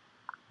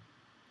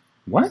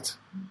 What?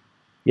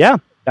 Yeah,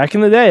 back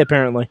in the day,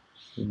 apparently.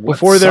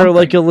 Before they were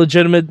like a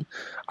legitimate...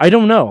 I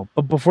don't know,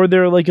 but before they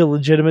were like a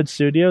legitimate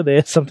studio, they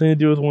had something to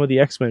do with one of the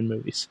X-Men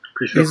movies.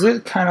 Sure. Is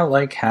it kind of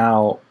like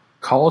how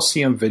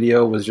Coliseum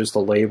Video was just a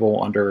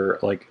label under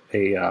like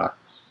a...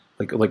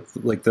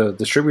 Like the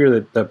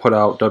distributor that put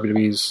out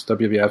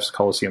WWF's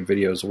Coliseum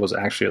Videos was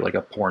actually like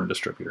a porn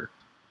distributor.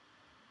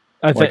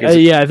 I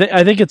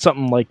think it's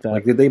something like that.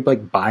 Like, did they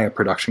like buy a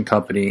production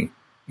company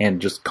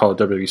and just call it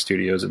WWE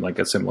Studios and like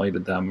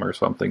assimilated them or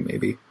something?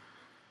 Maybe.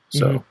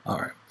 So, all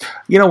right.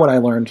 You know what I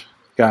learned,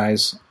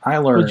 guys?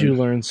 What'd you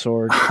learn,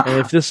 Sword? And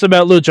if this is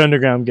about Lucha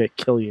Underground, I'm gonna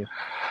kill you.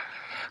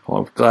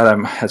 Well, I'm glad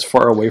I'm as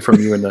far away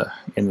from you in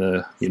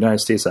the United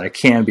States as I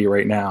can be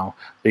right now,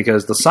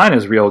 because the sign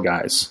is real,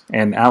 guys.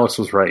 And Alex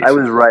was right. I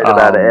was right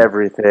about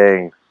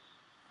everything.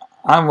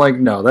 I'm like,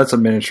 no, that's a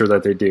miniature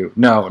that they do.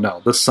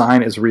 No, the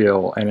sign is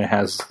real, and it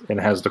has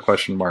the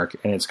question mark,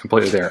 and it's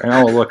completely there. And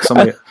oh, look,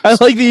 somebody. I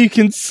like that you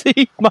can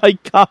see my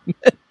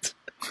comment.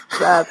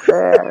 Not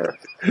fair.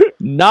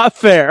 Not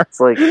fair. It's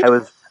like I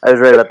was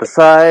right about the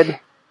side. I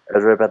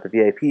was right about the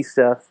VIP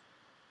stuff.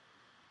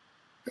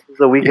 It was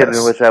a weekend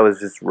in which I was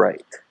just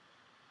right.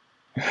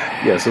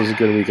 Yes, it was a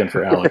good weekend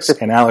for Alex,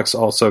 and Alex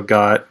also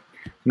got.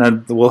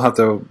 Now we'll have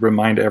to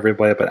remind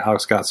everybody, but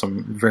Alex got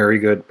some very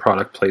good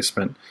product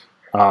placement.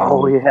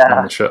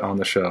 On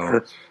the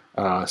show.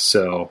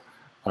 So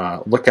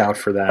look out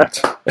for that.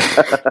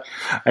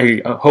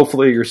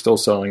 Hopefully you're still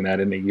selling that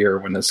in a year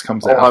when this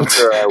comes out. I'm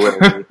sure I will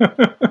be.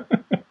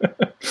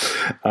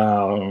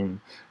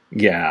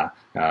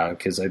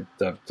 Because I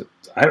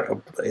don't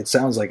know, it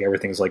sounds like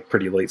everything's like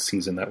pretty late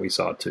season that we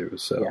saw too.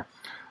 So,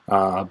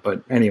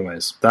 but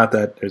anyways, not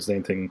that there's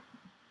anything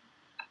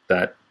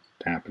that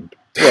happened.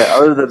 Yeah,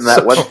 other than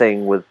that one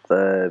thing with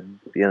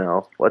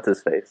what's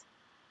his face.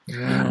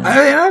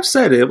 I've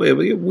said it.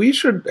 We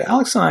should,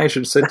 Alex and I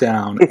should sit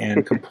down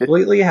and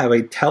completely have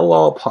a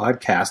tell-all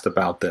podcast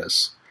about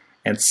this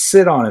and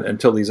sit on it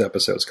until these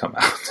episodes come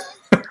out.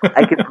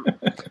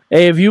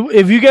 Hey, if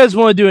you guys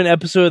want to do an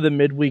episode of the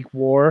Midweek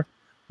War,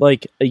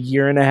 like a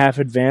year and a half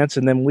advance,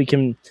 and then we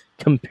can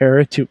compare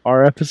it to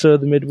our episode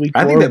of the Midweek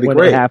War when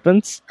it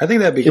happens. I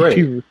think that'd be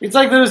great. It's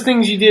like those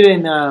things you did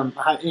in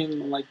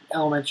like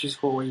elementary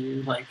school where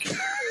you like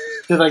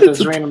did like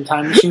those random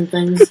time machine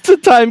things. It's a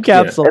time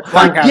capsule.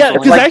 Yeah,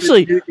 because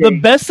actually the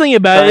best thing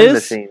about it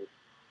is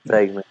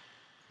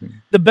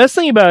the best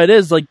thing about it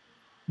is like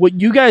what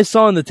you guys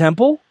saw in the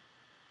temple.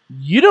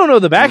 You don't know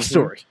the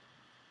backstory,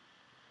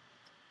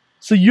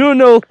 so you don't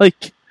know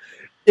like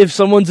if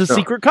someone's a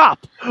secret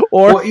cop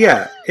or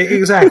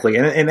exactly.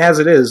 And as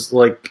it is,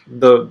 like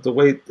the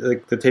way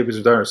like the tapings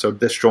are done are so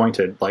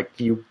disjointed, like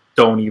you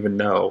don't even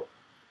know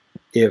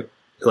if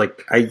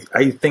like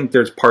I think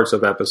there's parts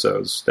of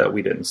episodes that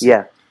we didn't see.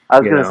 Yeah, I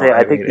was going to say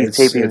I think these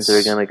tapings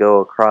are going to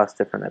go across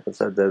different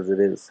episodes as it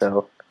is.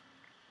 So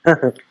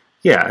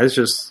yeah, it's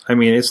just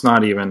it's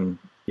not even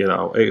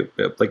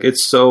like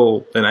it's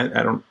so, and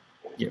I don't.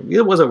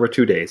 It was over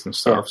 2 days and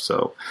stuff,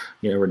 so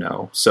you never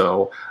know.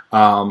 So,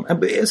 but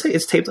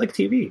it's taped like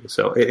TV,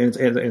 so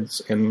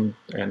it's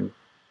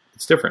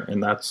different,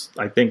 and that's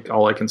I think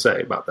all I can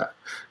say about that.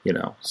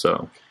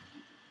 So,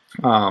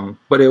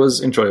 but it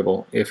was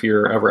enjoyable. If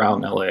you're ever out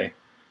in LA,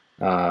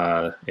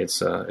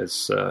 it's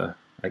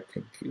I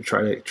can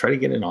try to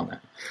get in on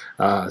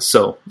that.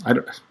 So I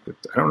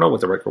don't know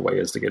what the record way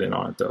is to get in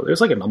on it though.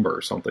 There's like a number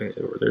or something,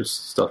 or there's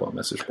stuff on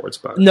message boards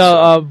about it.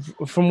 No,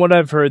 from what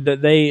I've heard,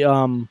 that they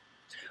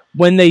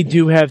when they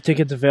do have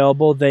tickets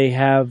available, they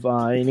have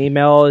an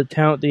email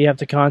account that you have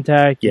to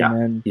contact. Yeah,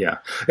 and yeah.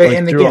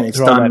 And again, it's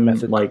done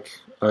like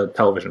a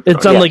television.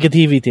 It's done like a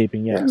TV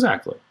taping. Yeah,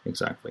 exactly.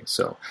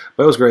 So,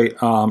 but it was great.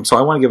 So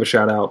I want to give a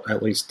shout out,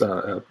 at least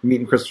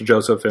meeting Crystal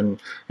Joseph and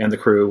the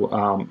crew.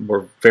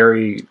 Were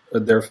very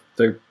they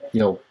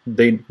know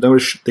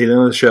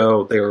the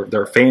show.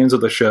 They're fans of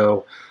the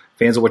show.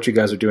 Fans of what you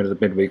guys are doing at the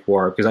Midweek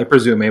War, because I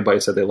presume anybody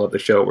said they love the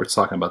show, we're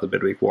talking about the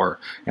Midweek War,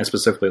 and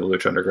specifically the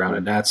Lucha Underground,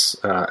 and that's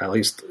at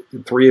least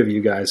 3 of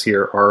you guys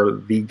here are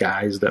the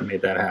guys that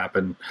made that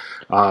happen,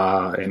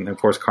 and of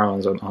course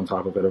Carlin's on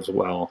top of it as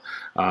well.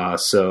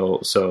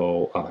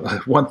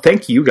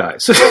 Thank you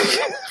guys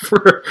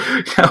for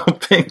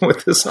helping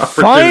with this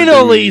opportunity.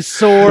 Finally,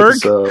 Sorg!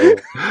 So,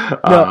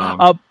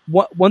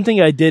 one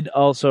thing I did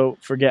also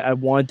forget, I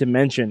wanted to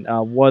mention,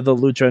 one of the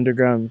Lucha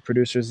Underground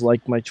producers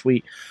liked my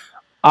tweet.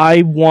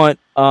 I want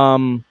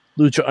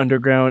Lucha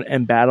Underground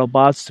and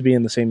BattleBots to be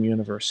in the same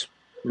universe.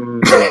 I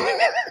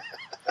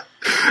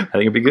think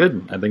it'd be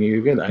good.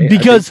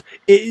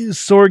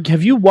 Sorg,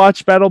 have you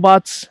watched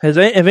BattleBots? Have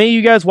any of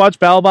you guys watched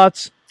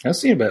BattleBots? I've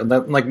seen it,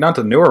 like not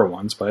the newer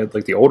ones, but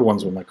like the old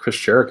ones with like Chris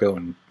Jericho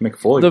and Mick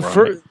Foley.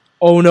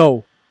 Oh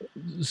no,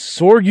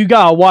 Sorg, you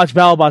gotta watch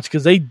BattleBots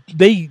because they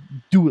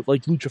do it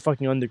like Lucha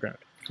fucking Underground.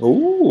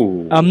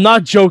 Ooh, I'm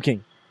not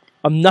joking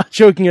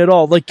at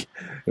all. Like,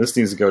 this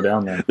needs to go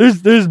down there.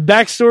 There's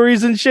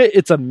backstories and shit.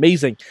 It's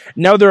amazing.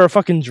 Now there are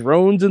fucking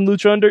drones in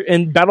Lucha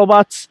and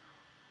BattleBots.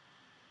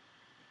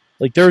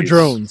 Like, there are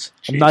drones.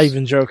 I'm not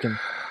even joking.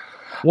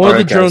 One of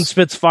the drones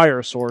spits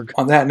fire, Sorg.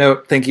 On that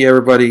note, thank you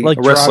everybody. Like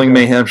Wrestling Drago.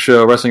 Mayhem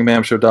Show,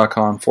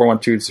 WrestlingMayhemShow.com,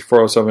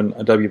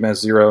 412-407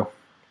 WMS0.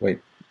 Wait,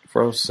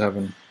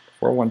 407,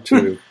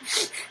 412,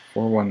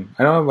 41.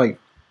 I don't have like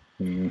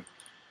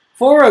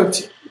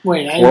 402.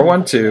 Wait,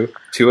 412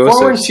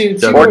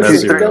 206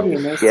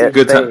 WMS0.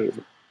 Good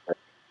time.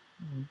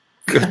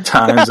 Good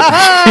times.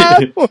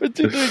 By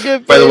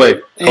the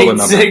way,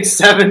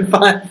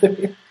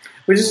 86753.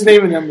 We're just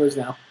naming numbers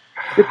now.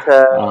 Good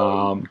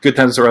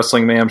times at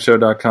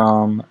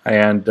WrestlingMayhemShow.com,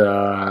 and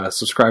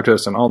subscribe to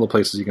us on all the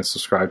places you can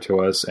subscribe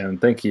to us.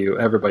 And thank you,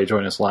 everybody,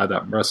 joining us live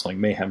at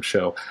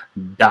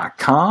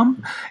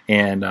WrestlingMayhemShow.com.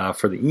 And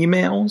for the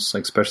emails,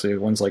 especially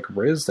ones like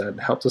Riz that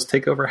helped us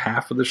take over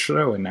half of the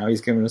show, and now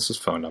he's giving us his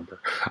phone number.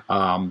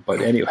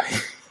 But anyway.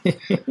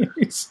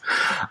 Thanks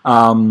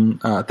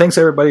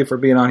everybody for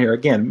being on here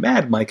again.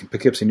 Mad Mike in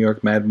Poughkeepsie, New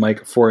York, Mad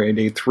Mike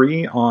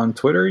 4883 on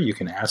Twitter. You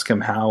can ask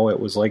him how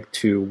it was like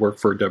to work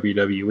for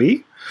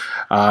WWE.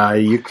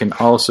 You can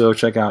also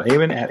check out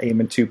Eamon at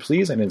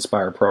Eamon2Please and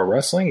Inspire Pro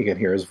Wrestling. You can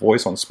hear his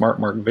voice on Smart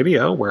Mark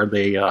Video, where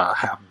they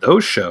have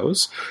those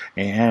shows.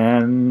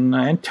 And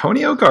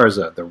Antonio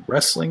Garza, the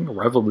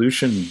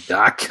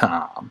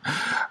WrestlingRevolution.com.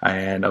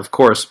 And of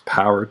course,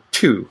 power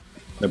to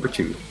number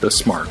 2, the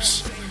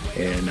Smarks.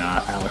 And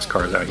Alex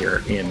Carr's out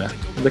here in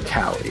the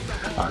Cali.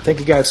 Thank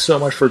you guys so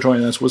much for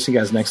joining us. We'll see you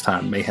guys next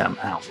time. Mayhem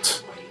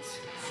out.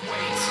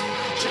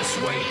 Just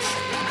wait. Wait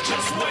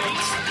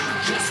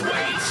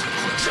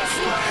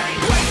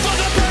for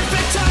the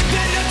perfect time,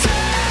 then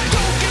attack.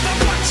 Don't give up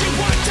what you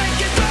want,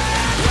 take it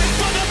back. Wait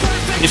for the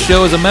perfect. This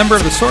show is a member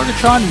of the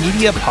Sorgatron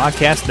Media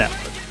Podcast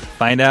Network.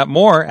 Find out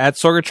more at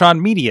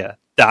sorgatronmedia.com.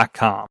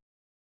 Guys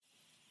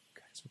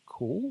are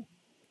cool.